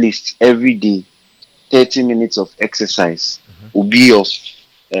 Yes, at least every day, 30 minutes of exercise will be of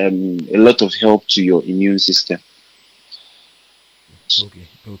a lot of help to your immune system. Okay.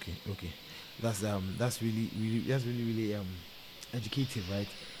 That's really educative, right?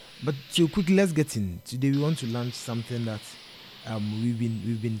 But so quickly, let's get in. Today we want to launch something that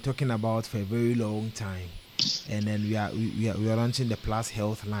we've been talking about for a very long time, and then we are launching the Plus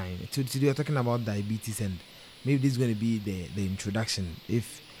Health line. Today we're talking about diabetes, and maybe this is going to be the introduction.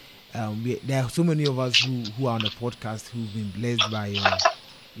 If there are so many of us who are on the podcast who've been blessed by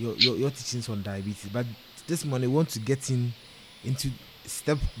your teachings on diabetes, but this morning we want to get into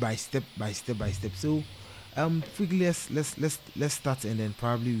step by step. So quickly let's start, and then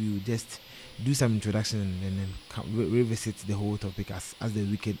probably we will just do some introduction and then revisit the whole topic as the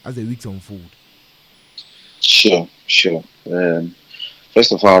weeks unfold. Sure.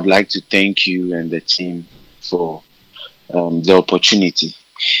 First of all, I'd like to thank you and the team for the opportunity.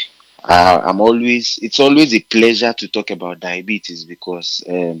 It's always a pleasure to talk about diabetes because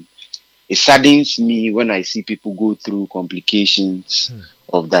it saddens me when I see people go through complications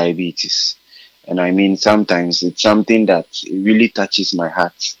of diabetes. And I mean, sometimes it's something that really touches my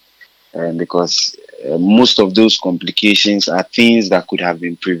heart because most of those complications are things that could have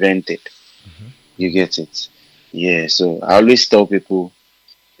been prevented. You get it? Yeah, so I always tell people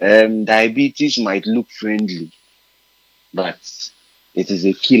diabetes might look friendly, but it is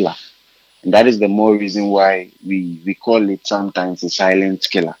a killer. And that is the more reason why we call it sometimes a silent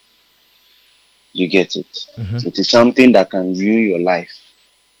killer. You get it? So it is something that can ruin your life.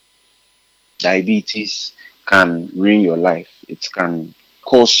 diabetes can ruin your life. It can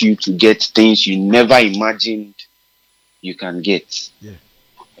cause you to get things you never imagined you can get. Yeah.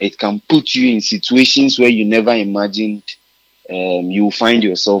 It can put you in situations where you never imagined you will find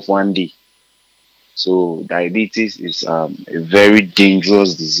yourself one day. So diabetes is a very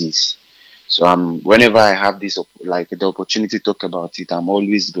dangerous disease. So whenever I have this like the opportunity to talk about it, I'm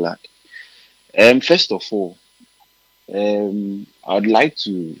always glad. First of all, I'd like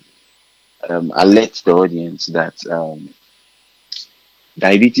to alert the audience that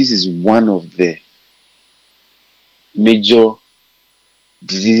diabetes is one of the major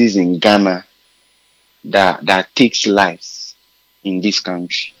diseases in Ghana that takes lives in this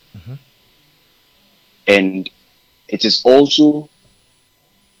country. And it is also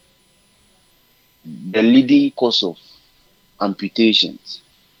the leading cause of amputations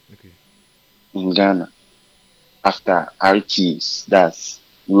in Ghana after RTs, that's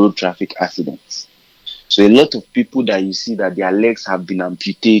road traffic accidents. So a lot of people that you see that their legs have been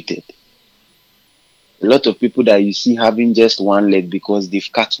amputated. A lot of people that you see having just one leg because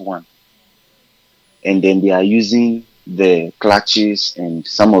they've cut one. And then they are using the clutches and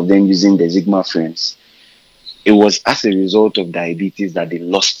some of them using the Sigma frames. It was as a result of diabetes that they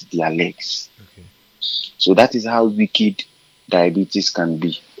lost their legs. So that is how wicked diabetes can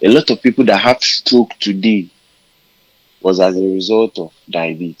be. A lot of people that have stroke today was as a result of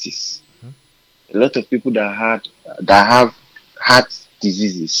diabetes. A lot of people that have heart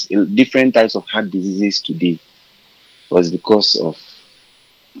diseases, different types of heart diseases today, was because of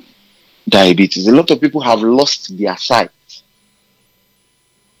diabetes. A lot of people have lost their sight.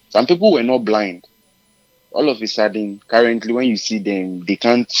 Some people were not blind. All of a sudden, currently, when you see them, they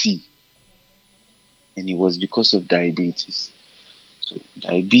can't see. And it was because of diabetes. So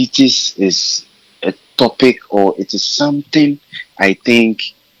diabetes is a topic, or it is something I think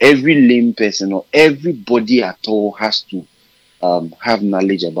every lame person or everybody at all has to have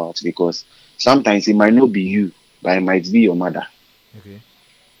knowledge about, because sometimes it might not be you, but it might be your mother.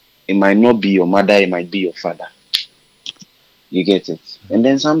 It might not be your mother, it might be your father. You get it? And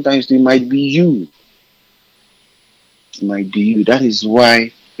then sometimes it might be you. It might be you. That is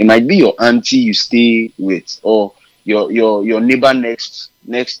why it might be your auntie you stay with, or your neighbor next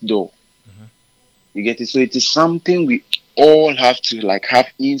door. You get it? So it is something we all have to have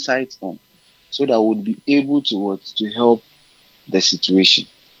insights on, so that we'll be able to help the situation.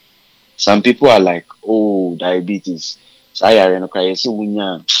 Some people are like, oh, diabetes.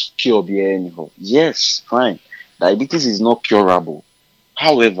 Yes, fine. Diabetes is not curable.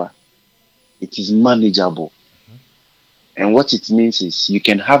 However, it is manageable. And what it means is you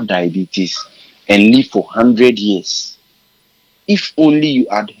can have diabetes and live for 100 years if only you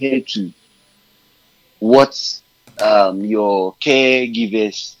adhere to what your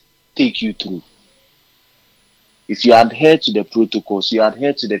caregivers take you through. If you adhere to the protocols, you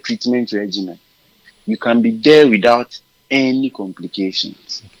adhere to the treatment regimen, you can be there without any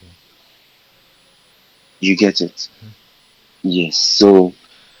complications. You get it? Yes. So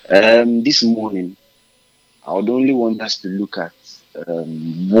this morning, I would only want us to look at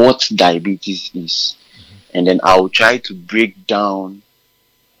what diabetes is, and then I'll try to break down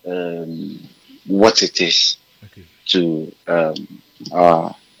what it is to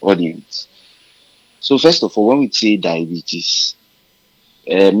our audience. So first of all, when we say diabetes,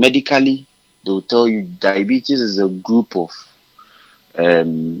 medically, they'll tell you diabetes is a group of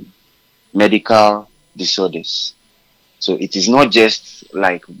medical disorders. So it is not just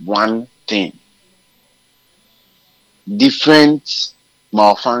like one thing. Different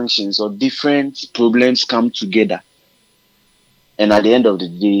malfunctions or different problems come together, and at the end of the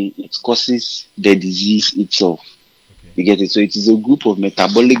day, it causes the disease itself. You get it? So it is a group of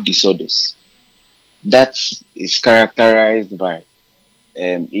metabolic disorders that is characterized by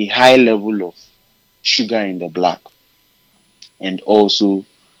a high level of sugar in the blood, and also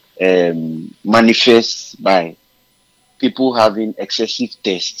manifests by people having excessive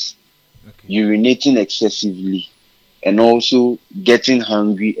thirst, urinating excessively, and also getting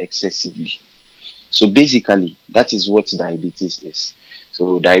hungry excessively. So basically, that is what diabetes is.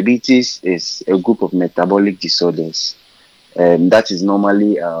 So diabetes is a group of metabolic disorders that is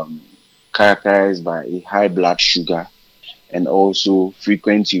normally characterized by a high blood sugar, and also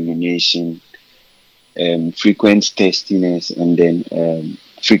frequent urination, frequent thirstiness, and then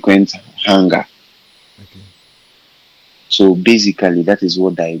frequent hunger. So basically, that is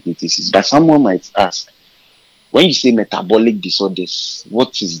what diabetes is. But someone might ask, when you say metabolic disorders,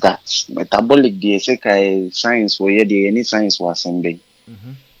 what is that? Metabolic, they say science for any science was assembly.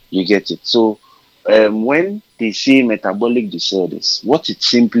 You get it? So when they say metabolic disorders, what it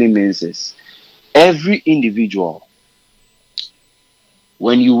simply means is Every individual,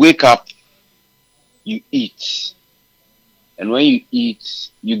 when you wake up, you eat. And when you eat,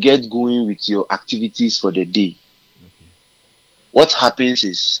 you get going with your activities for the day. What happens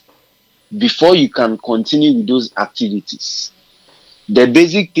is, before you can continue with those activities, the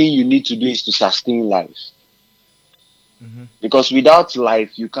basic thing you need to do is to sustain life. Because without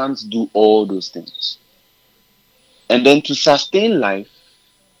life, you can't do all those things. And then to sustain life,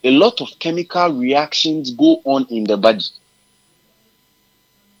 a lot of chemical reactions go on in the body.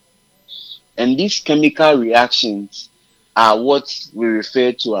 And these chemical reactions are what we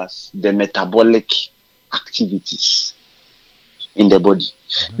refer to as the metabolic activities in the body.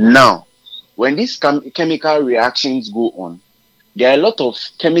 Now, when these chemical reactions go on, there are a lot of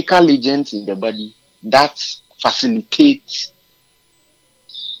chemical agents in the body that facilitate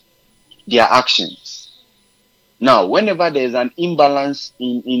their actions. Now, whenever there is an imbalance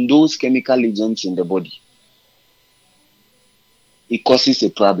in those chemical agents in the body, it causes a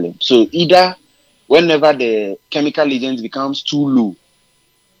problem. So either whenever the chemical agent becomes too low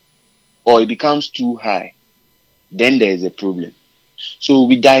or it becomes too high, then there is a problem. So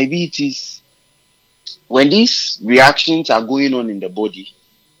with diabetes, when these reactions are going on in the body,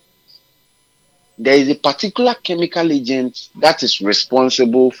 there is a particular chemical agent that is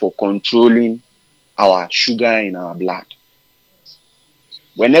responsible for controlling our sugar in our blood.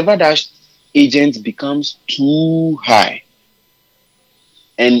 Whenever that agent becomes too high,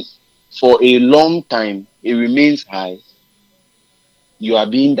 and for a long time it remains high, you are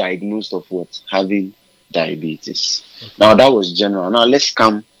being diagnosed of what? Having diabetes. Now that was general. Now let's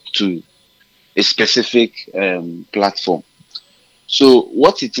come to a specific platform. So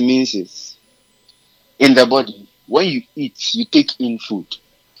what it means is, in the body, when you eat, you take in food.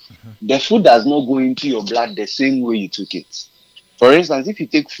 The food does not go into your blood the same way you took it. For instance, if you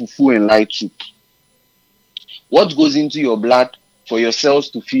take fufu and light soup, what goes into your blood for your cells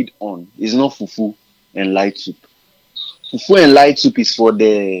to feed on is not fufu and light soup. Fufu and light soup is for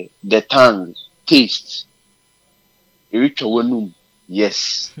the tongue, taste.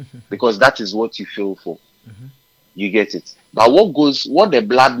 Yes, because that is what you feel for. You get it. But what the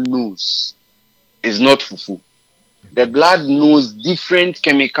blood knows is not fufu. The blood knows different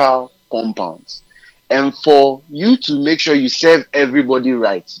chemical compounds. And for you to make sure you serve everybody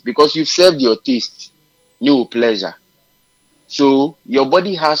right, because you've served your taste, no pleasure. So your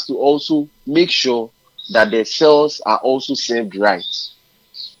body has to also make sure that the cells are also served right.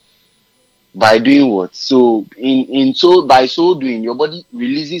 By doing what? So by so doing, your body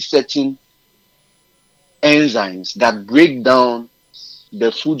releases certain enzymes that break down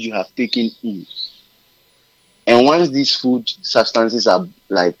the food you have taken in. And once these food substances are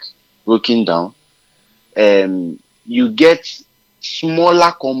like broken down, you get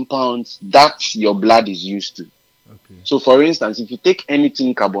smaller compounds that your blood is used to. So for instance, if you take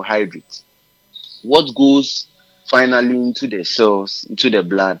anything carbohydrate, what goes finally into the cells, into the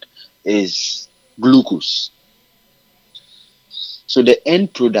blood, is glucose. So the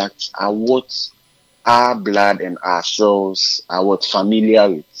end products are what our blood and our cells are what familiar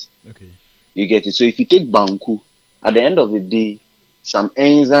with. You get it? So if you take banku, at the end of the day, some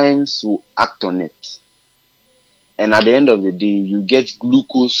enzymes will act on it. And at the end of the day, you get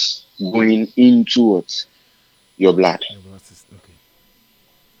glucose going into what? Your blood.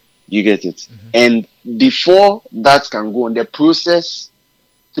 You get it? And before that can go on, the process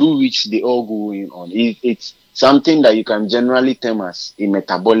through which they all going on, it's something that you can generally term as a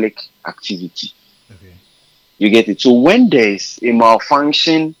metabolic activity. You get it? So when there is a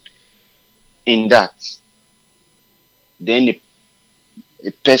malfunction in that, then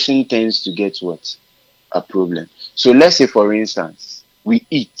a person tends to get what? A problem. So let's say, for instance, we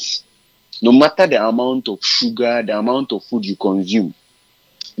eat. No matter the amount of sugar, the amount of food you consume,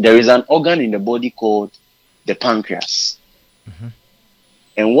 there is an organ in the body called the pancreas.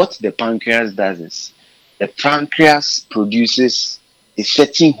 And what the pancreas does is, the pancreas produces a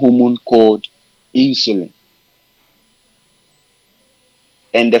certain hormone called insulin.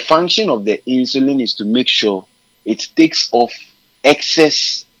 And the function of the insulin is to make sure it takes off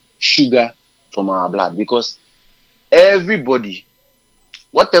excess sugar from our blood. Because everybody,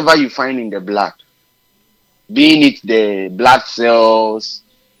 whatever you find in the blood, being it the blood cells,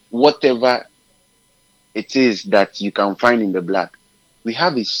 whatever it is that you can find in the blood, we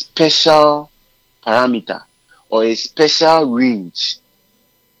have a special parameter or a special range.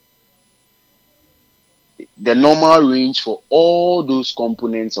 The normal range for all those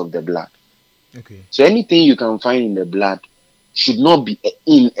components of the blood. So anything you can find in the blood should not be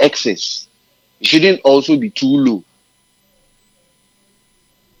in excess. It shouldn't also be too low.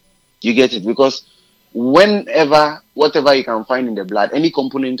 You get it? Because whenever, whatever you can find in the blood, any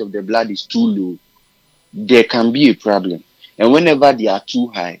component of the blood is too low, there can be a problem. And whenever they are too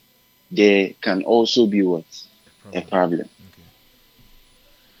high, there can also be what? A problem. Okay.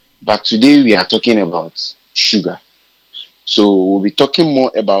 But today we are talking about sugar. So we'll be talking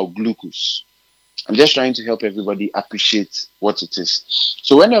more about glucose. I'm just trying to help everybody appreciate what it is.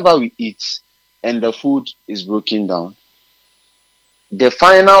 So whenever we eat and the food is broken down, the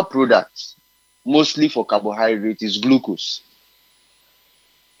final product, mostly for carbohydrate, is glucose.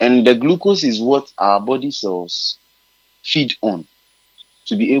 And the glucose is what our body cells feed on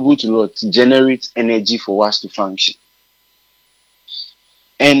to be able to generate energy for us to function.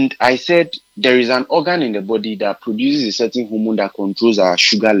 And I said there is an organ in the body that produces a certain hormone that controls our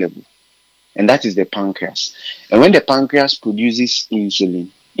sugar level, and that is the pancreas. And when the pancreas produces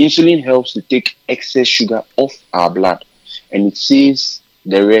insulin, insulin helps to take excess sugar off our blood, and it saves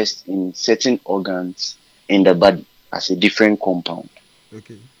the rest in certain organs in the body as a different compound.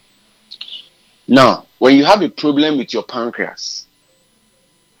 Okay. Now, when you have a problem with your pancreas,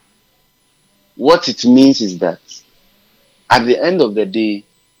 what it means is that at the end of the day,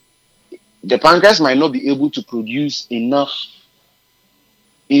 the pancreas might not be able to produce enough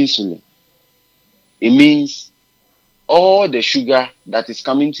insulin. It means all the sugar that is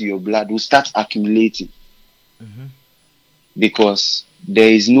coming to your blood will start accumulating because there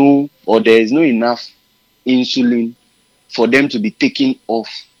is no enough insulin for them to be taken off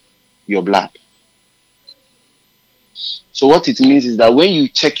your blood. So what it means is that when you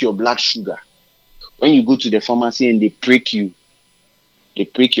check your blood sugar, when you go to the pharmacy and they prick your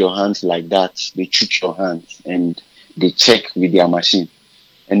hands like that, they chook your hands and they check with their machine,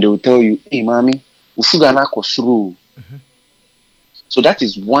 and they will tell you, hey mommy, sugar na through. So that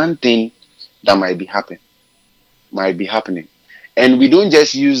is one thing that might be happening. And we don't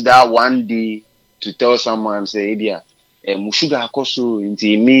just use that one day to tell someone, say, hey, sugar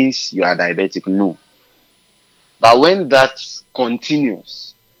it means you are diabetic. No. But when that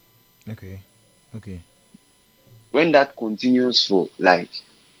continues, when that continues for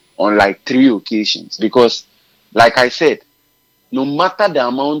on 3 occasions, because like I said, no matter the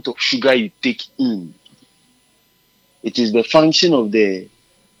amount of sugar you take in, it is the function of the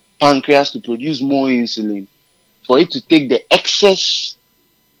pancreas to produce more insulin for it to take the excess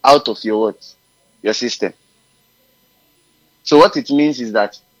out of your system. So what it means is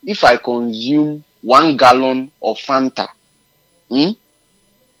that if I consume 1 gallon of Fanta,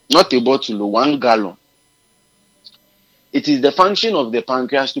 not a bottle, 1 gallon, it is the function of the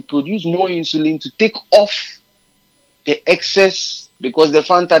pancreas to produce more insulin to take off the excess, because the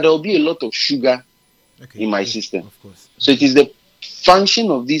Fanta, there will be a lot of sugar in my system. Of course. So it is the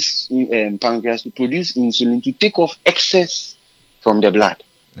function of this pancreas to produce insulin to take off excess from the blood.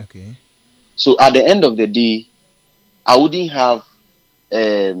 Okay. So at the end of the day, I wouldn't have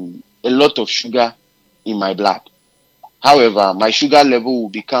a lot of sugar in my blood. However, my sugar level will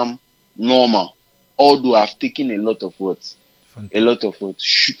become normal, although I've taken a lot of Fanta.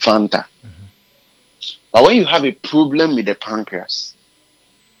 But when you have a problem with the pancreas,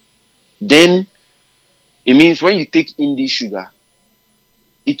 then it means when you take in this sugar,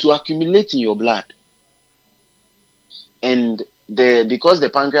 it will accumulate in your blood. And because the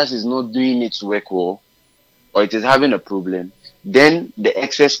pancreas is not doing its work well, or it is having a problem, then the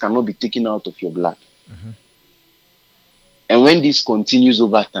excess cannot be taken out of your blood. And when this continues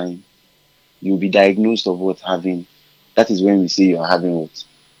over time, you'll be diagnosed of having. That is when we say you are having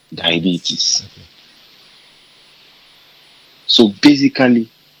diabetes. Okay. So basically,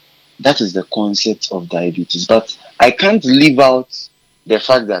 that is the concept of diabetes. But I can't leave out the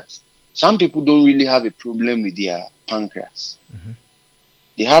fact that some people don't really have a problem with their pancreas.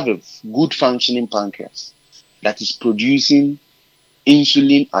 They have a good functioning pancreas that is producing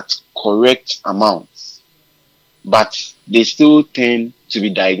insulin at correct amounts, but they still tend to be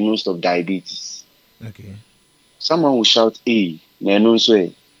diagnosed of diabetes. Okay. Someone will shout, hey,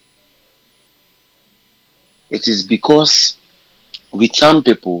 it is because with some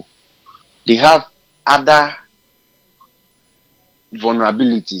people, they have other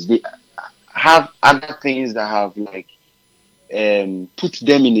vulnerabilities. They have other things that have put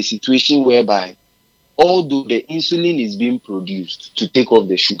them in a situation whereby, although the insulin is being produced to take off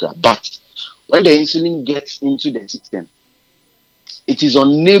the sugar, but when the insulin gets into the system, it is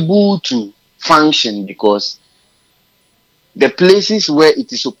unable to function because the places where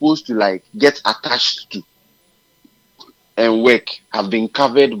it is supposed to get attached to and work have been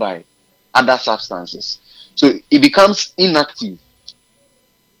covered by other substances. So it becomes inactive.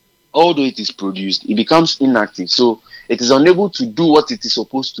 Although it is produced, it becomes inactive. So it is unable to do what it is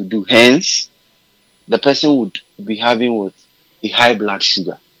supposed to do. Hence, the person would be having what? A high blood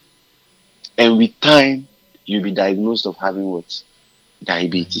sugar. And with time, you'll be diagnosed of having what?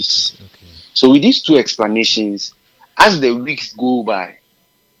 Diabetes. Okay. So with these two explanations, as the weeks go by,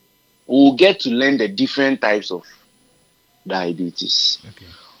 we'll get to learn the different types of diabetes. Okay.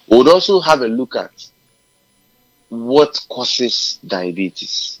 We'll also have a look at what causes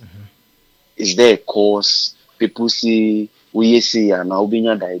diabetes. Is there a cause? People say, we say, and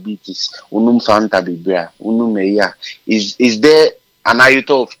Albania diabetes, unum fanta bibra, unum meya. Is there an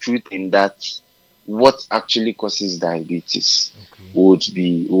iota of truth in that? What actually causes diabetes? Okay. Would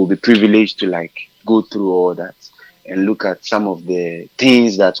be privileged to like go through all that and look at some of the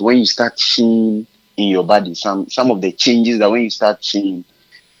things that when you start seeing in your body, some of the changes that when you start seeing,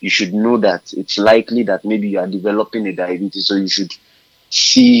 you should know that it's likely that maybe you are developing a diabetes, so you should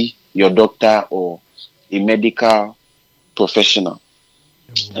see your doctor or a medical professional.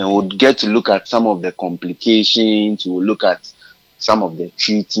 And we'll get to look at some of the complications, we'll look at some of the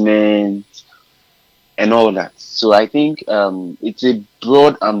treatment and all that. So I think it's a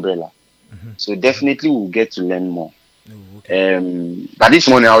broad umbrella. So definitely we'll get to learn more. But this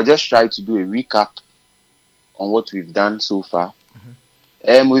morning I'll just try to do a recap on what we've done so far.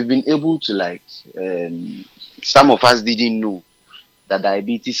 We've been able to like, some of us didn't know that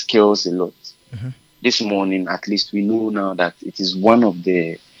diabetes kills a lot. This morning, at least we know now that it is one of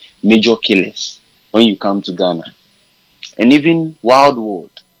the major killers when you come to Ghana. And even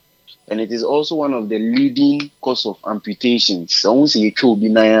world. And it is also one of the leading cause of amputations. So once you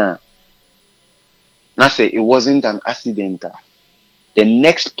say it wasn't an accident. The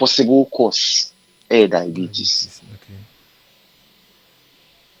next possible cause is diabetes. Okay.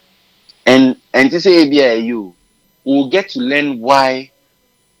 And to say you will get to learn why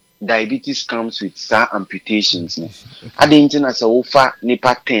diabetes comes with some amputations. At the internet, so far,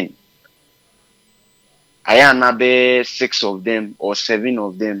 NEPA 10. I am 6 of them, or 7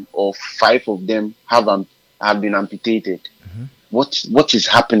 of them, or 5 of them have been amputated. What is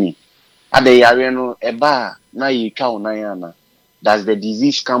happening? At the area, does the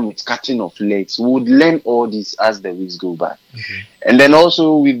disease come with cutting of legs? We would learn all this as the weeks go by. And then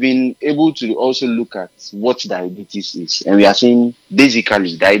also we've been able to also look at what diabetes is. And we are saying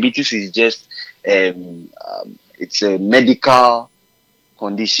basically diabetes is just it's a medical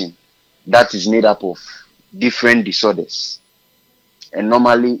condition that is made up of different disorders. And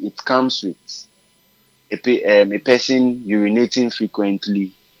normally it comes with a person urinating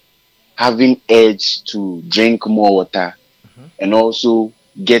frequently, having urge to drink more water, and also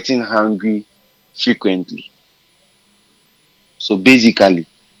getting hungry frequently. So basically,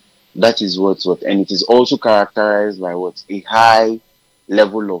 that is what, and it is also characterized by what? A high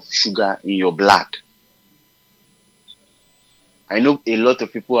level of sugar in your blood. I know a lot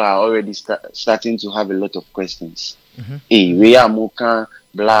of people are already starting to have a lot of questions. Hey, we are mocha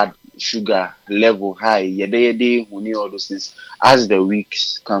blood sugar level high. Yede, all those things. As the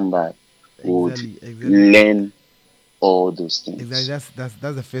weeks come by, we would learn all those things. Exactly.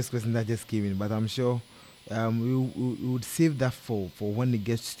 That's the first question that just came in, but I'm sure we would save that for when it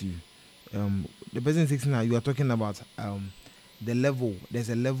gets to the person 16. Now you are talking about the level. There's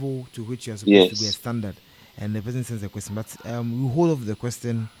a level to which you are supposed to be a standard, and the person sends a question. But we hold off the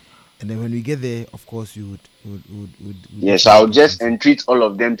question, and then when we get there, of course, you would yes, I'll just entreat all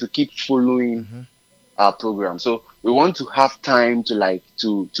of them to keep following our program. So we want to have time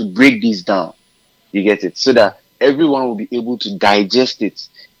to break this down. You get it, so that everyone will be able to digest it,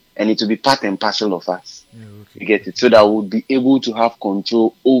 and it will be part and parcel of us. You get it, so that we'll be able to have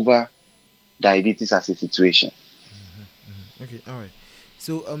control over diabetes as a situation. Okay, all right.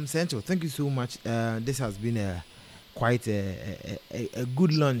 So, Sancho, thank you so much. This has been quite a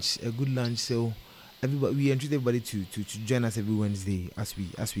good lunch. So, everybody, we entreat everybody to join us every Wednesday as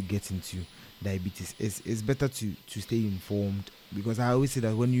we get into diabetes. It's better to stay informed, because I always say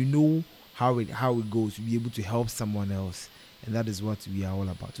that when you know how it goes, you'll be able to help someone else, and that is what we are all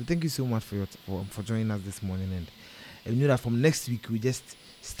about. So thank you so much for joining us this morning, and we know that from next week we just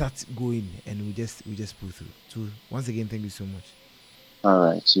start going and we just pull through. So once again, thank you so much. All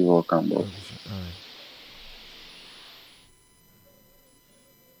right, you're welcome, bro. All right.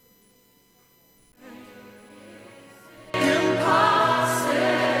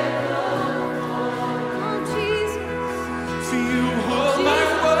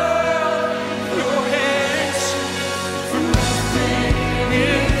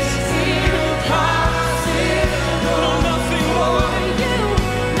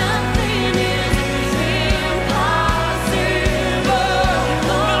 Nothing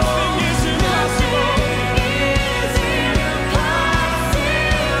is impossible.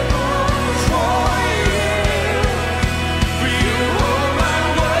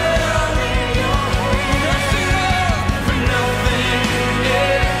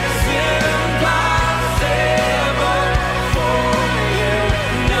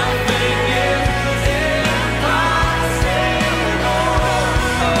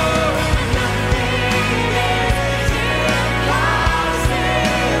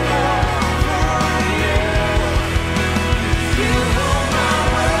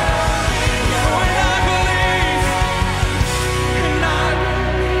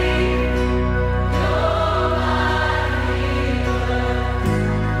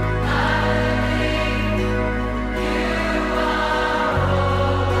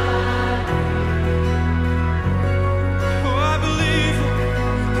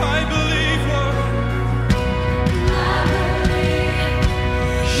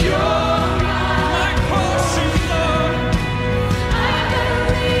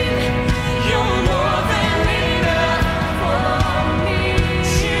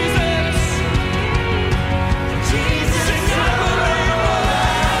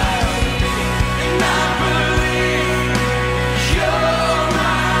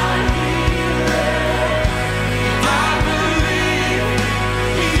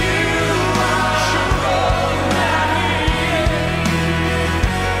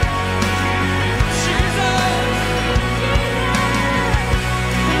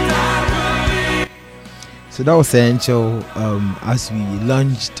 So that was essential as we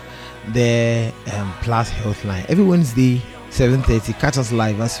launched the Plus Health Line. Every Wednesday, 7:30, catch us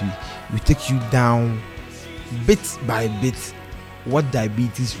live as we take you down bit by bit what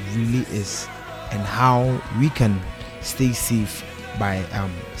diabetes really is and how we can stay safe by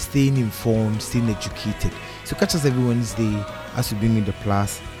staying informed, staying educated. So catch us every Wednesday as we bring in the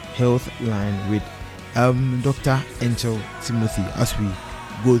Plus Health Line with Dr. Angel Timothy as we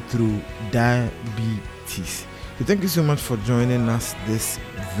go through diabetes. So thank you so much for joining us this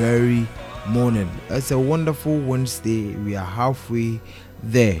very morning. It's a wonderful Wednesday. We are halfway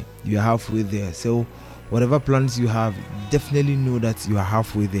there. You are halfway there. So whatever plans you have, definitely know that you are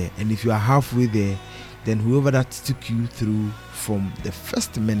halfway there. And if you are halfway there, then whoever that took you through from the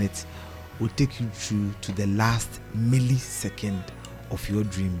first minute will take you through to the last millisecond of your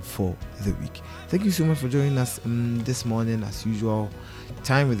dream for the week. Thank you so much for joining us this morning. As usual,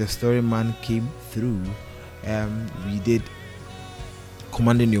 Time with the Story Man came through. We did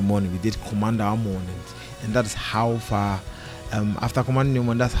Commanding Your Morning. We did Command Our Mornings, and that's how far after Commanding Your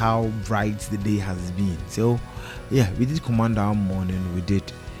Morning, that's how bright the day has been. So yeah, we did Command Our Morning. We did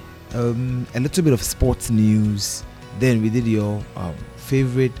a little bit of sports news. Then we did your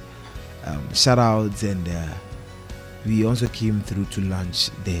favorite shout outs, and we also came through to launch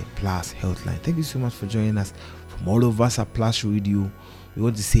the Plus Health Line. Thank you so much for joining us. From all of us at Plus Radio, we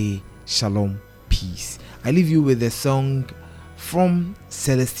want to say shalom, peace. I leave you with a song from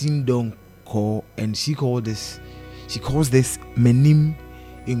Celestine Donko, and she calls this Menim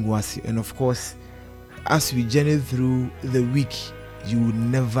Ingwasi. And of course, as we journey through the week, you will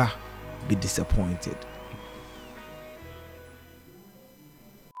never be disappointed.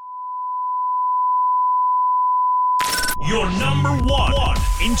 Your number one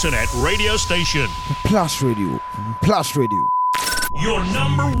internet radio station. Plus Radio. Plus Radio. Your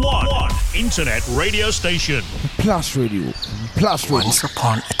number one internet radio station. Plus Radio. Plus Radio. Once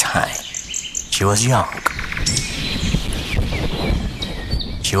upon a time, she was young.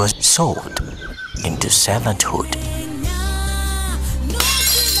 She was sold into servanthood.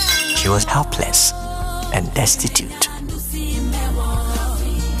 She was helpless and destitute.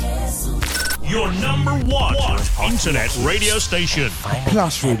 Your number one internet radio station.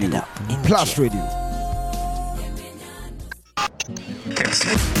 Plus Radio. Plus Radio.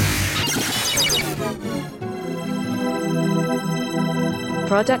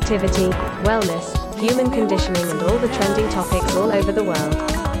 Productivity, wellness, human conditioning, and all the trending topics all over the world.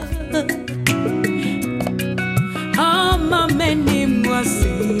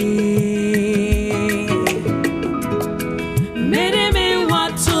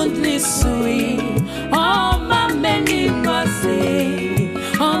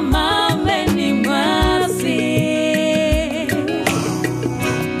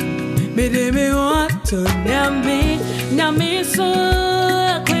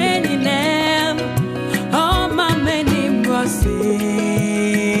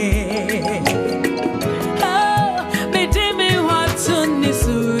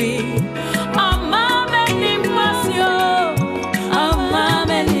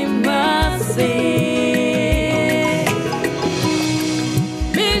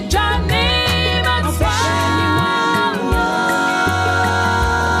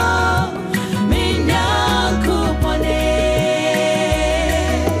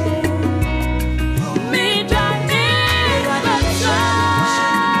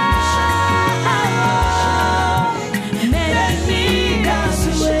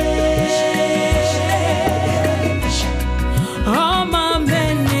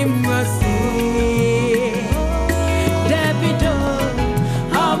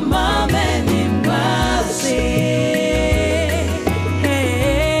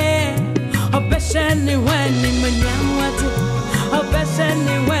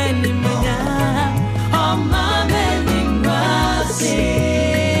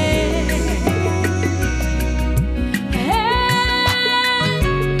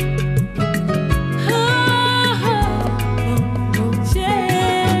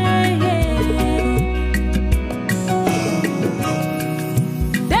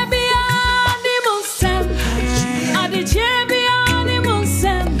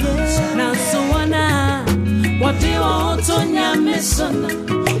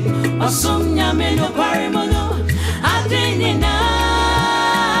 Awesome, nyame no pare mo